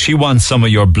Louise, because she wants some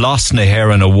of your Blosna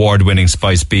Heron award-winning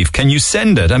spiced beef. Can you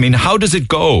send it? I mean, how does it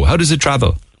go? How does it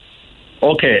travel?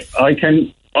 Okay, I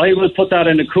will put that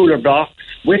in a cooler box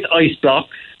with ice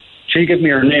blocks. She'll give me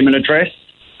her name and address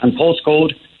and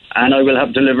postcode, and I will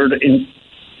have delivered in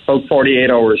about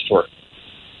 48 hours to her.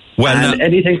 Well, and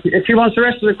anything, if she wants the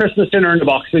rest of the Christmas dinner in the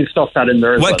box, we'll stuff that in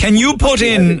there as well. Well, can you put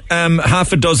in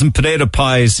half a dozen potato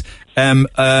pies?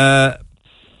 I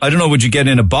don't know, would you get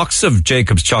in a box of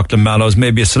Jacob's chocolate mallows,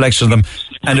 maybe a selection of them,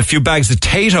 and a few bags of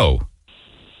Tato?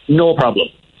 No problem.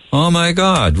 Oh my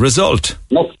God, result.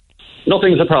 No,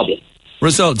 nothing's a problem.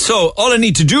 Result. So, all I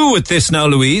need to do with this now,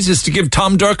 Louise, is to give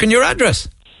Tom Durkin your address.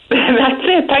 That's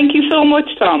it. Thank you so much,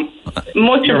 Tom.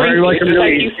 Much You're very welcome, appreciated.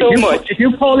 Louise. Thank you so much. If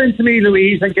you call into me,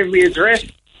 Louise, and give me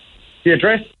the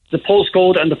address, the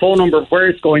postcode, and the phone number of where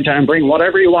it's going to, and bring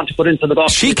whatever you want to put into the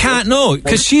box. She can't know,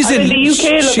 because she's I'm in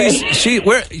the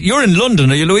UK, you're in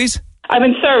London, are you, Louise? I'm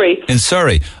in Surrey. In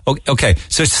Surrey. Okay.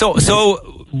 So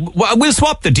we'll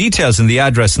swap the details and the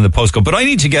address and the postcode, but I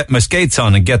need to get my skates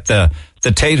on and get the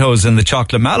Tatos and the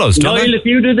chocolate mallows, don't I? Niall, if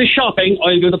you do the shopping,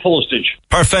 I'll do the postage.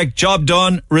 Perfect. Job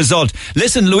done. Result.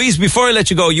 Listen, Louise, before I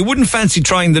let you go, you wouldn't fancy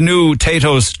trying the new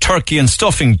Tatos turkey and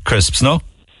stuffing crisps, no?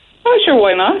 Oh, sure,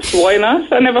 why not? Why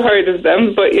not? I never heard of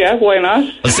them, but yeah, why not?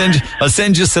 I'll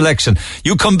send you a selection.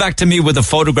 You come back to me with a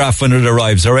photograph when it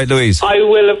arrives, all right, Louise? I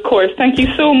will, of course. Thank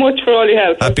you so much for all your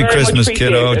help. Happy Christmas,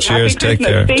 kiddo. Cheers. Take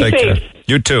care. Stay Take safe. care.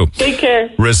 You too. Take care.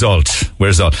 Result.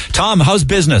 Tom, how's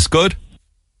business? Good?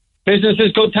 Business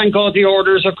is good, thank God. The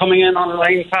orders are coming in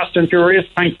online fast and furious,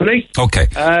 thankfully. Okay.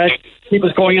 Keep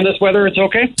us going in this weather, it's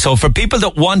okay. So for people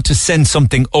that want to send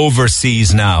something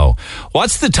overseas now,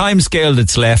 what's the time scale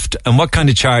that's left, and what kind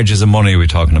of charges and money are we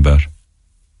talking about?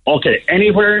 Okay,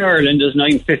 anywhere in Ireland is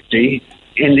 $9.50.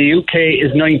 In the UK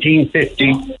is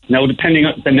 $19.50. Now, depending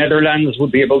on the Netherlands,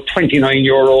 would be about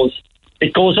 €29.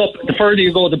 It goes up. The further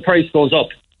you go, the price goes up.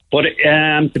 But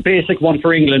the basic one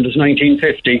for England is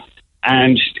 $19.50.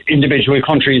 And individual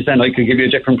countries, then I could give you a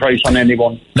different price on any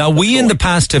one. Now, we in the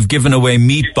past have given away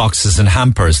meat boxes and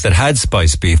hampers that had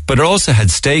spiced beef, but it also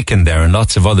had steak in there and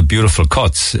lots of other beautiful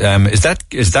cuts. Is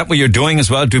that what you're doing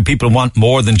as well? Do people want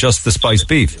more than just the spiced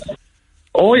beef?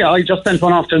 Oh, yeah, I just sent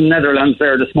one off to the Netherlands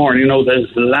there this morning. You know,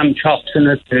 there's lamb chops in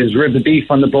it, there's rib of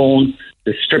beef on the bone,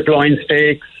 there's strip loin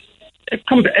steaks. It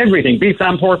comes to everything. Beef,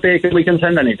 lamb, pork, bacon, we can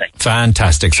send anything.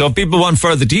 Fantastic. So if people want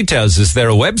further details, is there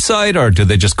a website, or do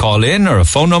they just call in, or a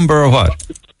phone number, or what?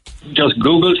 Just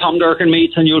Google Tom Durkin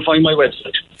Meats and you'll find my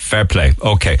website. Fair play.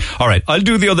 Okay. All right. I'll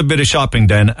do the other bit of shopping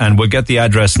then, and we'll get the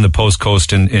address and the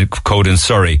postcode code in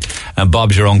Surrey. And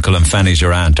Bob's your uncle and Fanny's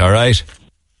your aunt, all right?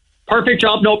 Perfect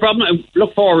job, no problem. I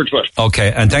look forward to it.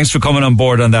 Okay, and thanks for coming on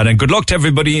board on that. And good luck to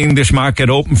everybody in English market,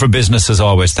 open for business as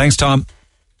always. Thanks, Tom.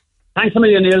 Thanks a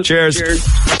million, Neil. Cheers.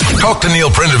 Talk to Neil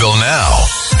Prendeville now.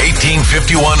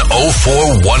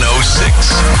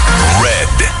 1851-04-106. Red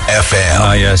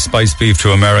FM. Yes, spiced beef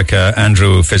to America.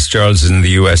 Andrew Fitzgerald's in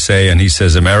the USA, and he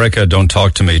says, America, don't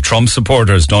talk to me. Trump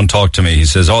supporters, don't talk to me. He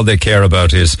says, all they care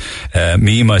about is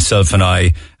me, myself, and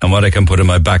I, and what I can put in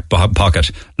my back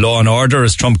pocket. Law and order,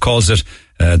 as Trump calls it.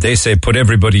 They say put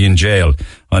everybody in jail.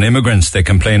 On immigrants, they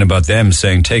complain about them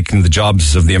saying taking the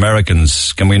jobs of the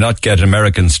Americans. Can we not get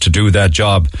Americans to do that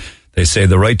job? They say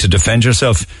the right to defend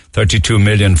yourself. 32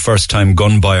 million first-time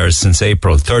gun buyers since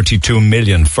April. 32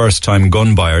 million first-time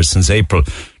gun buyers since April.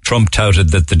 Trump touted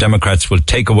that the Democrats will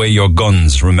take away your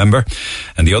guns, remember?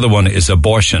 And the other one is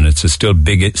abortion. It's still a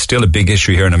big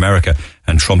issue here in America,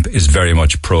 and Trump is very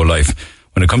much pro-life.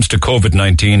 When it comes to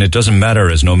COVID-19, it doesn't matter,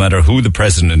 as no matter who the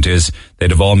president is,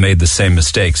 they'd have all made the same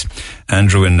mistakes.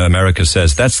 Andrew in America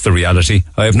says, that's the reality.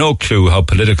 I have no clue how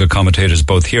political commentators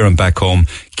both here and back home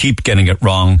keep getting it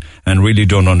wrong and really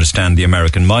don't understand the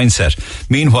American mindset.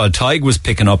 Meanwhile, Tig was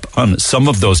picking up on some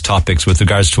of those topics with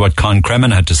regards to what Con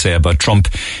Cremin had to say about Trump.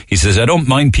 He says, I don't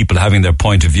mind people having their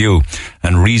point of view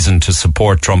and reason to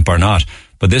support Trump or not.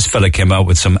 But this fella came out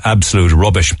with some absolute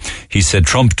rubbish. He said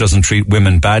Trump doesn't treat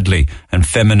women badly and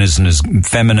feminism is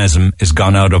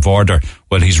gone out of order.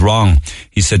 Well, he's wrong.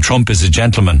 He said Trump is a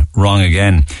gentleman. Wrong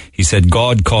again. He said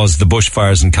God caused the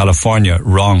bushfires in California.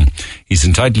 Wrong. He's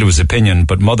entitled to his opinion,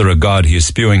 but mother of God, he is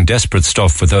spewing desperate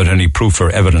stuff without any proof or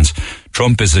evidence.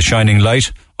 Trump is a shining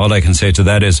light. All I can say to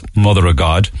that is, Mother of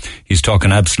God, he's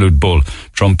talking absolute bull.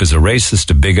 Trump is a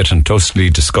racist, a bigot, and totally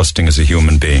disgusting as a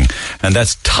human being. And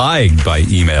that's tagged by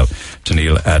email to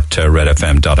Neil at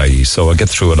redfm.ie. So I'll get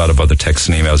through a lot of other texts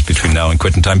and emails between now and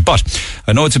quitting time. But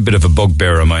I know it's a bit of a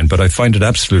bugbear of mine, but I find it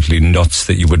absolutely nuts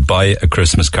that you would buy a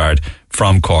Christmas card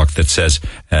from Cork that says,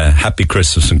 Happy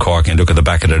Christmas in Cork, and look at the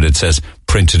back of it, it says,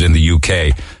 printed in the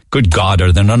UK. Good God,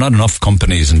 are there not enough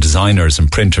companies and designers and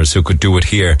printers who could do it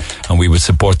here, and we would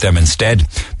support them instead?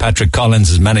 Patrick Collins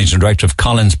is Managing Director of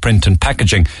Collins Print and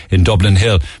Packaging in Dublin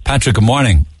Hill. Patrick, good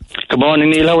morning. Good morning,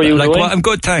 Neil. How are you doing? Well, I'm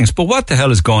good, thanks. But what the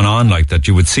hell is going on like that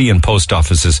you would see in post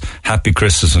offices, Happy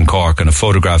Christmas in Cork, and a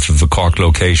photograph of the Cork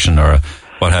location or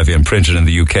what have you, and printed in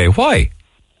the UK? Why?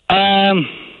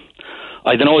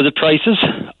 I don't know. Is it prices?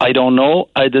 I don't know.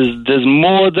 There's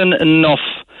more than enough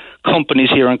companies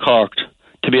here in Cork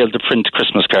to be able to print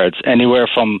Christmas cards, anywhere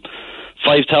from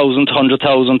 5,000,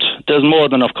 100,000. There's more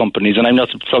than enough companies, and I'm not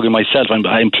plugging myself.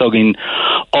 I'm plugging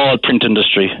all print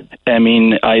industry. I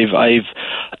mean, I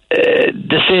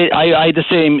had the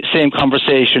same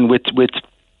conversation with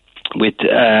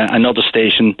another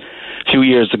station a few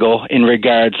years ago in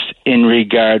regards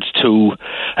to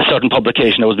a certain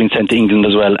publication that was being sent to England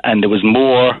as well, and there was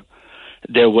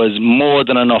more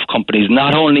than enough companies,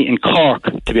 not only in Cork,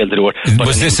 to be able to do it.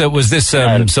 Was this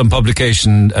some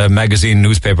publication, magazine,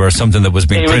 newspaper, or something that was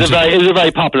being printed? It was a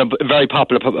very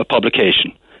popular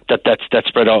publication that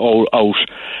spread out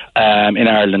in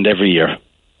Ireland every year,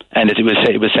 and it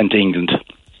was sent to England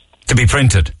to be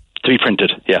printed. To be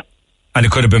printed, yeah. And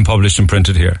it could have been published and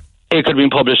printed here. It could have been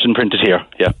published and printed here,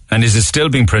 yeah. And is it still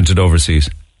being printed overseas?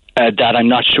 That I'm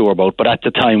not sure about, but at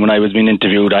the time when I was being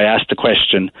interviewed, I asked the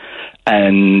question,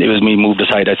 and it was me moved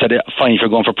aside. I said, fine, if you're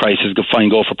going for prices,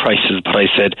 go for prices. But I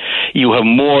said, you have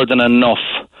more than enough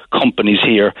companies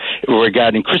here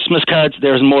regarding Christmas cards.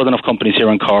 There's more than enough companies here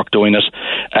in Cork doing it.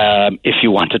 If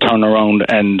you want to turn around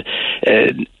and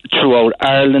throughout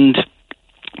Ireland,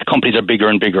 the companies are bigger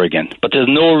and bigger again. But there's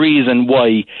no reason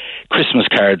why Christmas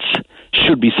cards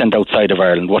should be sent outside of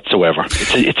Ireland whatsoever.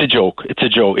 It's a joke. It's a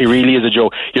joke. It really is a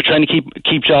joke. You're trying to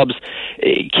keep jobs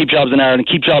in Ireland,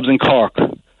 keep jobs in Cork.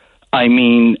 I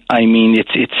mean,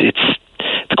 it's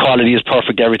the quality is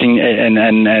perfect. Everything,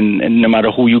 and no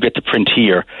matter who you get to print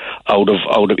here, out of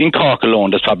in Cork alone,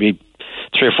 there's probably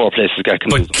 3 or 4 places that can.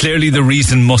 But clearly, the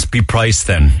reason must be price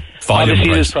then.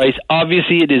 Obviously, it is price.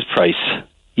 Obviously, it is price.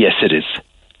 Yes, it is.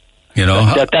 You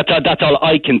know, that's all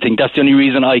I can think. That's the only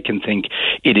reason I can think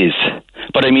it is.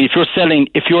 But I mean, if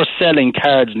you're selling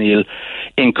cards, Neil,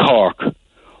 in Cork,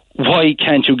 why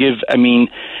can't you give? I mean,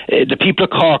 the people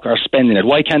of Cork are spending it.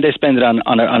 Why can't they spend it on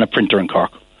a printer in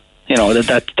Cork? You know,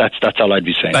 that's all I'd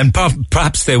be saying. And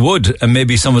perhaps they would, and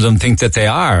maybe some of them think that they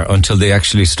are until they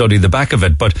actually study the back of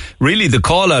it. But really, the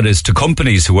call out is to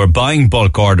companies who are buying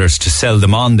bulk orders to sell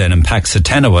them on then in packs of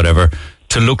 10 or whatever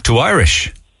to look to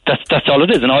Irish. That's all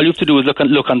it is, and all you have to do is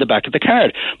look on the back of the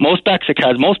card. Most backs of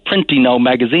cards, most printing now,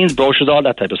 magazines, brochures, all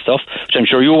that type of stuff, which I'm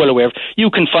sure you're well aware of, you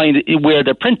can find where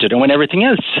they're printed and when everything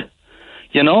else.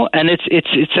 You know, and it's.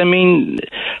 I mean,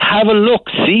 have a look,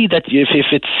 see that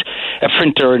if it's a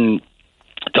printer in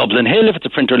Dublin Hill, if it's a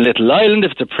printer in Little Island,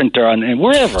 if it's a printer on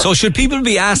wherever. So should people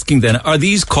be asking then, are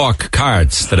these Cork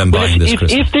cards that I'm buying this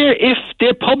Christmas? If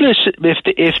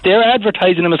they're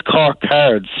advertising them as Cork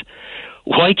cards,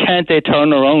 why can't they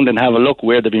turn around and have a look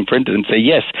where they've been printed and say,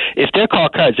 yes, if they're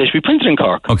Cork cards, they should be printed in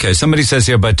Cork? Okay, somebody says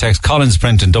here by text, Collins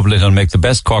Print in Dublin Hill make the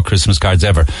best Cork Christmas cards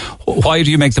ever. Why do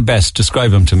you make the best?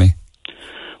 Describe them to me.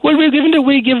 Well, we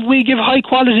give high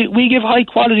quality. We give high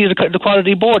quality to the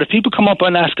quality board. If people come up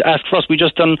and ask for us, we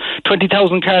just done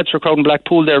 20,000 cards for Crowd and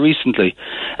Blackpool there recently.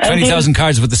 20,000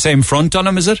 cards with the same front on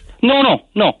them, is it? No.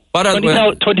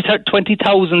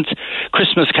 20,000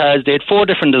 Christmas cards. They had 4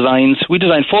 different designs. We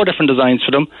designed 4 different designs for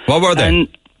them. What were they? And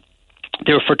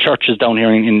they were for churches down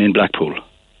here in Blackpool.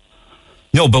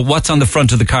 No, but what's on the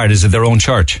front of the card? Is it their own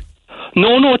church?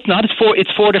 No, it's not.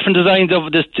 It's 4 different designs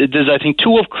of this. There's, I think,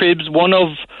 2 of cribs, one of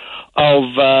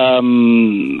a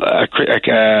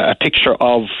picture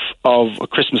of a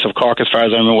Christmas of Cork, as far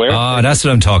as I'm aware. That's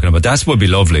what I'm talking about. That would be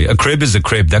lovely. A crib is a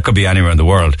crib. That could be anywhere in the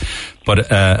world.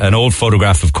 But an old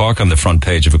photograph of Cork on the front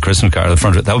page of a Christmas card,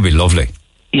 that would be lovely.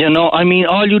 You know, I mean,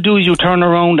 all you do is you turn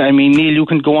around. I mean, Neil, you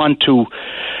can go on to,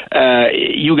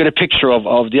 you get a picture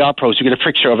of the Opera House, you get a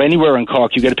picture of anywhere in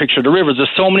Cork, you get a picture of the rivers.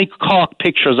 There's so many Cork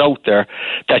pictures out there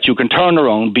that you can turn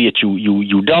around, be it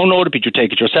you download it, be it you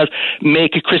take it yourself,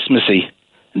 make it Christmassy.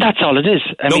 That's all it is.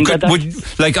 I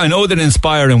know that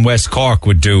Inspire in West Cork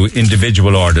would do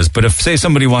individual orders, but if, say,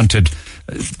 somebody wanted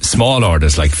small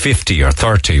orders like 50 or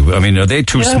 30, I mean, are they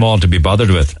too small to be bothered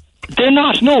with? They're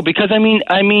not, no, because I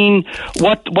mean,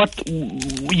 what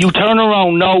you turn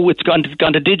around now, it's gone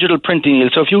to digital printing.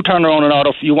 So if you turn around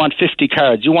and you want 50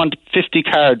 cards, you want 50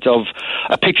 cards of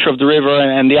a picture of the river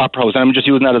and the opera house, and I'm just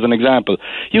using that as an example.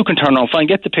 You can turn around, fine,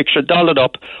 get the picture, doll it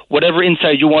up, whatever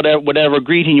inside you want, whatever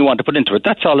greeting you want to put into it.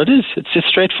 That's all it is. It's just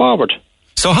straightforward.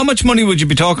 So how much money would you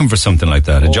be talking for something like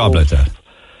that, a job like that?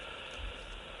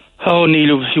 Oh,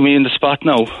 Neil, you mean the spot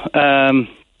now?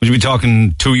 Would you be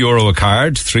talking €2 a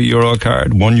card, €3 a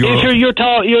card, €1?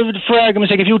 If for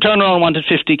argument's sake, if you turn around and wanted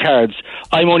 50 cards,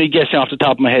 I'm only guessing off the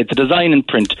top of my head to design and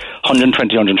print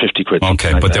 120, 150 quid.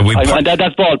 Okay, but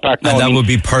that's ballpark. And that would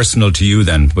be personal to you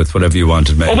then, with whatever you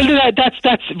wanted, maybe. Oh well,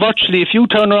 that's virtually. If you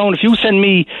turn around, if you send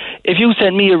me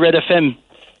a Red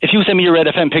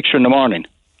FM picture in the morning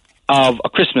of a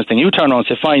Christmas thing, you turn around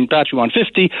and say, fine, Pat, you want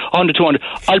 50, 100, 200,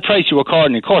 I'll price you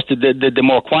accordingly. Of course, the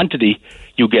more quantity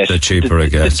you get, the cheaper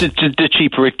it gets. The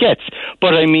cheaper it gets.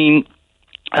 But I mean,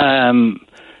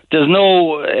 there's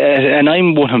no, and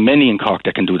I'm one of many in Cork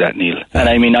that can do that, Neil. And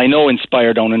I mean, I know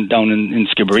Inspire down in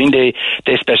Skibbereen,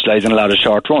 they specialise in a lot of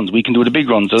short runs. We can do the big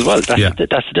runs as well. That's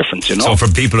the difference, you know. So for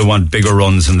people who want bigger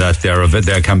runs and that,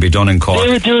 they can be done in Cork.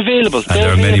 They're available. And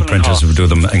there are many printers who do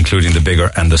them, including the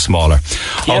bigger and the smaller.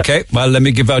 Yep. Okay, well, let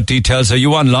me give out details. Are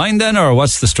you online then, or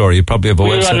what's the story? You probably have a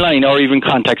website. We're online, or even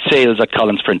contact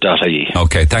sales@collinsprint.ie.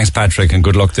 Okay, thanks, Patrick, and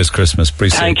good luck this Christmas.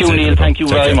 Appreciate it. Thank you, Neil. Thank you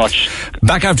very much.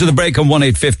 Back after the break on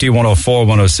 1850 104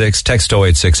 106. Text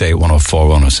 0868 104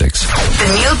 106. The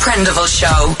Neil Prendeville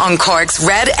Show on Cork's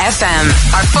Red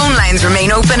FM. Our phone lines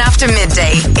remain open after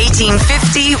midday.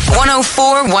 1850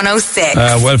 104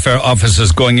 106. Welfare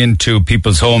officers going into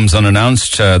people's homes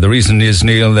unannounced. The reason is,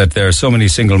 Neil, that there are so many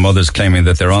single mothers claiming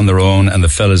that they're on their own and the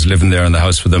fella's living there in the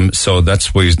house with them. So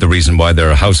that's the reason why there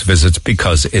are house visits,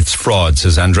 because it's fraud,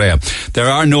 says Andrea.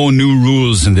 There are no new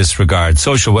rules in this regard.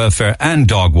 Social welfare and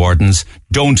dog wardens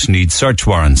don't need search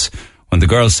warrants. When the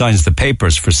girl signs the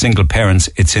papers for single parents,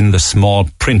 it's in the small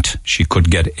print. She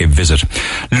could get a visit.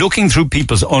 Looking through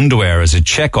people's underwear as a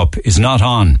checkup is not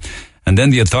on. And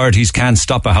then the authorities can't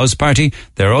stop a house party.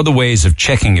 There are other ways of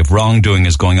checking if wrongdoing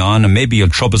is going on, and maybe a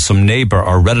troublesome neighbour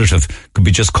or relative could be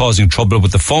just causing trouble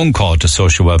with the phone call to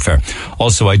social welfare.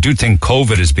 Also, I do think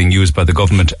COVID is being used by the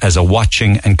government as a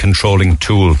watching and controlling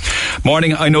tool.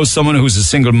 Morning, I know someone who's a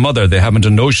single mother. They haven't a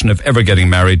notion of ever getting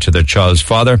married to their child's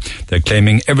father. They're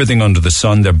claiming everything under the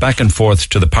sun. They're back and forth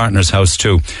to the partner's house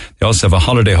too. They also have a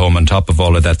holiday home on top of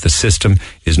all of that. The system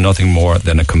is nothing more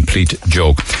than a complete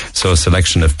joke. So a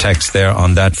selection of texts there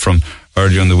on that from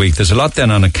earlier in the week. There's a lot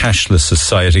then on a cashless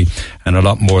society, and a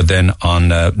lot more then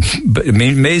on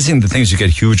amazing the things you get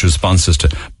huge responses to.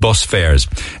 Bus fares.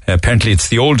 Apparently it's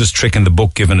the oldest trick in the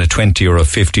book, giving a 20 or a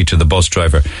 50 to the bus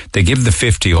driver. They give the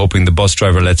 50 hoping the bus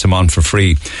driver lets him on for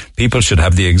free. People should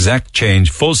have the exact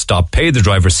change, full stop, pay the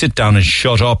driver, sit down and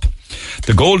shut up.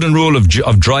 The golden rule of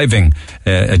driving,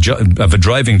 of a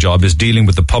driving job is dealing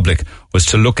with the public, was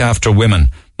to look after women.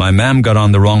 My mum got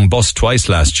on the wrong bus twice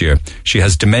last year. She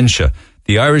has dementia.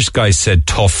 The Irish guy said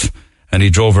tough, and he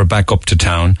drove her back up to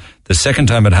town. The second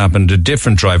time it happened, a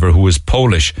different driver who was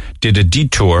Polish did a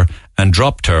detour and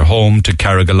dropped her home to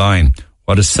Carrigaline.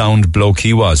 What a sound bloke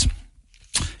he was.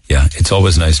 Yeah, it's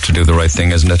always nice to do the right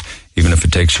thing, isn't it? Even if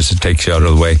it takes you out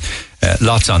of the way.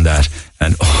 Lots on that.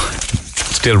 And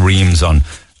still reams on.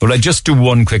 Well, I just do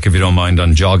one quick, if you don't mind,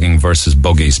 on jogging versus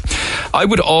buggies. I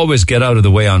would always get out of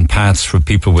the way on paths for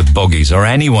people with buggies, or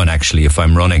anyone actually, if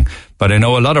I'm running. But I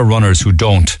know a lot of runners who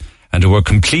don't, and who are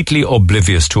completely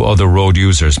oblivious to other road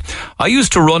users. I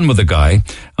used to run with a guy,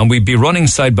 and we'd be running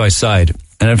side by side.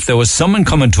 And if there was someone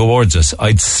coming towards us,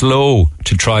 I'd slow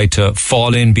to try to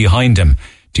fall in behind him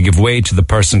to give way to the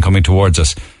person coming towards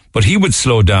us. But he would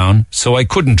slow down, so I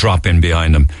couldn't drop in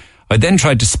behind him. I then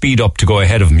tried to speed up to go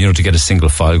ahead of him, to get a single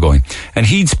file going. And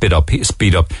he'd speed up.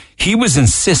 He was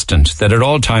insistent that at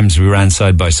all times we ran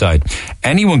side by side.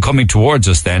 Anyone coming towards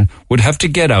us then would have to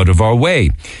get out of our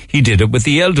way. He did it with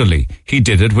the elderly. He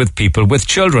did it with people with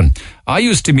children. I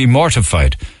used to be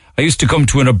mortified. I used to come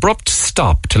to an abrupt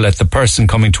stop to let the person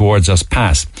coming towards us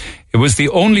pass. It was the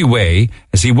only way,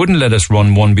 as he wouldn't let us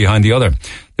run one behind the other.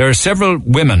 There are several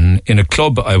women in a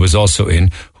club I was also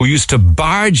in who used to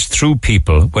barge through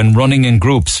people when running in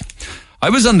groups. I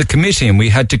was on the committee and we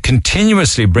had to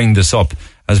continuously bring this up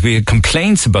as we had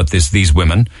complaints about these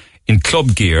women in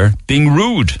club gear being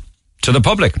rude to the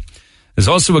public. There's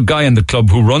also a guy in the club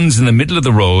who runs in the middle of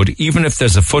the road even if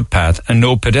there's a footpath and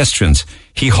no pedestrians.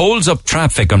 He holds up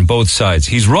traffic on both sides.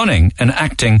 He's running and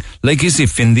acting like as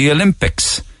if in the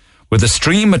Olympics, with a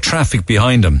stream of traffic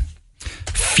behind him.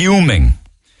 Fuming.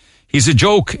 He's a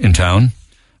joke in town.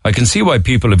 I can see why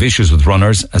people have issues with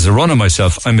runners. As a runner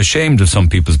myself, I'm ashamed of some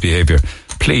people's behaviour.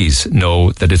 Please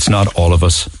know that it's not all of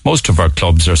us. Most of our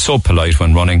clubs are so polite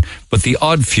when running, but the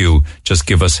odd few just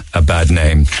give us a bad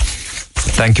name.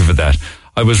 Thank you for that.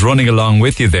 I was running along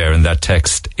with you there in that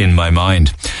text in my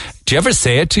mind. Do you ever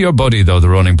say it to your buddy, though, the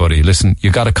running buddy? Listen,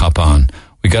 you got to cop on.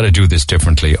 We got to do this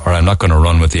differently, or I'm not going to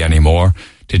run with you anymore.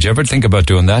 Did you ever think about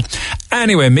doing that?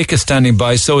 Anyway, Mick is standing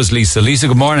by. So is Lisa. Lisa,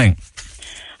 good morning.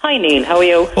 Hi Neil, how are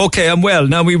you? Okay, I'm well.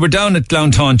 Now, we were down at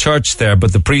Glounthaune Church there,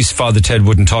 but the priest, Father Ted,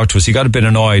 wouldn't talk to us. He got a bit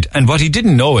annoyed. And what he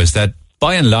didn't know is that,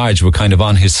 by and large, we're kind of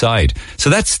on his side. So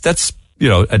that's you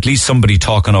know, at least somebody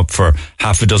talking up for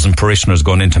half a dozen parishioners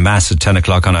going into Mass at 10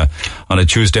 o'clock on a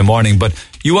Tuesday morning. But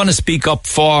you want to speak up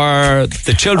for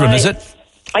the children, is it?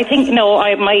 I think,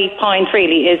 my point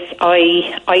really is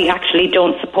I actually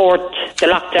don't support the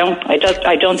lockdown.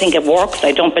 I don't think it works.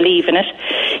 I don't believe in it.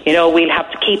 You know, we'll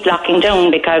have to keep locking down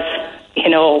because, you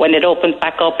know, when it opens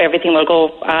back up, everything will go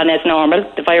on as normal.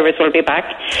 The virus will be back.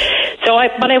 So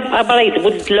what I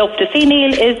would love to see,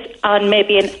 Neil, is on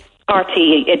maybe an RT,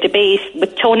 a debate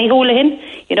with Tony Holohan.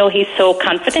 You know, he's so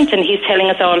confident and he's telling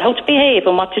us all how to behave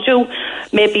and what to do.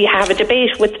 Maybe have a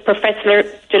debate with Professor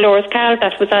Dolores Carl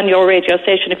that was on your radio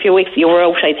station a few weeks. You were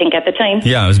out, I think, at the time.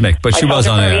 Yeah, it was Mick, but she was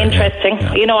on very air. Interesting.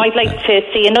 Yeah. You know, I'd like to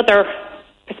see another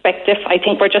perspective. I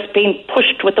think we're just being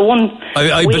pushed with the one.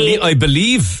 I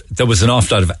believe there was an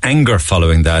awful lot of anger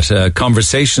following that.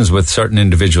 Conversations with certain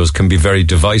individuals can be very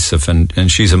divisive, and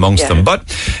she's amongst them. But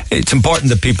it's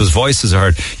important that people's voices are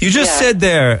heard. You just said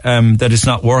there that it's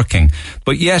not working,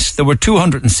 but yet there were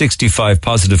 265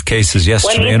 positive cases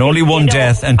yesterday, and only one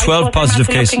death, and 12 positive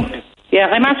cases.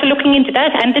 I'm also looking into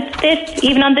that, and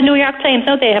even on the New York Times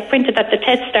now they have printed that the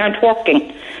tests aren't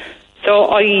working.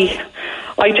 So I'm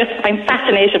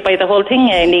fascinated by the whole thing,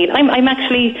 Neil.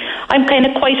 I'm kind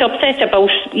of quite upset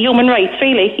about human rights,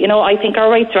 really. You know, I think our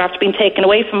rights are after being taken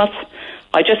away from us.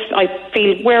 I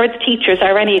feel, where are the teachers?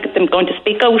 Are any of them going to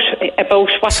speak out about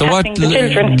what's happening to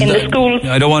children in the schools?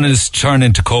 I don't want to turn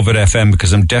into COVID FM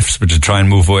because I'm desperate to try and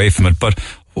move away from it, but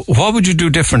what would you do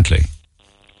differently?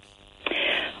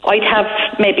 I'd have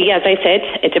maybe, as I said,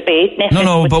 a debate.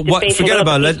 But forget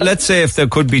about it. Let's say if there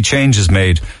could be changes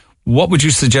made. What would you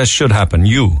suggest should happen?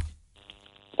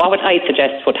 What would I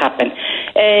suggest would happen?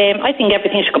 I think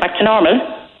everything should go back to normal.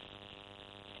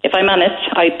 If I'm honest,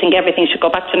 I think everything should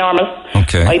go back to normal.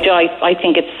 Okay. I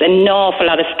think it's an awful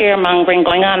lot of scaremongering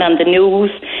going on the news.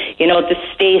 You know, the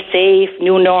stay safe,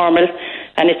 new normal,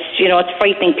 and it's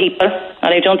frightening people.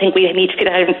 And I don't think we need to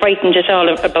feel frightened at all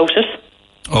about it.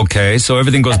 Okay, so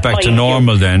everything goes back to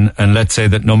normal then, and let's say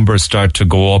that numbers start to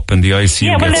go up and the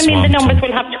ICU gets swamped. The numbers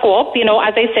will have to go up. You know,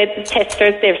 as I said, the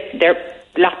testers, there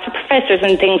lots of professors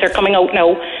and things are coming out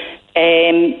now,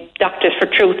 Doctors for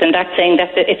Truth, and that saying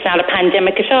that it's not a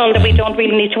pandemic at all, that we don't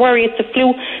really need to worry, it's a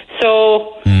flu.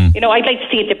 So, I'd like to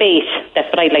see a debate. That's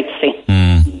what I'd like to see.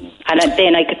 And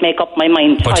then I could make up my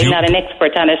mind. I'm not an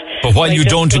expert on it. But while you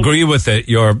don't agree with it,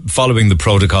 you're following the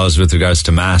protocols with regards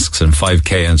to masks and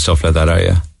 5K and stuff like that, are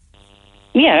you?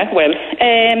 Yeah, well,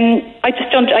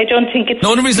 I don't think it's...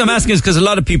 No, the reason I'm asking is because a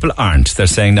lot of people aren't. They're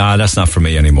saying, nah, that's not for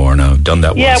me anymore now. I've done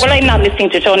that once. Yeah, well, I'm not listening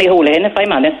to Tony Holohan, if I'm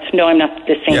honest. No, I'm not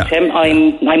listening to him.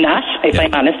 I'm not. If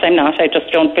I'm honest, I'm not. I just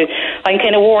don't feel... I'm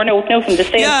kind of worn out now from the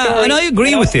same story. And I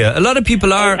agree with you. A lot of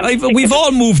people are... We've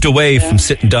all moved away from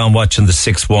sitting down watching the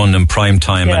 6-1 and prime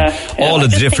time and all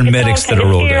of the different medics that are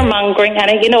rolled out. Fear-mongering,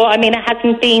 and, it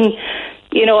hasn't been...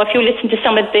 if you listen to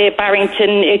some of the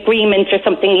Barrington Agreement or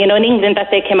something, in England that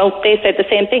they came out, they said the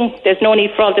same thing. There's no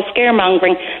need for all the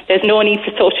scaremongering. There's no need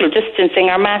for social distancing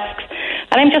or masks.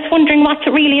 And I'm just wondering what's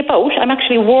it really about. I'm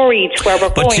actually worried where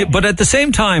we're going. But at the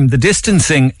same time, the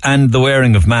distancing and the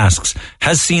wearing of masks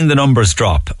has seen the numbers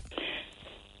drop.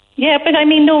 Yeah, but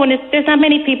there's not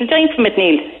many people dying from it,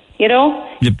 Neil,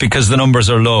 Because the numbers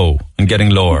are low and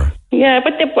getting lower. Yeah,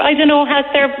 but I don't know, has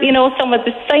there, some of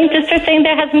the scientists are saying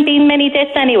there hasn't been many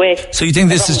deaths anyway. So you think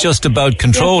this is just about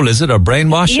control, is it, or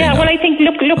brainwashing? Yeah, well, I think,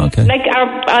 look, okay.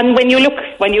 And when you look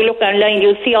online,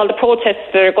 you'll see all the protests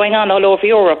that are going on all over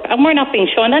Europe, and we're not being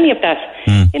shown any of that.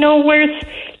 Whereas,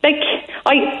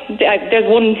 there's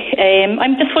one,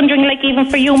 I'm just wondering, even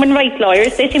for human rights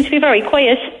lawyers, they seem to be very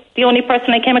quiet. The only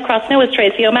person I came across now is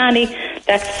Tracy O'Mahony,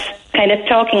 that's kind of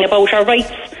talking about our rights.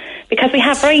 Because we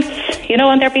have rights,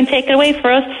 and they're being taken away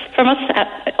from us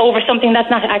over something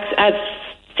that's not as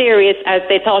serious as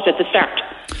they thought at the start.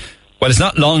 Well, it's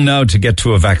not long now to get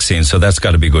to a vaccine, so that's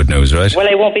got to be good news, right? Well,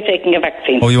 I won't be taking a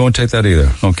vaccine. Oh, you won't take that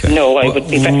either? Okay. No, I would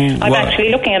be... I'm actually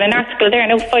looking at an article there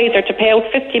now, Pfizer, to pay out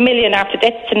 $50 million after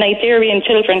deaths to Nigerian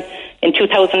children in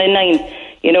 2009.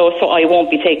 You know, so I won't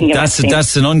be taking a vaccine.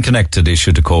 That's an unconnected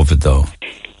issue to COVID, though.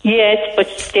 Yes, but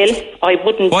still, I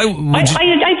wouldn't. Why would you?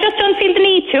 I just don't feel the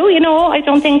need to. You know, I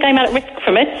don't think I'm at risk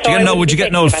from it. So would you get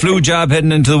an old flu jab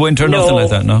heading into the winter? No, nothing like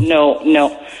that. No,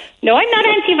 No, I'm not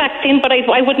anti-vaccine, but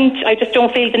I wouldn't. I just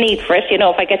don't feel the need for it. You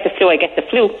know, if I get the flu, I get the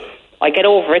flu. I get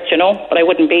over it. You know, but I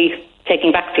wouldn't be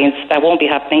taking vaccines. That won't be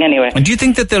happening anyway. And do you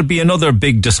think that there'll be another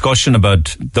big discussion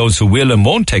about those who will and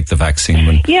won't take the vaccine?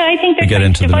 When I think they're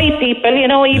trying to divide people. You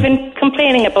know, even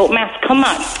complaining about masks. Come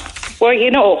on. Where,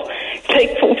 you know,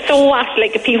 like, so what?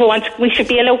 Like, if people we should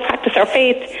be allowed to practice our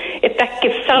faith. If that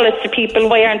gives solace to people,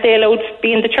 why aren't they allowed to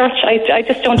be in the church? I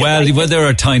just don't. Well, there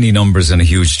are tiny numbers in a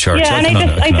huge church. Yeah,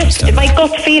 I just my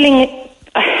gut feeling,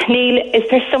 Neil, is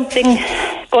there something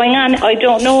going on? I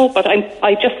don't know, but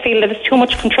I just feel that there's too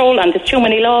much control and there's too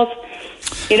many laws.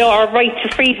 You know, our right to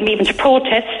freedom, even to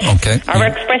protest, or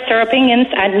express our opinions,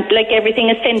 and like everything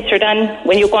is censored. And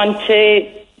when you go on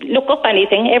to look up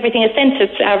anything, everything is censored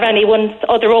of anyone's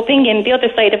other opinion, the other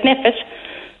side of Neffet.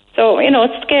 So, you know,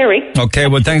 it's scary. Okay,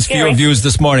 well, thanks for your views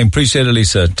this morning. Appreciate it,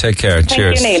 Lisa. Take care.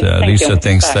 Cheers. You, Neil. Lisa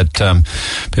thinks that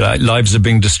lives are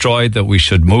being destroyed, that we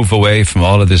should move away from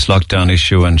all of this lockdown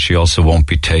issue, and she also won't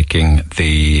be taking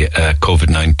the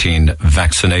COVID-19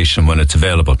 vaccination when it's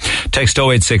available. Text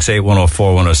 0868 104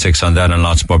 106 on that and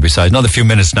lots more besides. Another few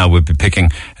minutes now we'll be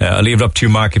picking. I'll leave it up to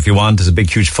you, Mark, if you want. There's a big,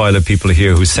 huge file of people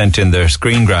here who sent in their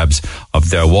screen grabs of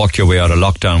their Walk Your Way Out of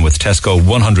Lockdown with Tesco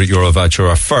 €100 voucher.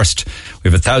 Our first,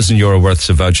 we have €1,000 worth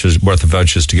of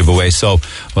vouchers to give away. So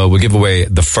we'll give away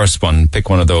the first one. Pick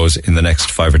one of those in the next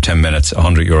 5 or 10 minutes,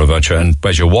 €100 voucher. And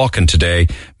as you're walking today,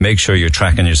 make sure you're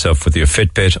tracking yourself with your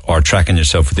Fitbit or tracking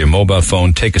yourself with your mobile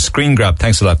phone. Take a screen grab.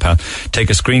 Thanks a lot, pal.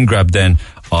 Take a screen grab then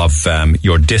of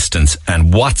your distance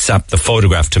and WhatsApp the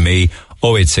photograph to me.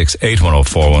 086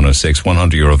 8104 106,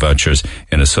 €100 vouchers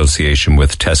in association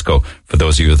with Tesco for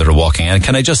those of you that are walking. And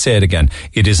can I just say it again?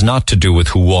 It is not to do with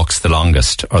who walks the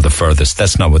longest or the furthest.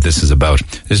 That's not what this is about.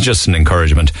 It's just an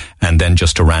encouragement and then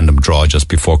just a random draw just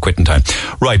before quitting time.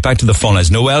 Right, back to the phone lines.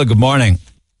 Noelle, good morning.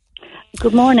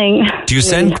 Good morning. Do you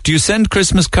send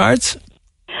Christmas cards?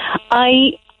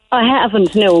 I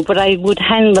haven't, no, but I would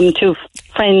hand them to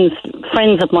friends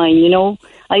of mine, you know.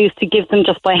 I used to give them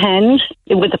just by hand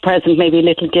with a present, maybe a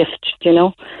little gift, you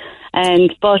know.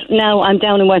 But now I'm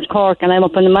down in West Cork and I'm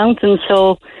up in the mountains.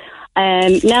 So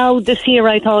now this year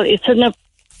I thought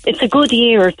it's a good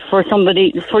year for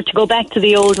somebody to go back to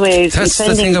the old ways. That's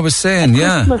the thing I was saying.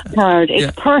 Yeah, Christmas card.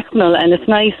 It's personal and it's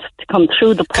nice to come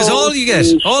through the post.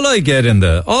 Because all I get in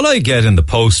the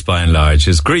post by and large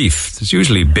is grief. There's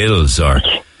usually bills or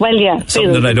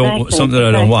something that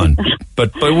I don't want.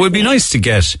 But it would be nice to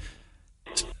get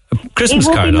a Christmas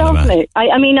card on the man.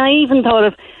 I mean, I even thought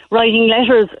of writing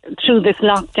letters through this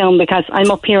lockdown because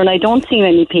I'm up here and I don't see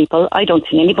many people. I don't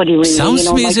see anybody really. Sounds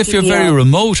to me as if you're very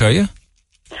remote, are you?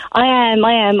 I am.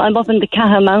 I'm up in the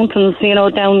Caha Mountains, you know,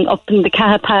 down up in the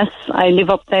Caha Pass. I live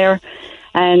up there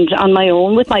and on my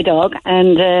own with my dog.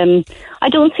 And I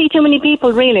don't see too many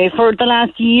people really. For the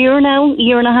last year and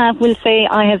a half, we'll say,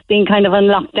 I have been kind of on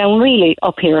lockdown really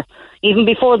up here. Even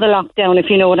before the lockdown, if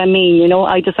you know what I mean. You know,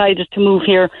 I decided to move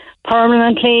here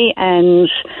permanently and...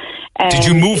 Did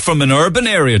you move from an urban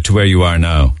area to where you are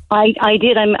now? I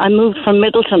did. I moved from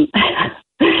Middleton,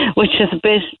 which is a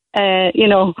bit,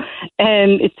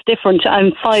 it's different.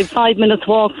 I'm five minutes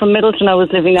walk from Middleton. I was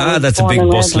living there. That's a big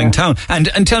bustling town.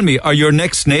 And tell me, are your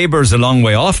next neighbours a long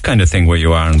way off kind of thing where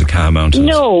you are in the Caha Mountains?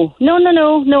 No.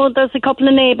 There's a couple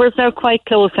of neighbours. They're quite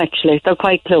close, actually. They're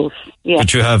quite close. Yeah.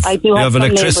 But you have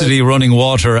electricity, neighbours. Running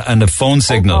water, and a phone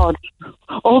signal.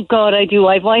 Oh God, I do.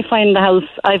 I've Wi-Fi in the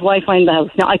house.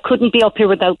 Now, I couldn't be up here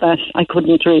without that. I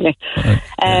couldn't really. Yes,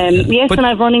 and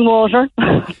I've running water.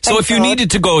 So if you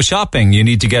needed to go shopping, you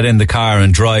need to get in the car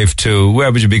and drive to,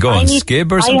 where would you be going?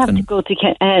 Skib or something? I have to go to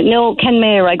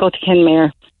Kenmare. I go to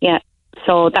Kenmare. Yeah.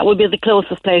 So that would be the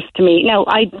closest place to me. Now,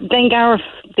 Glengarriff,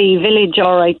 the village,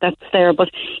 all right, that's there. But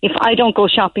if I don't go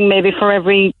shopping, maybe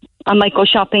I might go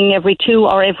shopping every 2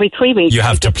 or every 3 weeks. You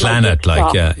have to plan it,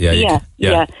 like, yeah.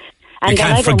 And you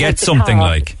can't forget something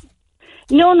like...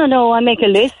 No, I make a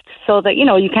list so that, you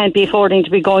know, you can't be affording to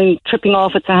be tripping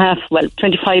off. It's a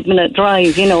 25-minute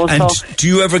drive, you know. And do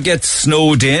you ever get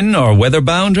snowed in or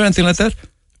weatherbound or anything like that?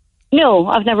 No,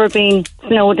 I've never been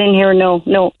snowed in here, no,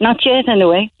 not yet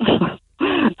anyway.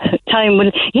 Time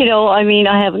will, you know, I mean,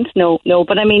 I haven't, no.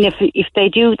 But I mean, if they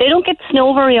do, they don't get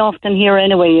snow very often here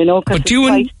anyway, you know. But do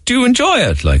you enjoy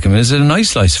it? Like, I mean, is it a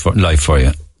nice life for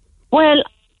you? Well,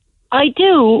 I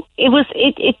do.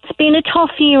 It's been a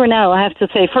tough year now, I have to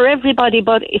say, for everybody,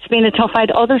 but it's been a tough. I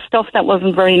had other stuff that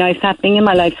wasn't very nice happening in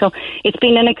my life, so it's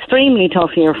been an extremely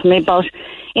tough year for me. But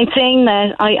in saying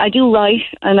that, I do write,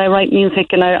 and I write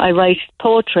music, and I write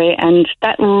poetry, and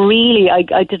that really,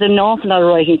 I did an awful lot of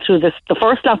writing through the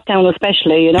first lockdown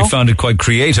especially, you know. You found it quite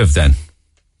creative then?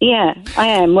 Yeah, I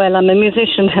am. Well, I'm a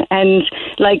musician, and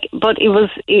but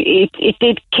it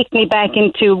did kick me back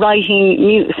into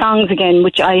writing songs again,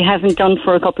 which I haven't done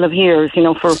for a couple of years, you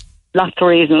know, for lots of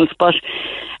reasons. But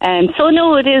so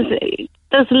no, it is.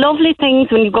 There's lovely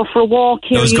things when you go for a walk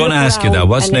here. I was going to ask you that.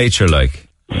 What's nature like?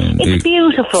 It's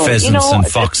beautiful. Pheasants and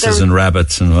foxes and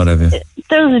rabbits and whatever.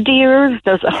 There's deer.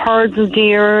 There's herds of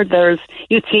deer.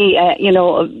 You see, a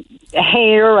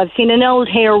hare. I've seen an old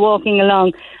hare walking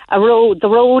along the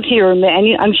road here, and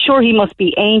I'm sure he must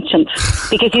be ancient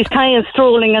because he's kind of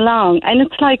strolling along, and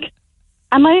it's like,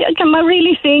 am I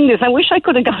really seeing this? I wish I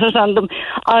could have got it on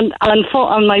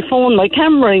my phone, my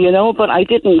camera, you know, but I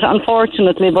didn't,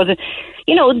 unfortunately. But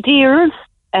deers,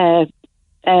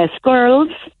 squirrels.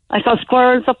 I saw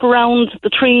squirrels up around the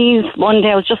trees one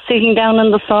day. I was just sitting down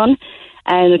in the sun,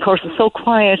 and of course it's so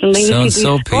quiet, and then you see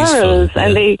these squirrels,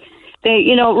 and they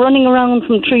running around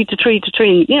from tree to tree to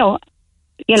tree,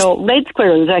 red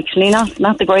squirrels actually,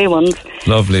 not the grey ones.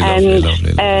 Lovely. It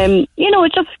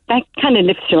just, that kind of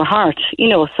lifts your heart,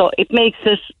 so it makes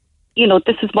it,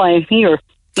 this is why I'm here.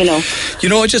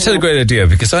 I just had a great idea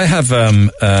because I have,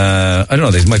 I don't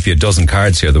know, there might be a dozen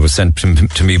cards here that were sent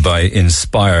to me by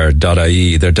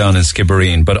inspire.ie. They're down in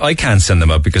Skibbereen, but I can't send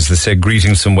them up because they say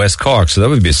greetings from West Cork, so that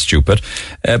would be stupid.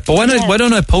 But why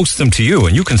don't I post them to you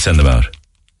and you can send them out?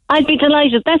 I'd be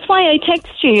delighted. That's why I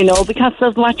text you, because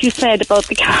of what you said about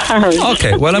the cards.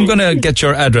 Okay, well, I'm going to get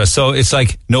your address. So it's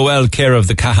like Noel, care of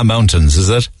the Caha Mountains, is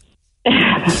it?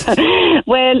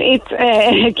 Well,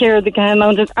 it's care of the Caha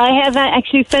Mountains. I have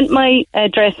actually sent my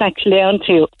address actually on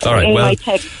to you. All right, my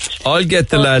text. I'll get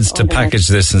the lads to package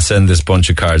this and send this bunch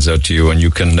of cards out to you, and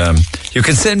you can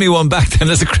send me one back then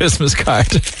as a Christmas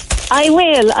card. I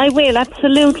will,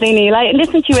 absolutely, Neil. I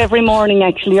listen to you every morning,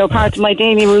 actually. You're part of my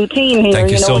daily routine here.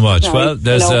 Thank you so much. Well,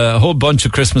 there's a whole bunch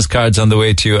of Christmas cards on the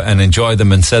way to you, and enjoy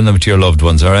them and send them to your loved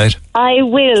ones, all right? I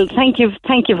will. Thank you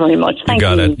very much. You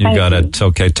got it.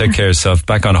 Okay, take care of yourself.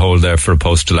 Back on hold there for a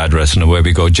postal address, and away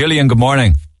we go. Gillian, good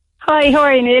morning. Hi, how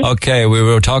are you, Neil? Okay, we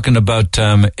were talking about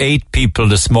 8 people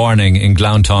this morning in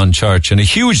Glounthaune Church, in a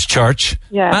huge church,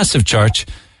 massive church,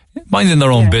 minding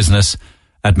their own business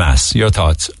at Mass. Your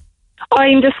thoughts?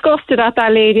 I'm disgusted at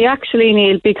that lady, actually,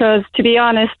 Neil, because, to be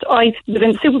honest, I was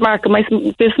in the supermarket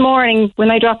this morning when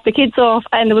I dropped the kids off,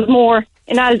 and there was more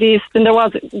in Aldi's than there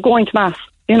was going to Mass,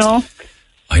 I know.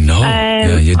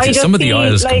 Some of the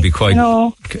aisles can be quite...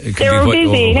 they were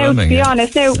busy. Now,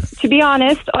 to be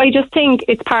honest, I just think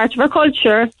it's part of our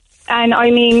culture, and, I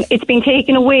mean, it's been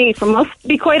taken away from us, to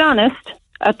be quite honest,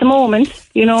 at the moment,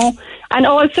 And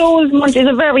All Souls Month is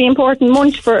a very important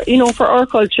month for our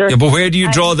culture. Yeah, but where do you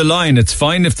draw the line? It's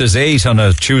fine if there's 8 on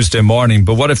a Tuesday morning,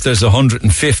 but what if there's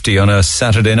 150 on a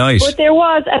Saturday night? But there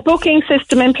was a booking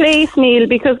system in place, Neil,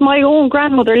 because my own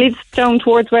grandmother lives down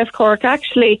towards West Cork,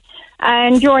 actually,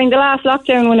 and during the last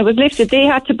lockdown when it was lifted, they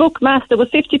had to book Mass. There was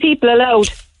 50 people allowed,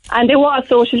 and there was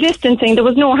social distancing. There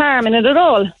was no harm in it at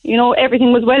all.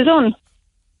 Everything was well done.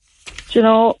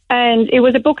 And it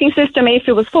was a booking system. If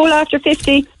it was full after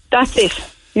 50, that's it,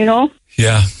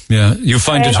 Yeah. You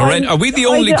find it horrendous. Are we the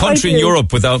only country in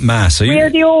Europe without Mass? We're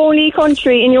the only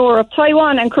country in Europe.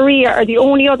 Taiwan and Korea are the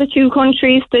only other 2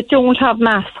 countries that don't have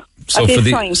Mass.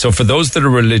 So for those that are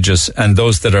religious and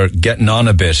those that are getting on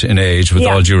a bit in age, with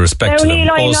all due respect to them,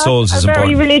 All Souls is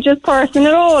important. I'm not a very religious person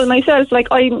at all myself.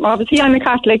 I'm a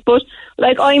Catholic, but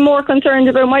I'm more concerned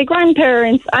about my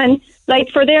grandparents and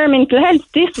for their mental health.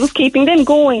 This was keeping them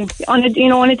going on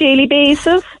a daily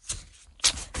basis.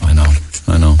 I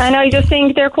know. And I just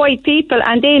think they're quite people,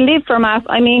 and they live for Mass.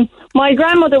 I mean, my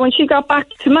grandmother, when she got back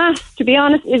to Mass, to be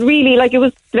honest, it really, it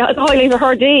was the highlight of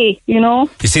her day, You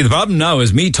see, the problem now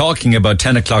is me talking about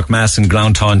 10 o'clock Mass in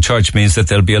Glounthaune Church means that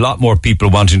there'll be a lot more people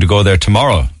wanting to go there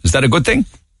tomorrow. Is that a good thing?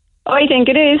 I think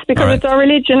it is, because it's our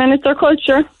religion and it's our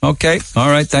culture. Okay, all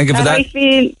right, thank you for that. I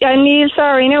feel, Neil,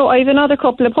 sorry, no, I have another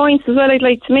couple of points as well I'd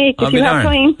like to make, if you have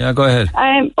time. Yeah, go ahead.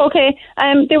 Okay,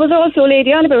 there was also a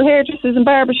lady on about hairdressers and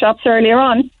barbershops earlier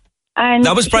on. And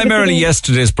that was primarily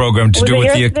yesterday's programme to do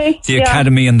with the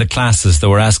academy and the classes that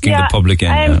were asking the public in.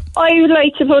 I would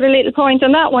like to put a little point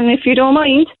on that one, if you don't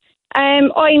mind.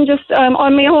 I'm just,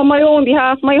 on my own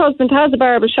behalf, my husband has a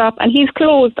barbershop and he's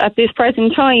closed at this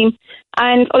present time.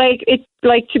 And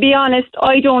to be honest,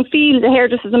 I don't feel the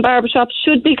hairdressers and barbershops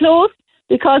should be closed.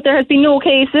 because there has been no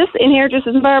cases in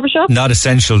hairdressers and barbershops. Not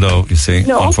essential, though, you see.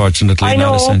 No. Unfortunately, I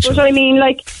know, not essential. but I mean,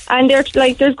 and there's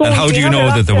going to be And how do you know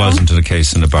that there lockdown. wasn't a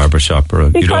case in a barbershop? Or you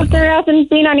Because don't know? there hasn't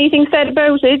been anything said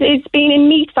about it. It's been in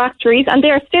meat factories, and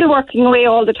they're still working away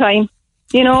all the time.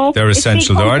 You know, They're It's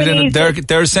essential, big though. Aren't they? companies.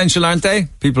 They're essential, aren't they?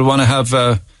 People want to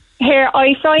have...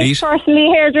 I find Meat?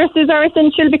 personally hairdressers are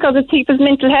essential because it's people's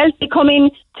mental health. They come in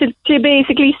to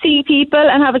basically see people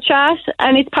and have a chat,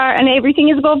 and and everything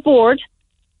is above board.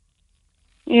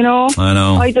 You know, I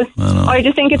know. I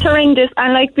just think it's horrendous.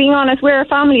 And being honest, we're a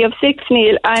family of 6,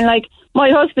 Neil, and my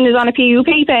husband is on a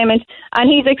PUP payment, and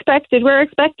we're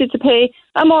expected to pay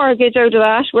a mortgage out of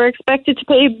that. We're expected to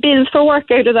pay bills for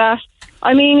work out of that.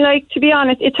 I mean, to be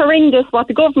honest, it's horrendous what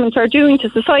the governments are doing to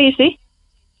society.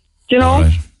 Do you know?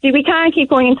 See, we can't keep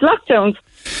going into lockdowns.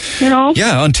 You know?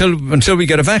 Yeah, until we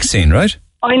get a vaccine, right?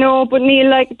 I know, but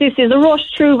Neil, this is a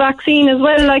rush through vaccine as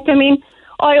well.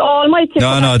 All my kids.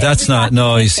 No, that's not.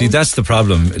 No, you see, that's the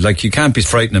problem. You can't be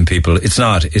frightening people. It's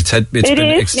not. It's been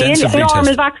extensively Neil, normal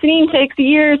tested. vaccine takes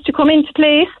years to come into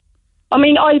place. I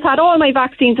mean, I've had all my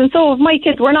vaccines, and so have my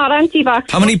kids. We're not anti-vax.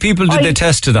 How many people did they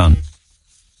test it on?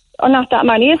 Not that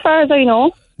many, as far as I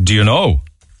know. Do you know?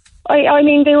 I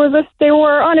mean, they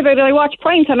were on about it. I watched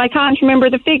Primetime. I can't remember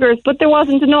the figures, but there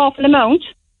wasn't an awful amount.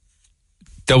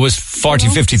 There was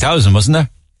 50,000, wasn't there?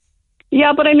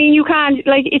 Yeah, but I mean, you can't,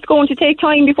 it's going to take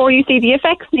time before you see the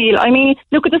effects, Neil. I mean,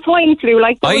 look at the swine flu.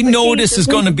 I know this is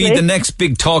going to be the next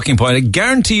big talking point. I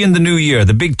guarantee in the new year,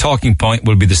 the big talking point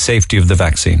will be the safety of the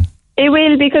vaccine. It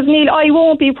will, because, Neil, I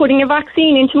won't be putting a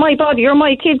vaccine into my body or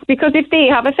my kids, because if they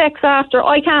have effects after,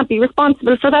 I can't be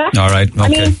responsible for that. All right, okay. I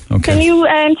mean, can you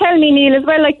tell me, Neil, as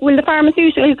well, will the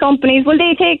pharmaceutical companies, will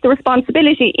they take the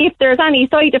responsibility if there's any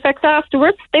side effects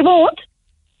afterwards? They won't.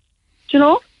 Do you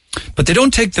know? But they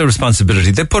don't take the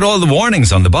responsibility. They put all the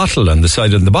warnings on the bottle and the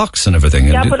side of the box and everything.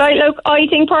 Yeah, but I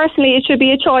think personally it should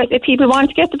be a choice. If people want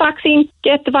to get the vaccine,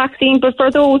 get the vaccine. But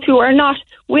for those who are not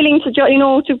willing to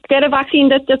get a vaccine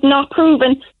that's not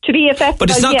proven to be effective, but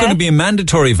it's not going to be a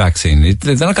mandatory vaccine.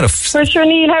 They're not going to. For sure,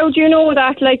 Neil, how do you know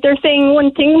that? They're saying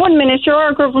one thing one minute,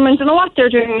 our government don't know what they're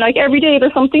doing. Every day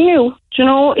there's something new. Do you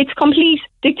know, it's complete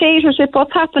dictatorship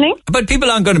what's happening. But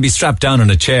people aren't going to be strapped down in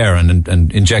a chair and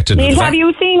injected. Neil, have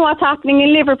you seen what's happening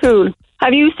in Liverpool?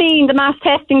 Have you seen the mass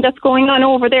testing that's going on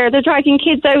over there? They're dragging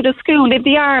kids out of school. They've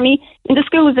the army in the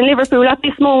schools in Liverpool at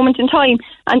this moment in time,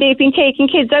 and they've been taking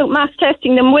kids out, mass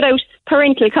testing them without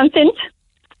parental consent.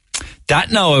 That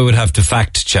now I would have to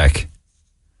fact check.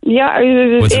 Yeah,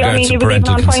 With regards to it was even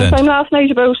parental on consent. Primetime last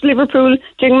night about Liverpool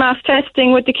doing mass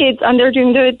testing with the kids, and they're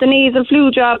doing the nasal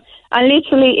flu jab. And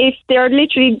literally, if they're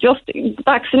literally just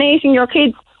vaccinating your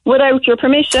kids without your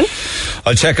permission.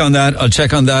 I'll check on that,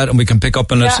 and we can pick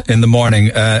up on it in the morning.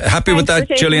 Happy with that,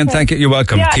 Gillian? Thank you. You're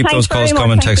welcome. Yeah, Keep those calls very much.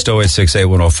 coming. Text 0868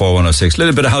 104 106.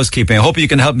 Little bit of housekeeping. I hope you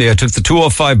can help me. I took the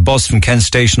 205 bus from Kent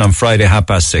Station on Friday,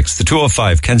 6:30. The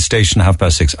 205, Kent Station,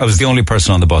 6:30. I was the only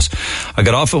person on the bus. I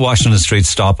got off at Washington Street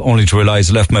stop, only to realise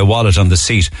I left my wallet on the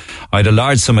seat. I had a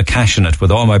large sum of cash in it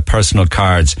with all my personal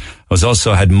cards.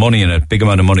 I had money in it, big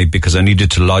amount of money, because I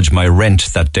needed to lodge my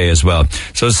rent that day as well.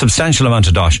 So a substantial amount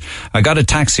of dosh. I got a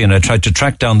taxi and I tried to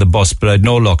track down the bus, but I had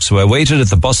no luck. So I waited at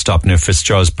the bus stop near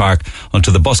Fitzgerald's Park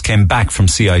until the bus came back from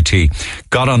CIT.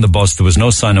 Got on the bus, there was no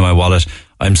sign of my wallet.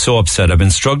 I'm so upset. I've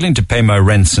been struggling to pay my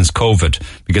rent since COVID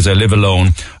because I live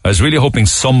alone. I was really hoping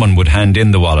someone would hand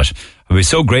in the wallet. I'd be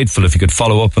so grateful if you could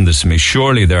follow up on this to me.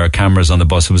 Surely there are cameras on the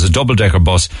bus. It was a double-decker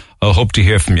bus. I'll hope to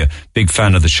hear from you. Big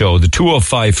fan of the show. The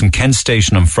 205 from Kent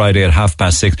Station on Friday at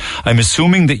 6:30. I'm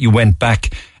assuming that you went back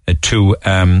to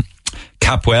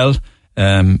Capwell,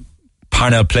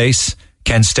 Parnell Place,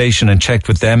 Kent Station, and checked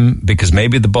with them, because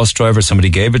maybe the bus driver, somebody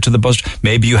gave it to the bus.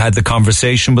 Maybe you had the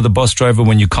conversation with the bus driver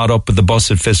when you caught up with the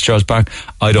bus at Fitzgerald's Park.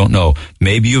 I don't know.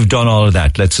 Maybe you've done all of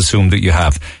that. Let's assume that you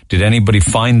have. Did anybody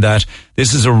find that?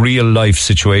 This is a real life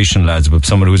situation, lads, with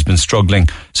someone who's been struggling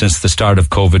since the start of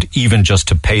COVID, even just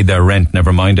to pay their rent,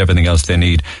 never mind everything else they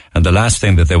need. And the last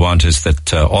thing that they want is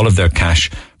that all of their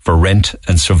cash for rent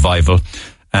and survival,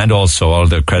 and also all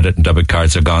their credit and debit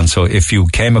cards are gone. So if you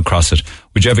came across it,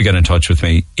 would you ever get in touch with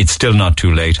me? It's still not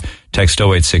too late. Text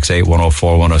 0868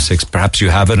 104 106. Perhaps you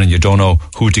have it and you don't know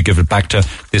who to give it back to.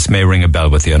 This may ring a bell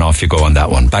with you, and off you go on that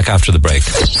one. Back after the break.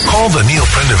 Call the Neil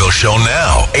Prendeville Show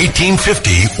now.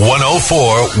 1850 104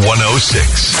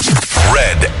 106.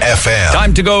 Red FM.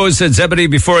 Time to go, said Zebedee.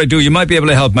 Before I do, you might be able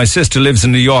to help. My sister lives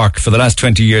in New York for the last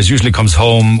 20 years, usually comes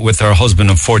home with her husband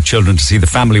and 4 children to see the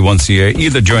family once a year,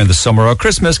 either during the summer or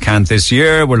Christmas. Can't this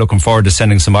year. We're looking forward to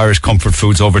sending some Irish comfort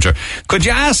foods over to her. Could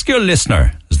you ask your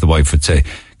listener, as the wife would say,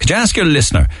 Could you ask your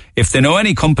listener if they know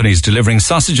any companies delivering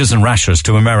sausages and rashers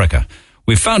to America?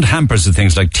 We've found hampers of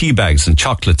things like tea bags and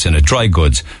chocolates in it, dry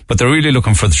goods, but they're really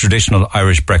looking for the traditional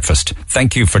Irish breakfast.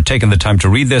 Thank you for taking the time to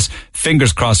read this.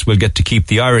 Fingers crossed we'll get to keep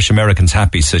the Irish Americans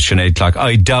happy, says Sinead Clark.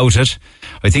 I doubt it.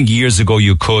 I think years ago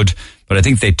you could, but I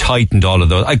think they tightened all of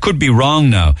those. I could be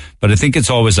wrong now, but I think it's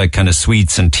always like kind of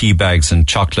sweets and tea bags and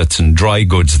chocolates and dry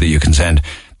goods that you can send.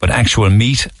 But actual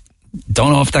meat,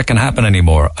 don't know if that can happen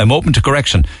anymore. I'm open to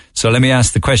correction. So let me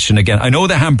ask the question again. I know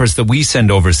the hampers that we send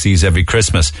overseas every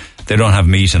Christmas, they don't have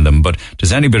meat in them, but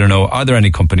does anybody know, are there any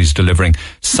companies delivering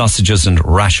sausages and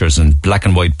rashers and black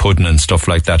and white pudding and stuff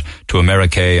like that to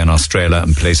America and Australia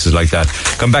and places like that?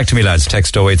 Come back to me, lads.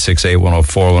 Text 0868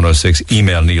 104 106.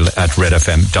 Email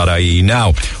neil@redfm.ie.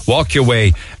 Now, walk your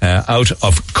way out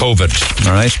of COVID,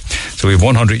 all right? So we have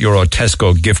 €100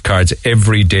 Tesco gift cards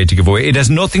every day to give away. It has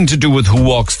nothing to do with who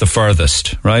walks the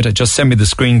furthest, right? Just send me the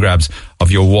screen grabs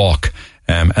of your walk.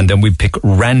 And then we pick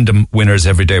random winners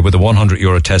every day with a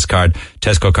 €100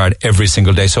 Tesco card every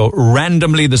single day. So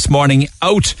randomly this morning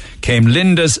out came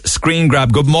Linda's screen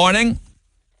grab. Good morning.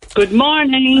 Good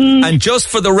morning. And just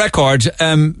for the record,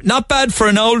 not bad for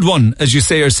an old one, as you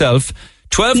say yourself.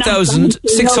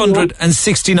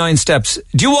 12,669 steps.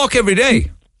 Do you walk every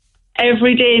day?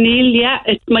 Every day, Neil, yeah.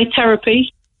 It's my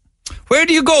therapy. Where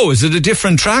do you go? Is it a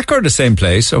different track or the same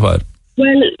place or what?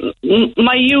 Well,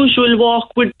 my usual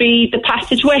walk would be the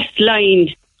Passage West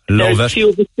line. Love There's it. a few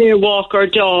of us there walk our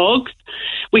dogs.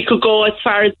 We could go as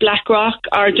far as Blackrock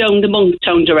or down the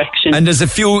Monktown direction. And there's a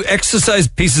few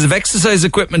pieces of exercise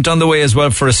equipment on the way as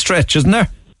well for a stretch, isn't there?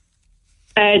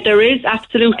 There is,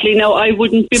 absolutely. No, I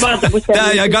wouldn't be bothered with them.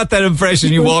 I got that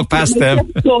impression. You walk past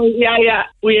them. Yeah,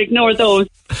 we ignore those.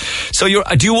 So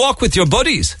do you walk with your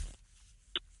buddies?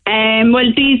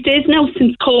 Well, these days now,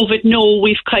 since COVID, no,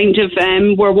 we've kind of,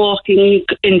 we're walking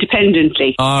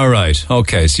independently. All right.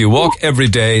 Okay. So you walk every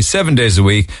day, 7 days a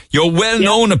week. You're well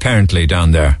known apparently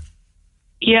down there.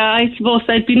 Yeah, I suppose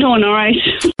I'd be known, all right.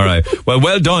 All right.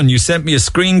 Well done. You sent me a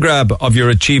screen grab of your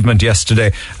achievement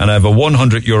yesterday, and I have a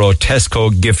 €100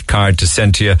 Tesco gift card to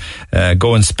send to you.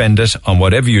 Go and spend it on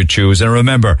whatever you choose. And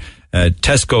remember,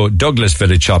 Tesco Douglas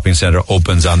Village Shopping Centre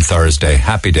opens on Thursday.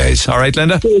 Happy days. All right,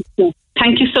 Linda?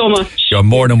 Thank you so much. You're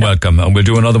more than welcome. And we'll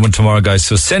do another one tomorrow, guys.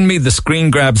 So send me the screen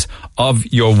grabs of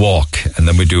your walk, and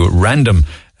then we do random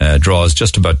draws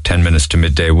just about 10 minutes to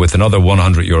midday with another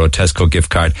 €100 Tesco gift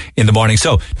card in the morning.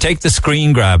 So take the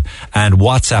screen grab and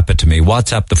WhatsApp it to me.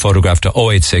 WhatsApp the photograph to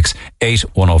 086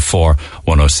 8104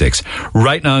 106.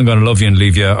 Right now I'm going to love you and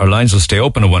leave you. Our lines will stay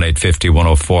open at 1850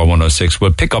 104 106.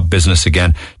 We'll pick up business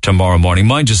again tomorrow morning.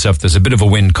 Mind yourself, there's a bit of a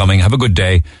wind coming. Have a good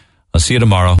day. I'll see you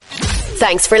tomorrow.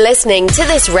 Thanks for listening to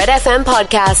this Red FM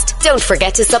podcast. Don't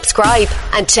forget to subscribe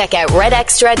and check out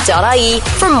redextra.ie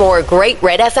for more great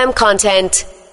Red FM content.